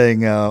the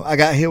thing. I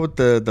got hit with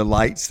the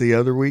lights the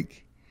other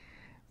week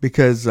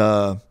because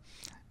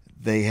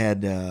they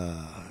had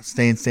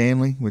Stan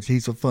Stanley, which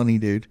he's a funny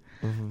dude.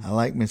 Mm-hmm. I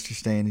like Mr.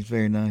 Stan. He's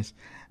very nice.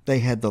 They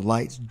had the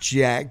lights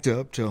jacked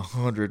up to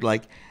 100.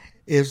 Like,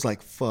 it was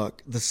like,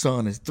 fuck, the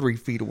sun is 3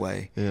 feet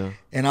away. Yeah.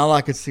 And all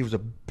I could see was a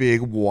big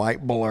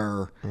white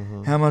blur.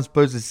 Mm-hmm. How am I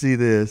supposed to see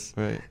this?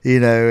 Right.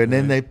 And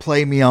then they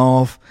play me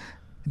off.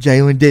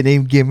 Jalen didn't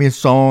even give me a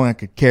song I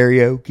could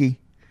karaoke.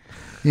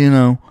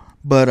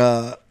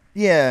 But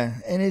yeah,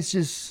 and it's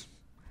just,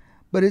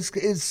 but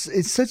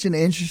it's such an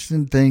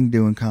interesting thing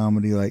doing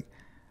comedy. Like,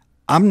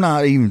 I'm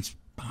not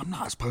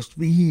supposed to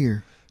be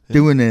here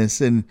doing this,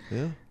 and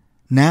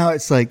now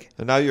it's like,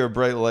 and now you're a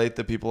bright light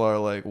that people are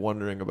like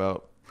wondering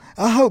about.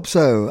 I hope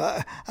so.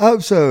 I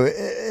hope so.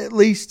 At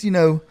least,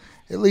 at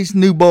least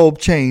new bulb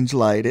change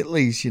light. At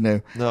least,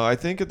 No, I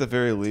think at the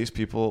very least,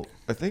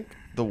 I think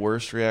the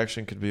worst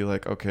reaction could be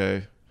like,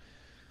 okay,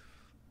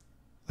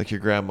 like your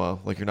grandma,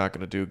 like you're not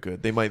going to do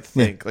good. They might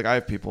think, like I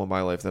have people in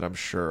my life that I'm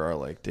sure are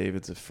like,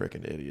 David's a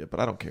freaking idiot, but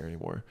I don't care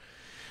anymore.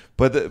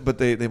 But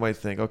they might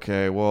think,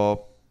 okay,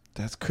 well,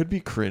 that could be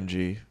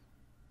cringy.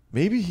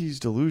 Maybe he's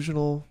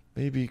delusional.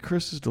 Maybe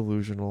Chris is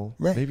delusional.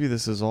 Right. Maybe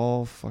this is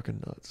all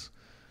fucking nuts.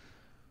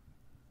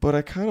 But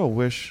I kind of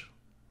wish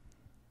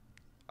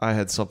I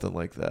had something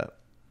like that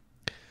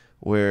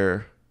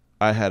where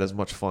I had as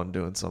much fun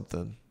doing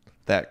something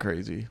that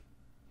crazy.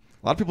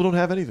 A lot of people don't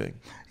have anything.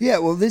 Yeah,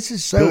 well, this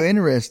is so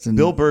interesting.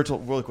 Bill Burr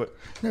told, really quick.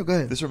 No, go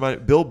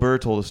ahead. Bill Burr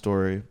told a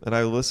story, and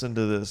I listened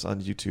to this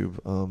on YouTube.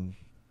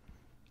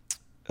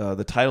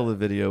 The title of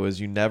the video is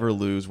 "You Never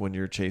Lose When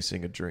You're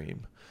Chasing a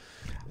Dream,"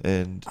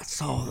 and I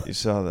saw that. You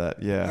saw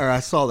that, yeah. Or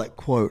I saw that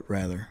quote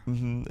rather.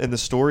 Mm-hmm. And the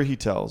story he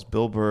tells,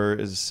 Bill Burr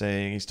is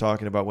saying he's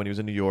talking about when he was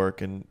in New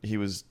York and he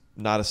was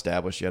not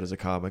established yet as a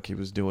comic. He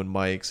was doing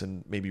mics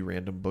and maybe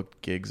random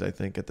booked gigs, I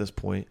think, at this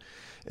point.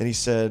 And he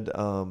said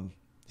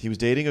he was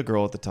dating a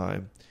girl at the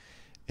time,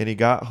 and he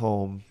got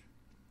home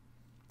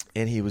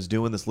and he was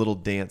doing this little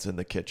dance in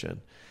the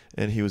kitchen.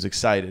 And he was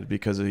excited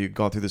because he had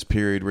gone through this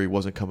period where he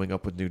wasn't coming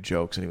up with new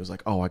jokes. And he was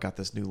like, oh, I got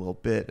this new little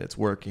bit and it's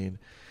working.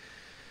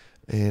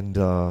 And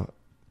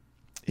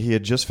he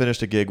had just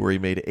finished a gig where he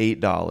made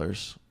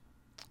 $8.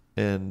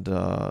 And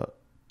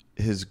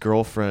his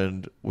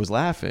girlfriend was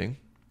laughing.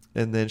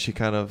 And then she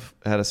kind of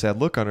had a sad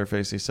look on her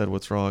face. He said,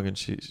 what's wrong? And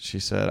she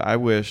said, I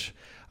wish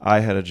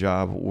I had a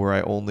job where I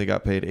only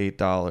got paid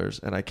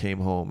 $8 and I came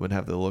home and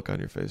have the look on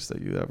your face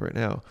that you have right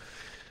now.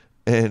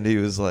 And he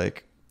was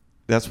like,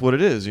 that's what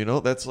it is,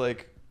 That's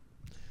like,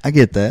 I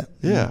get that.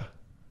 Yeah.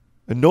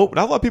 And not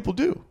a lot of people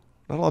do.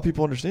 Not a lot of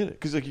people understand it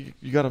because like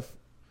you gotta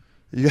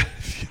be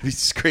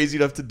crazy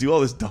enough to do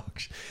all this dog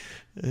shit.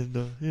 And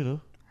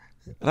and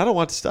I don't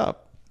want to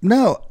stop.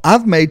 No,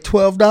 I've made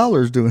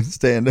 $12 doing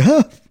stand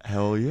up.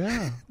 Hell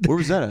yeah! Where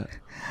was that at?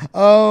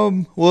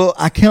 Well,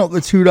 I count the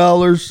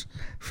 $2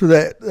 for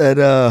that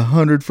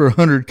 100 for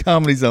 100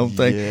 Comedy Zone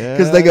thing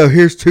because they go,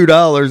 here's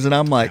 $2, and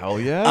I'm like, hell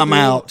yeah, I'm dude.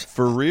 out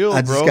For real.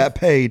 I just got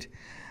paid.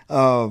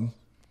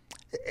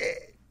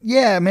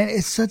 Yeah, man,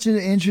 it's such an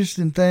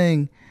interesting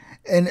thing.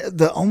 And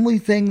the only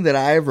thing that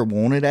I ever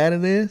wanted out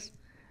of this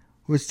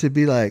was to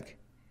be like,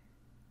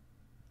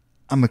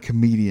 I'm a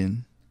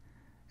comedian.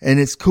 And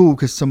it's cool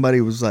because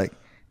somebody was like,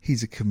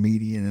 he's a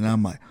comedian. And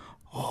I'm like,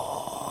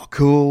 oh,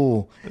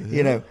 cool.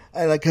 Yeah.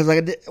 Because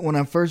when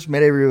I first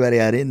met everybody,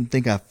 I didn't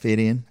think I fit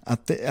in. I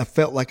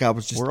felt like I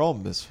was just. We're all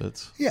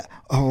misfits. Yeah.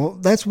 Oh,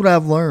 that's what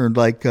I've learned.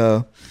 Like,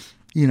 it's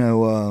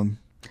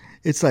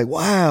like,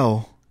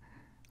 wow.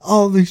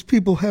 All these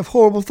people have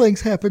horrible things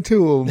happen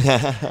to them,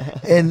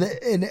 and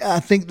I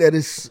think that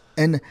is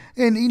and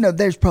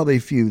there's probably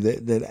a few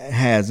that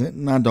hasn't,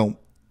 and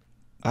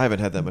I haven't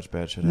had that much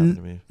bad shit happen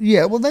to me.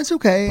 Yeah, well, that's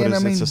okay. But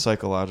and it's a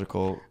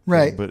psychological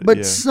right, thing, but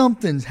yeah.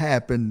 Something's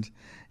happened.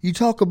 You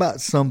talk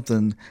about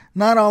something.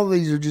 Not all of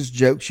these are just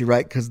jokes you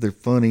write because they're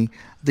funny.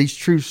 These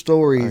true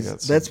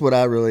stories. That's what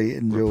I really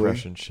enjoy.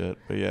 Repression shit,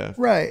 but yeah,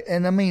 right.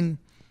 And I mean,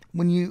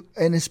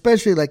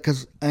 especially like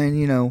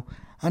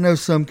I know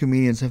some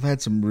comedians have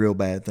had some real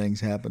bad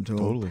things happen to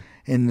them. Totally.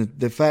 And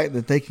the fact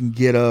that they can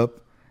get up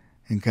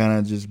and kind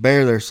of just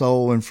bare their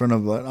soul in front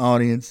of an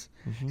audience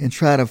and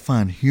try to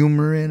find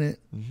humor in it,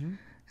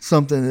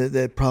 something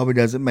that probably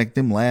doesn't make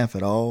them laugh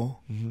at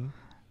all,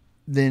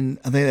 then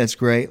I think that's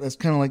great. That's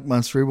kind of like my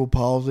cerebral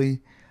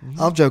palsy.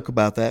 I'll joke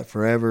about that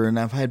forever. And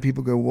I've had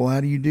people go, well, how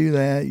do you do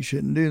that? You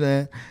shouldn't do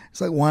that. It's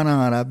like, why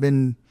not?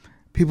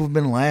 People have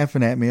been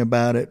laughing at me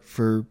about it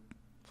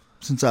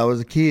since I was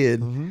a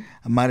kid.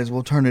 I might as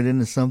well turn it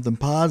into something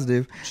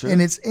positive. Sure.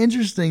 And it's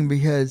interesting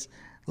because,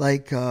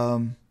 like,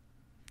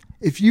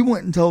 if you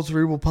went and told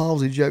cerebral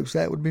palsy jokes,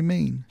 that would be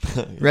mean,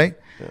 right?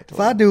 Yeah, totally. If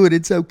I do it,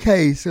 it's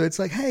okay. So it's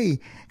like, hey,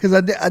 because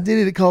I did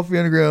it at Coffee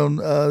Underground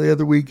the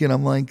other week, and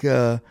I'm like,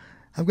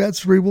 I've got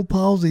cerebral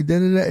palsy,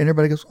 and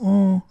everybody goes,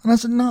 oh. And I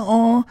said,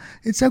 no,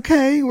 it's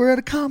okay. We're at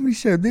a comedy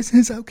show. This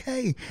is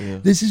okay. Yeah.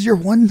 This is your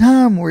one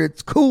time where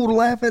it's cool to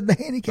laugh at the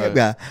handicapped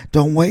guy.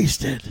 Don't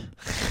waste it.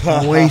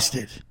 Don't waste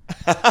it.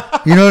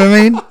 You know what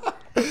I mean?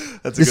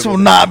 This will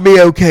not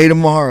be okay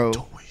tomorrow.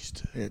 Don't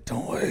waste it. Yeah,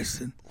 don't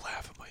waste it.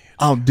 Laugh at my hand.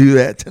 I'll do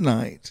that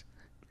tonight.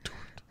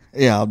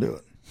 Yeah, I'll do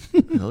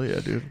it. Hell yeah,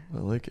 dude. I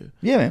like it.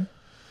 Yeah, man.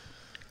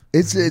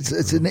 It's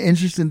an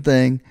interesting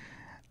thing.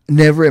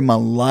 Never in my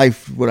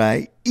life would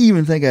I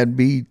even think I'd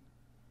be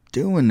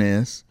doing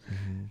this.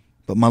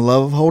 But my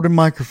love of holding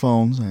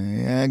microphones,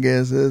 I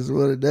guess that's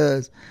what it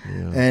does.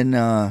 Yeah. And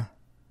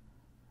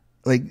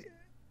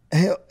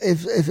hell,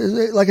 if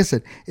like I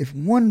said, if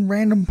one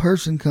random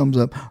person comes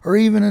up, or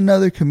even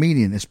another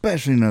comedian,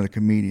 especially another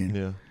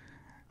comedian,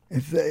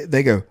 if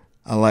they go,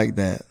 I like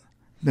that,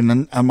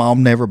 then I'll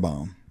never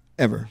bomb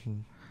ever.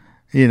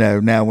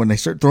 Now when they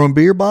start throwing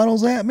beer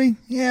bottles at me,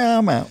 yeah,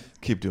 I'm out.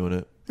 Keep doing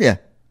it. Yeah.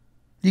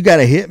 You got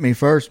to hit me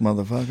first,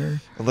 motherfucker.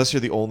 Unless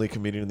you're the only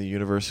comedian in the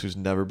universe who's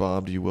never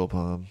bombed, you will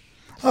bomb.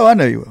 Oh, I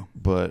know you will.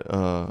 But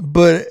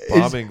it's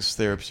bombing's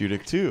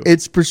therapeutic too.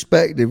 It's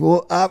perspective.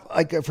 Well,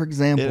 for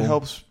example, It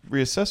helps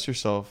reassess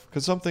yourself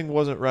because something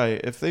wasn't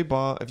right. If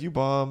you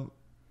bomb,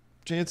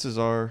 chances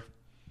are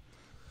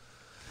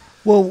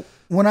well,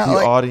 when the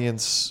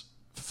audience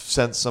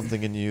sensed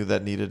something in you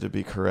that needed to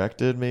be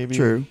corrected. Maybe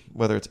True.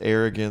 Whether it's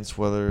arrogance,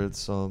 whether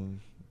it's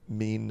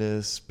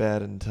meanness,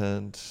 bad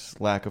intent,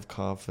 lack of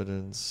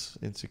confidence,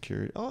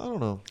 insecurity. I don't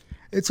know.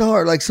 It's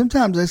hard. Like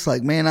sometimes it's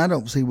like, man, I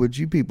don't see what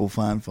you people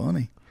find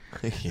funny.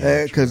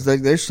 Because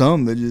there's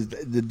some that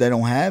they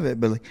don't have it.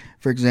 But like,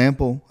 for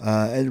example,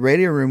 at the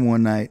radio room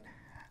one night,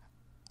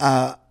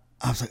 I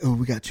was like, oh,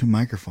 we got 2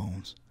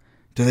 microphones.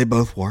 Do they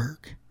both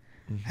work?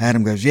 Mm-hmm.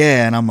 Adam goes,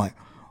 yeah. And I'm like,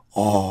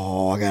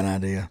 oh, I got an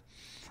idea.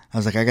 I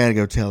was like, I got to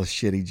go tell a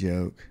shitty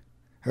joke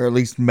or at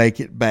least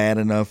make it bad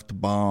enough to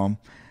bomb.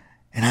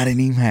 And I didn't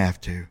even have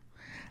to.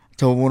 I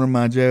told one of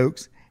my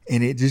jokes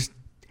and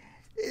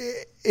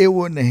it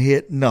wouldn't have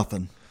hit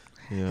nothing.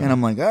 Yeah. And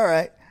I'm like, all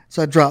right.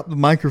 So I dropped the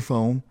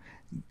microphone,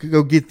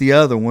 go get the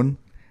other one,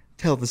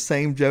 tell the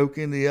same joke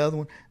in the other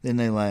one, then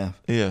they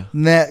laugh. Yeah.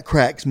 And that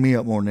cracks me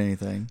up more than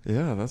anything.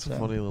 Yeah, that's a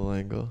funny little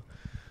angle.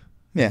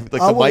 Yeah.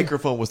 Like the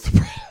microphone was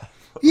the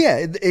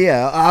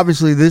Yeah.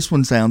 Obviously, this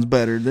one sounds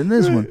better than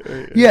this one.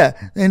 Right.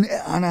 Yeah, and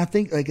I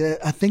think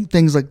I think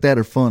things like that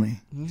are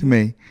funny to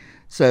me.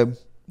 So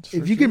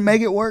if you can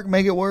make it work,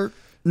 make it work.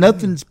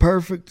 Nothing's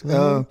perfect.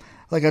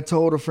 Like I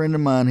told a friend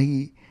of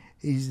mine,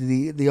 he's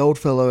the old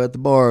fellow at the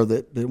bar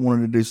that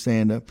wanted to do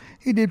stand up.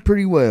 He did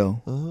pretty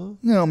well.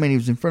 He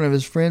was in front of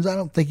his friends. I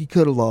don't think he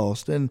could have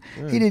lost, and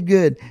he did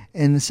good.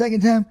 And the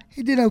second time,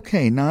 he did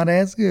okay, not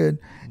as good.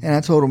 And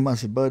I told him, I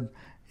said, bud,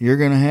 you're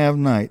gonna have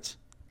nights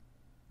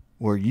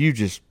where you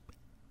just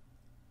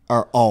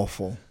are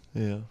awful.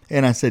 Yeah.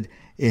 And I said,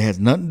 it has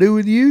nothing to do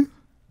with you.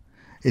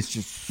 It's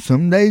just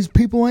some days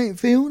people ain't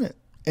feeling it.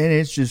 And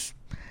it's just,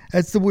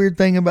 that's the weird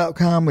thing about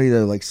comedy,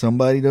 though. Like,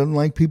 somebody doesn't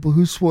like people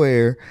who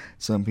swear.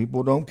 Some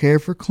people don't care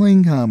for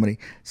clean comedy.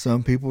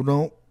 Some people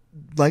don't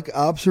like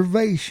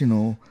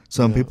observational.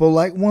 Some people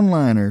like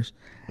one-liners.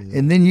 Yeah.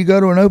 And then you go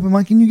to an open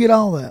mic and you get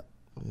all that.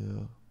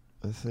 Yeah.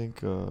 I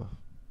think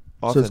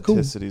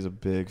authenticity is a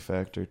big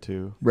factor,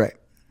 too. Right.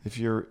 If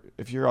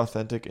you're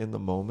authentic in the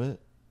moment,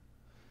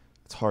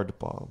 it's hard to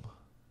bomb.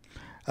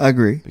 I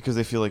agree. Because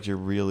they feel like you're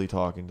really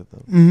talking to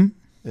them.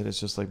 Mm-hmm. And it's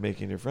just like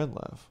making your friend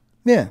laugh.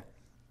 Yeah.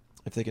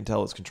 If they can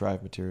tell it's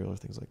contrived material or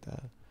things like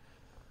that.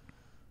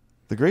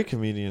 The great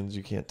comedians,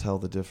 you can't tell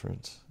the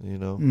difference, you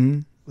know? Mm-hmm.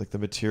 Like the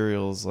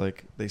materials,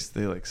 like they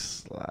like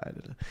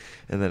slide.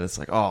 And then it's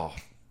like, oh,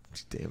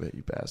 damn it,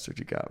 you bastard,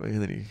 you got me.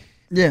 And then you...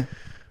 Yeah.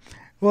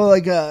 Well,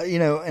 like,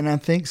 and I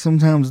think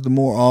sometimes the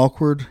more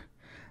awkward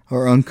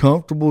or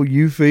uncomfortable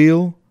you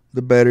feel,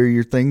 the better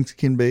your things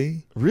can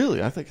be.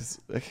 Really? I think it's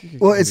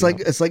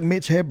like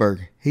Mitch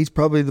Hedberg. He's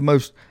probably the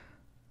most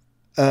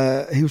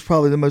he was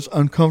probably the most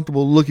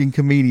uncomfortable looking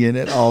comedian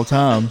at all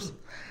times.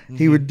 Mm-hmm.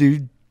 He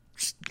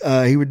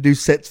would do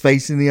sets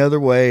facing the other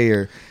way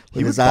or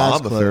with his eyes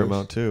closed. He would bomb a fair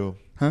amount too.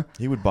 Huh?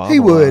 He would bomb. He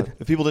would. Lot.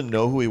 If people didn't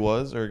know who he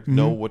was or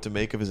know what to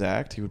make of his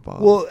act, he would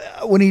bomb. Well,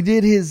 when he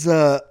did his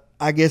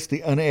I guess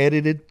the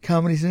unedited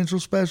Comedy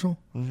Central special,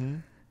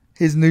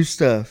 his new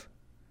stuff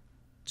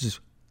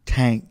just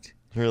tanked.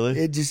 Really?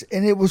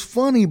 It was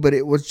funny, but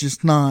it was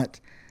just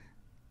not.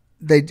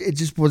 It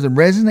just wasn't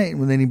resonating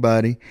with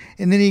anybody.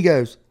 And then he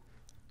goes,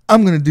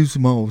 "I'm going to do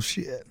some old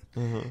shit,"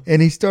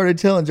 and he started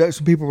telling jokes,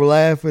 and people were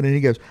laughing. And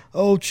he goes,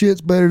 "Old shit's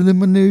better than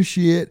my new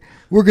shit.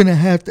 We're going to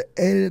have to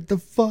edit the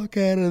fuck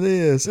out of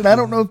this." And I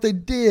don't know if they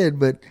did,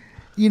 but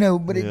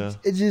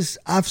it just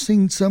I've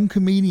seen some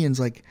comedians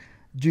like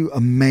do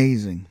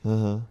amazing,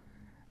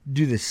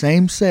 do the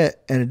same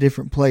set at a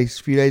different place.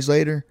 A few days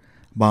later,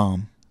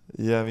 bomb.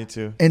 Yeah, me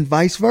too. And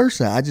vice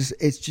versa.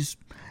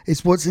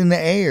 It's what's in the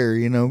air,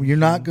 You're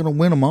not going to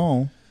win them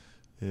all.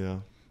 Yeah.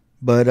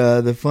 But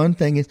the fun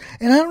thing is,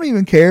 and I don't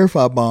even care if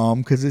I bomb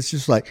because it's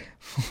just like,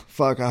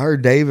 fuck, I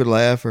heard David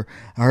laugh or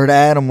I heard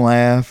Adam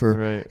laugh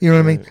or, you know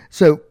what I mean?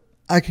 So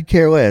I could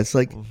care less.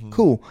 Like,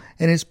 cool.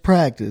 And it's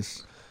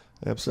practice.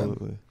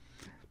 Absolutely.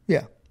 So,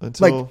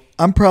 yeah.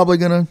 I'm probably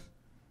going to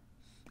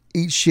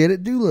eat shit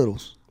at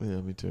Doolittle's.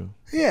 Yeah, me too.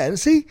 Yeah.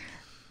 See,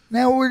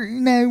 now we're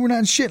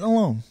not shitting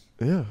alone.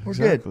 Yeah, we're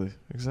exactly. Good.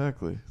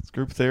 Exactly. It's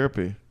group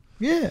therapy.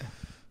 Yeah.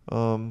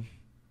 I'm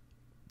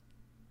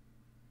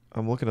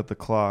looking at the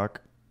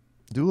clock.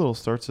 Doolittle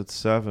starts at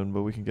 7,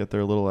 but we can get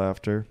there a little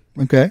after.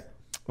 Okay.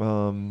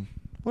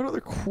 What other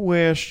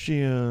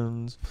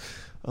questions?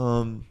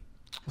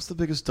 What's the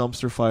biggest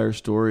dumpster fire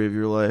story of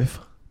your life?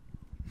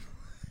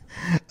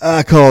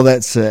 I call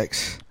that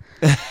sex.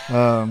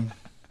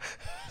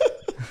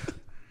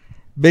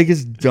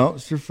 Biggest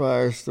dumpster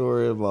fire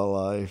story of my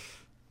life.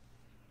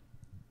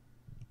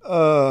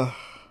 I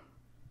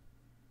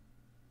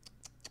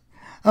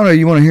don't know.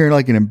 You want to hear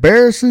like an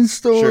embarrassing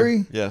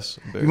story? Sure. Yes.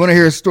 You want to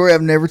hear a story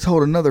I've never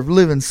told another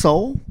living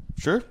soul?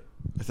 Sure.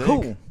 I think.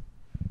 Cool.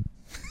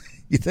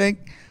 You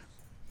think?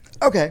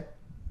 Okay.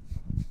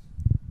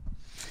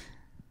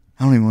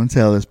 I don't even want to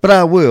tell this, but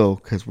I will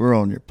because we're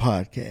on your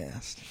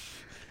podcast.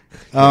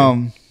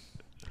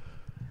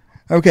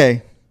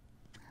 Okay.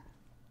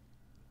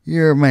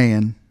 You're a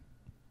man,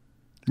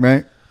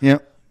 right?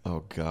 Yep.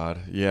 Oh God,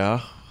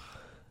 yeah.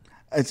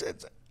 It's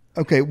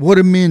okay. What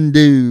do men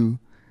do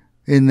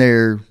in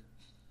their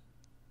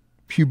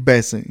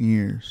pubescent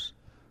years?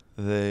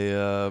 They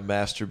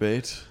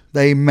masturbate.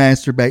 They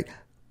masturbate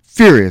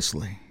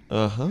furiously.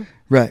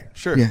 Right.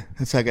 Sure. Yeah,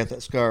 that's how I got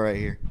that scar right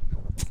here.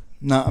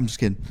 No, I'm just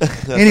kidding.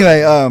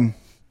 Anyway,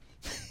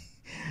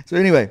 so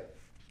anyway,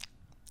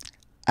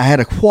 I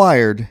had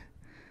acquired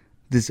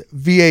this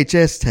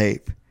VHS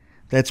tape.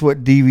 That's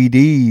what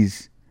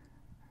DVDs,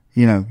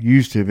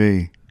 used to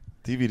be.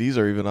 DVDs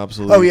are even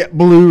obsolete. Oh yeah,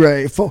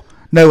 Blu-ray.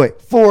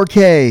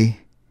 4K.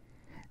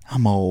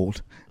 I'm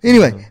old.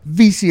 Anyway,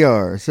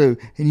 VCR. So,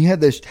 and you had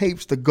those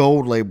tapes, the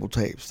gold label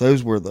tapes.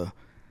 Those were the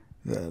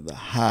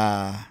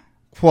high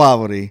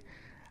quality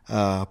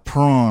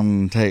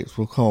prawn tapes.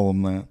 We'll call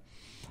them that.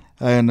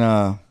 And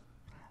I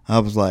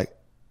was like,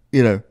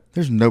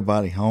 there's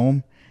nobody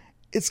home.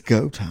 It's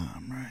go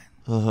time,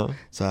 right?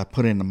 So I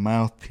put in the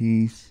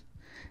mouthpiece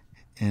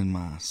and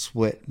my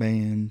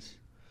sweatbands.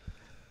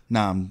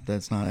 No,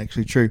 that's not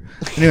actually true.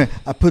 Anyway,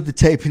 I put the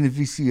tape in the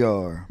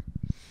VCR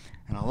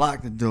and I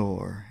lock the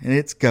door and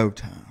it's go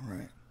time,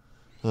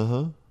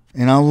 right?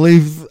 And I'll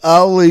leave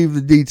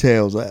the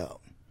details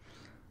out.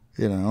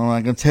 I'm not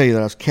gonna tell you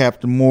that I was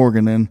Captain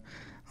Morgan on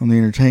the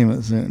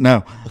Entertainment Center.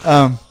 No.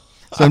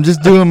 So I'm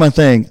just doing my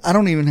thing. I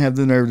don't even have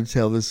the nerve to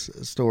tell this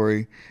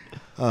story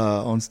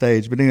on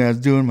stage. But anyway, I was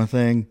doing my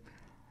thing.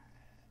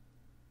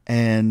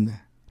 And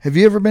have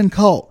you ever been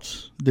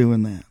caught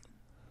doing that?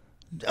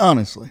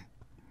 Honestly.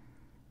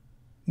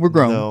 We're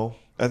grown. No.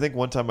 I think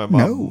one time my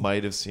mom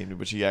might have seen me,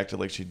 but she acted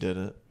like she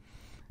didn't.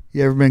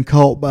 You ever been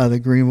caught by the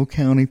Greenville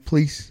County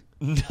Police?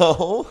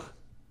 No.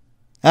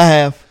 I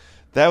have.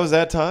 That was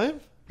that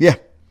time? Yeah.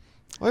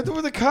 What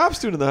were the cops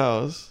doing in the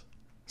house?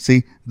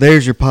 See,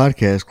 there's your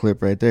podcast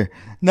clip right there.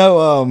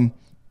 No,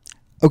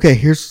 okay,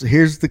 here's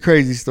the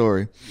crazy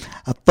story.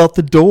 I thought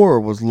the door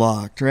was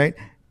locked, right?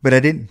 But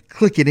I didn't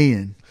click it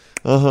in.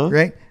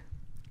 Right?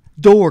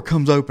 Door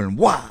comes open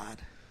wide.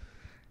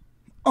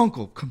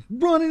 Uncle comes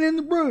running in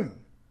the room.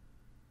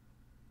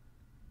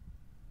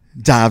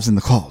 Dives in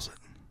the closet.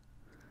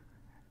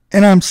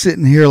 And I'm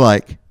sitting here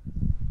like,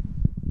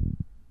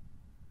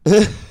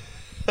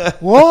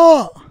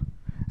 what?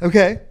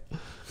 Okay.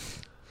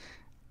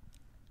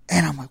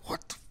 And I'm like,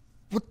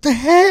 what the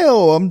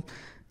hell? I'm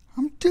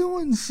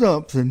doing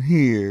something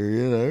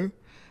here,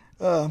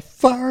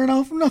 firing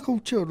off knuckle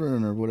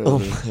children or whatever. Oh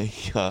my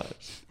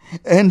gosh.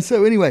 And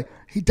so anyway,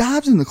 he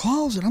dives in the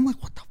closet. I'm like,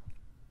 what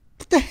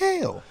the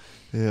hell?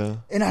 Yeah.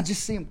 And I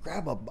just see him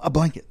grab a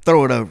blanket,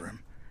 throw it over him.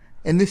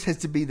 And this has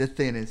to be the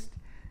thinnest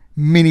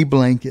mini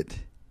blanket.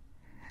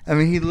 I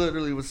mean, he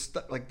literally was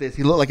stuck like this.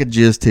 He looked like a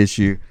jizz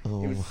tissue. He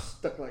was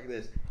stuck like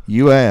this.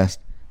 You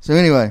asked. So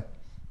anyway,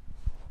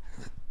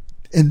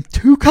 and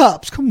two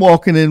cops come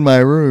walking in my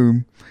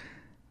room,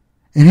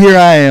 and here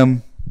I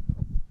am.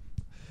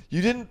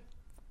 You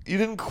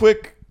didn't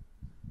quick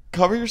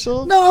cover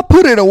yourself? No, I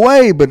put it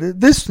away, but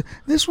this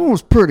one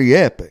was pretty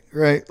epic,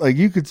 right? Like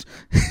you could,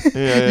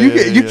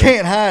 you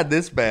can't hide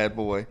this bad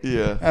boy.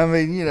 Yeah. I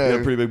mean, You got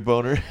a pretty big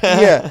boner.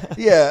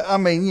 yeah. I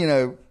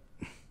mean,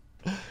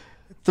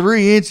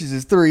 3 inches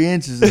is 3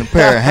 inches in a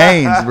pair of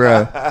Hanes,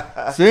 bro.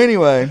 So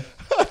anyway.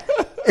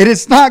 And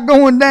it's not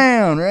going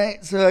down,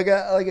 right? So I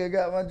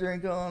got my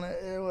drink on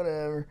it,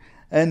 whatever.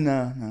 And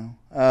no.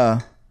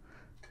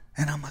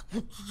 And I'm like,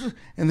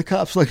 and the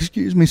cop's like,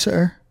 excuse me,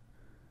 sir.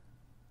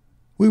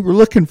 We were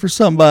looking for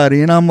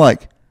somebody. And I'm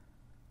like,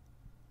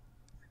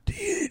 do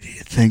you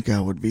think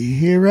I would be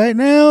here right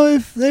now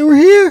if they were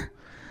here?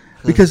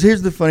 Because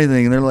here's the funny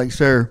thing. And they're like,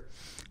 sir,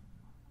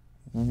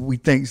 we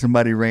think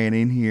somebody ran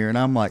in here. And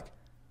I'm like,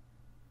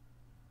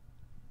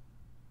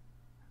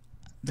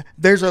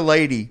 there's a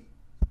lady.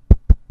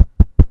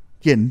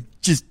 Again,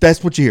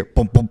 that's what you hear.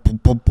 Boom, boom, boom,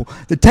 boom, boom.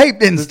 The tape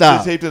didn't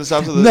stop. The tape didn't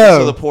stop,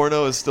 so the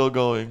porno is still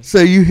going. So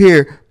you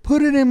hear,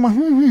 put it in my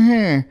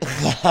hair.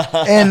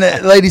 And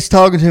the lady's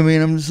talking to me,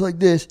 and I'm just like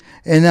this.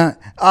 And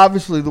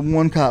obviously the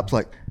one cop's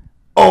like,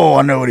 oh,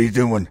 I know what he's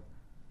doing.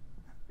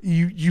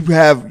 You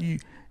have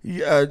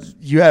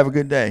a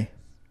good day.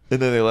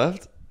 And then they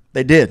left?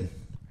 They did.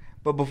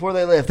 But before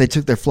they left, they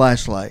took their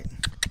flashlight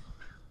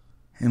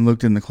and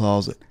looked in the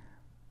closet.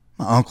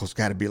 My uncle's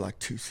got to be like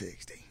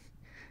 260.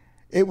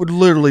 It would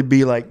literally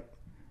be like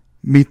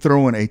me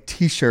throwing a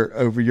T-shirt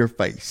over your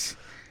face.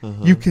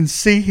 You can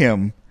see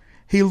him.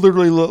 He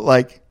literally looked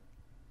like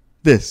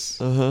this.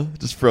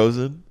 Just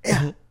frozen.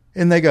 Yeah.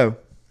 And they go.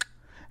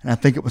 And I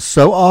think it was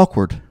so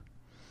awkward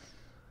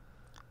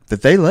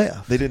that they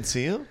left. They didn't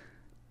see him?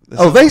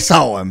 They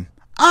saw him.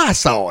 I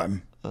saw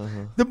him.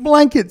 The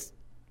blankets,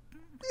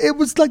 it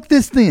was like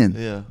this thin.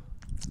 Yeah.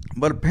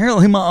 But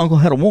apparently my uncle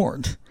had a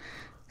warrant.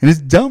 And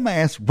his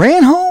dumbass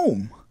ran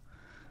home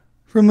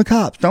from the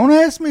cops. Don't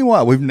ask me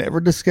why. We've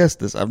never discussed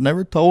this. I've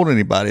never told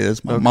anybody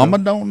this. My mama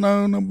don't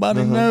know.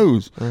 Nobody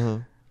knows.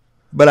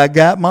 But I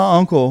got my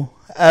uncle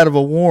out of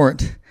a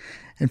warrant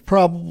and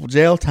probable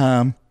jail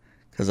time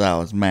because I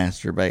was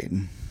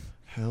masturbating.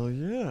 Hell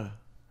yeah.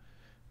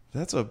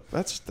 That's a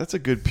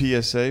good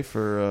PSA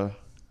for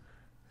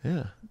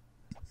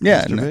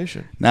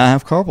masturbation. Now I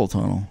have carpal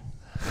tunnel.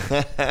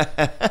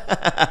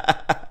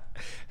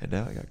 And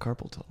now I got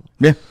carpal tunnel.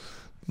 Yeah.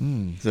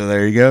 Mm. So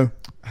there you go.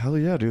 Hell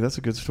yeah, dude. That's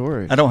a good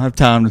story. I don't have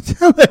time to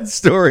tell that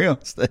story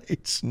on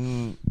stage.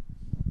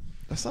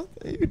 That's not.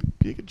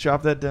 You could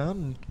chop that down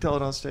and tell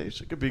it on stage.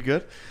 It could be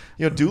good.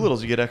 You know,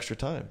 Doolittles, you get extra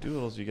time.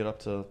 Doolittles, you get up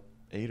to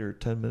 8 or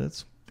 10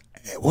 minutes.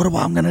 What am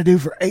I going to do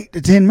for 8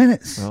 to 10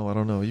 minutes? Oh, I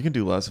don't know. You can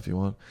do less if you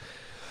want.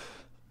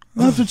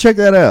 I'll have to check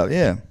that out.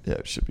 Yeah. Yeah,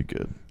 it should be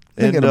good.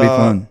 I think it'll be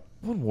fun.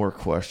 One more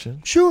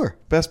question. Sure.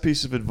 Best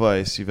piece of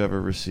advice you've ever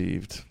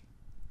received?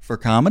 For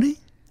comedy?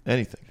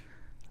 Anything.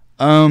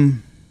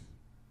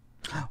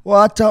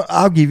 Well,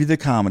 I'll give you the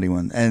comedy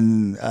one,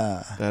 and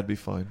That'd be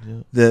fine.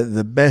 Yeah.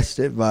 the best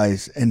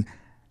advice, and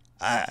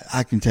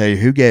I can tell you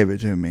who gave it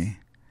to me.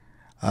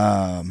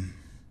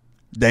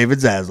 David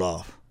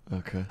Zaslav.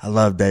 Okay. I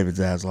love David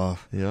Zaslav.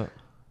 Yeah.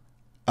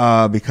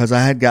 Because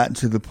I had gotten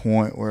to the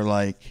point where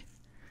like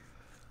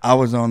I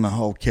was on the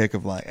whole kick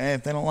of like, hey,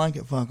 if they don't like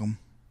it, fuck them.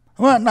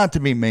 Well, not to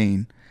be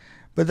mean,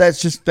 but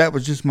that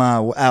was just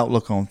my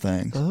outlook on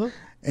things. Uh-huh.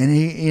 And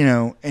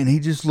he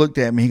just looked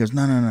at me. He goes,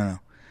 no.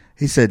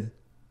 He said,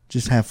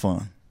 just have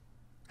fun.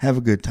 Have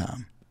a good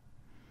time.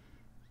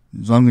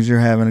 As long as you're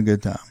having a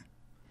good time.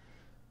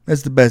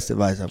 That's the best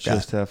advice I've got.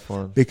 Just have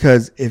fun.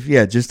 Because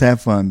just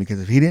have fun. Because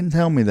if he didn't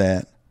tell me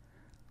that,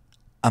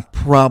 I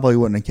probably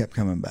wouldn't have kept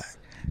coming back.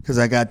 Because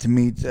I got to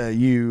meet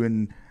you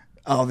and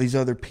all these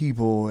other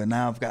people, and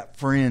now I've got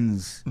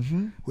friends,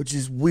 which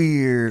is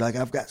weird. Like,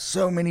 I've got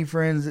so many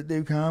friends that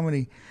do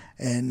comedy,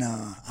 and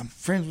I'm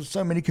friends with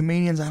so many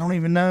comedians I don't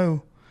even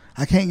know.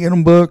 I can't get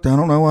them booked. I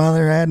don't know why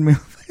they're adding me on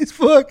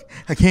Facebook.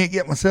 I can't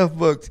get myself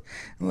booked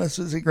unless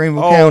it's at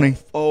Greenville County.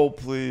 Oh,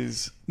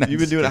 please. You've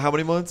been doing it how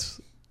many months?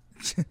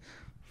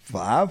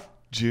 5?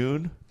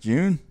 June?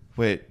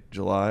 Wait,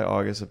 July,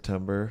 August,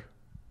 September.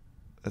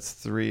 That's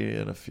 3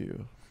 and a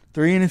few.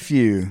 3 and a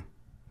few.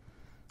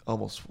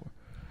 Almost 4.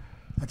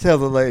 I tell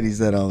the ladies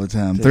that all the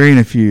time. 3 and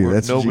a few.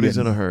 That's nobody's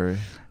in a hurry.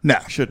 No.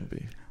 Shouldn't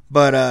be.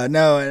 But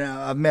no, and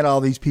I've met all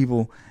these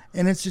people,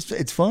 and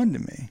it's fun to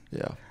me.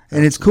 Yeah.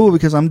 And it's cool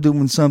because I'm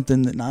doing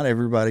something that not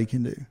everybody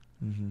can do.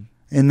 Mm-hmm.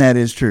 And that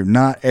is true.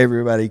 Not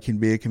everybody can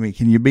be a comedian.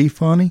 Can you be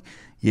funny?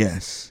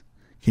 Yes.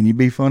 Can you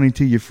be funny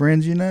to your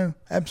friends you know?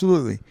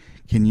 Absolutely.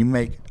 Can you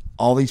make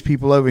all these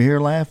people over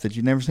here laugh that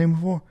you've never seen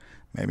before?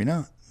 Maybe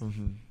not.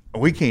 Mm-hmm.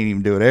 We can't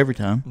even do it every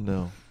time.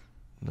 No.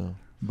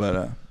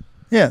 But,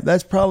 yeah,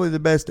 that's probably the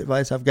best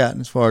advice I've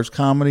gotten as far as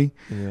comedy.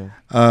 Yeah.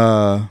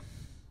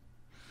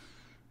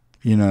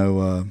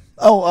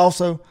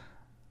 Also,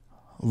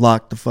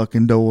 lock the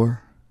fucking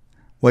door.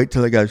 Wait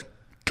till it goes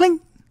cling.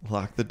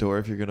 Lock the door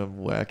if you're going to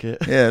whack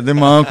it. Yeah, then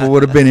my uncle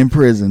would have been in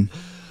prison.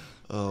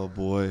 Oh,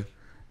 boy.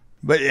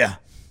 But, yeah.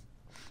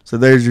 So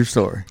there's your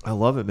story. I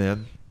love it,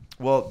 man.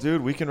 Well,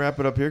 dude, we can wrap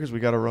it up here because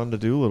we got to run to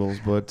Doolittles.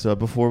 But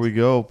before we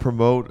go,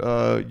 promote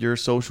your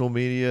social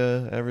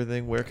media,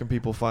 everything. Where can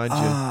people find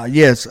you?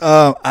 Yes.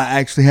 I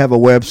actually have a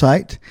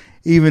website.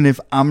 Even if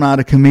I'm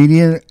not a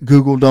comedian,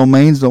 Google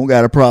domains don't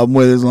got a problem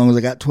with it as long as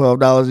I got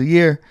 $12 a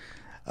year.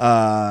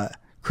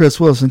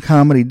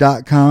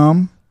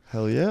 ChrisWilsonComedy.com.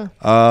 Hell yeah.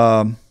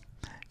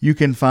 You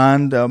can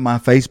find my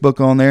Facebook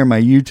on there,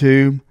 my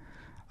YouTube,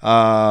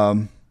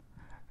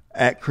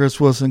 at Chris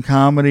Wilson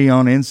Comedy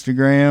on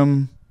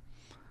Instagram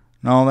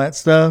and all that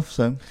stuff.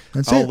 So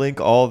that's I'll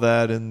link all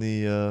that in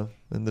the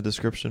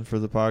description for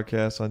the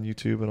podcast on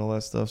YouTube and all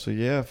that stuff. So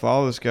yeah,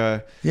 follow this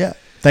guy. Yeah.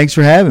 Thanks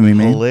for having me,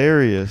 man.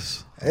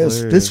 Hilarious.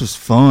 This was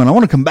fun. I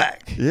want to come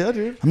back. Yeah,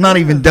 dude. I'm not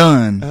even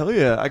done. Hell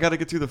yeah. I got to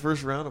get through the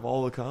first round of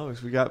all the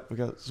comics. We got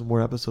some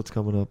more episodes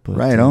coming up. But,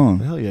 right on.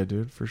 Hell yeah,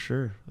 dude. For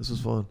sure. This was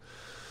fun.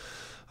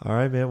 All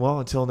right, man. Well,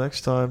 until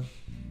next time.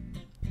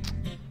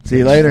 See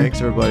you later.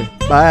 Thanks, everybody.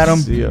 Bye, Adam.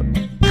 See ya.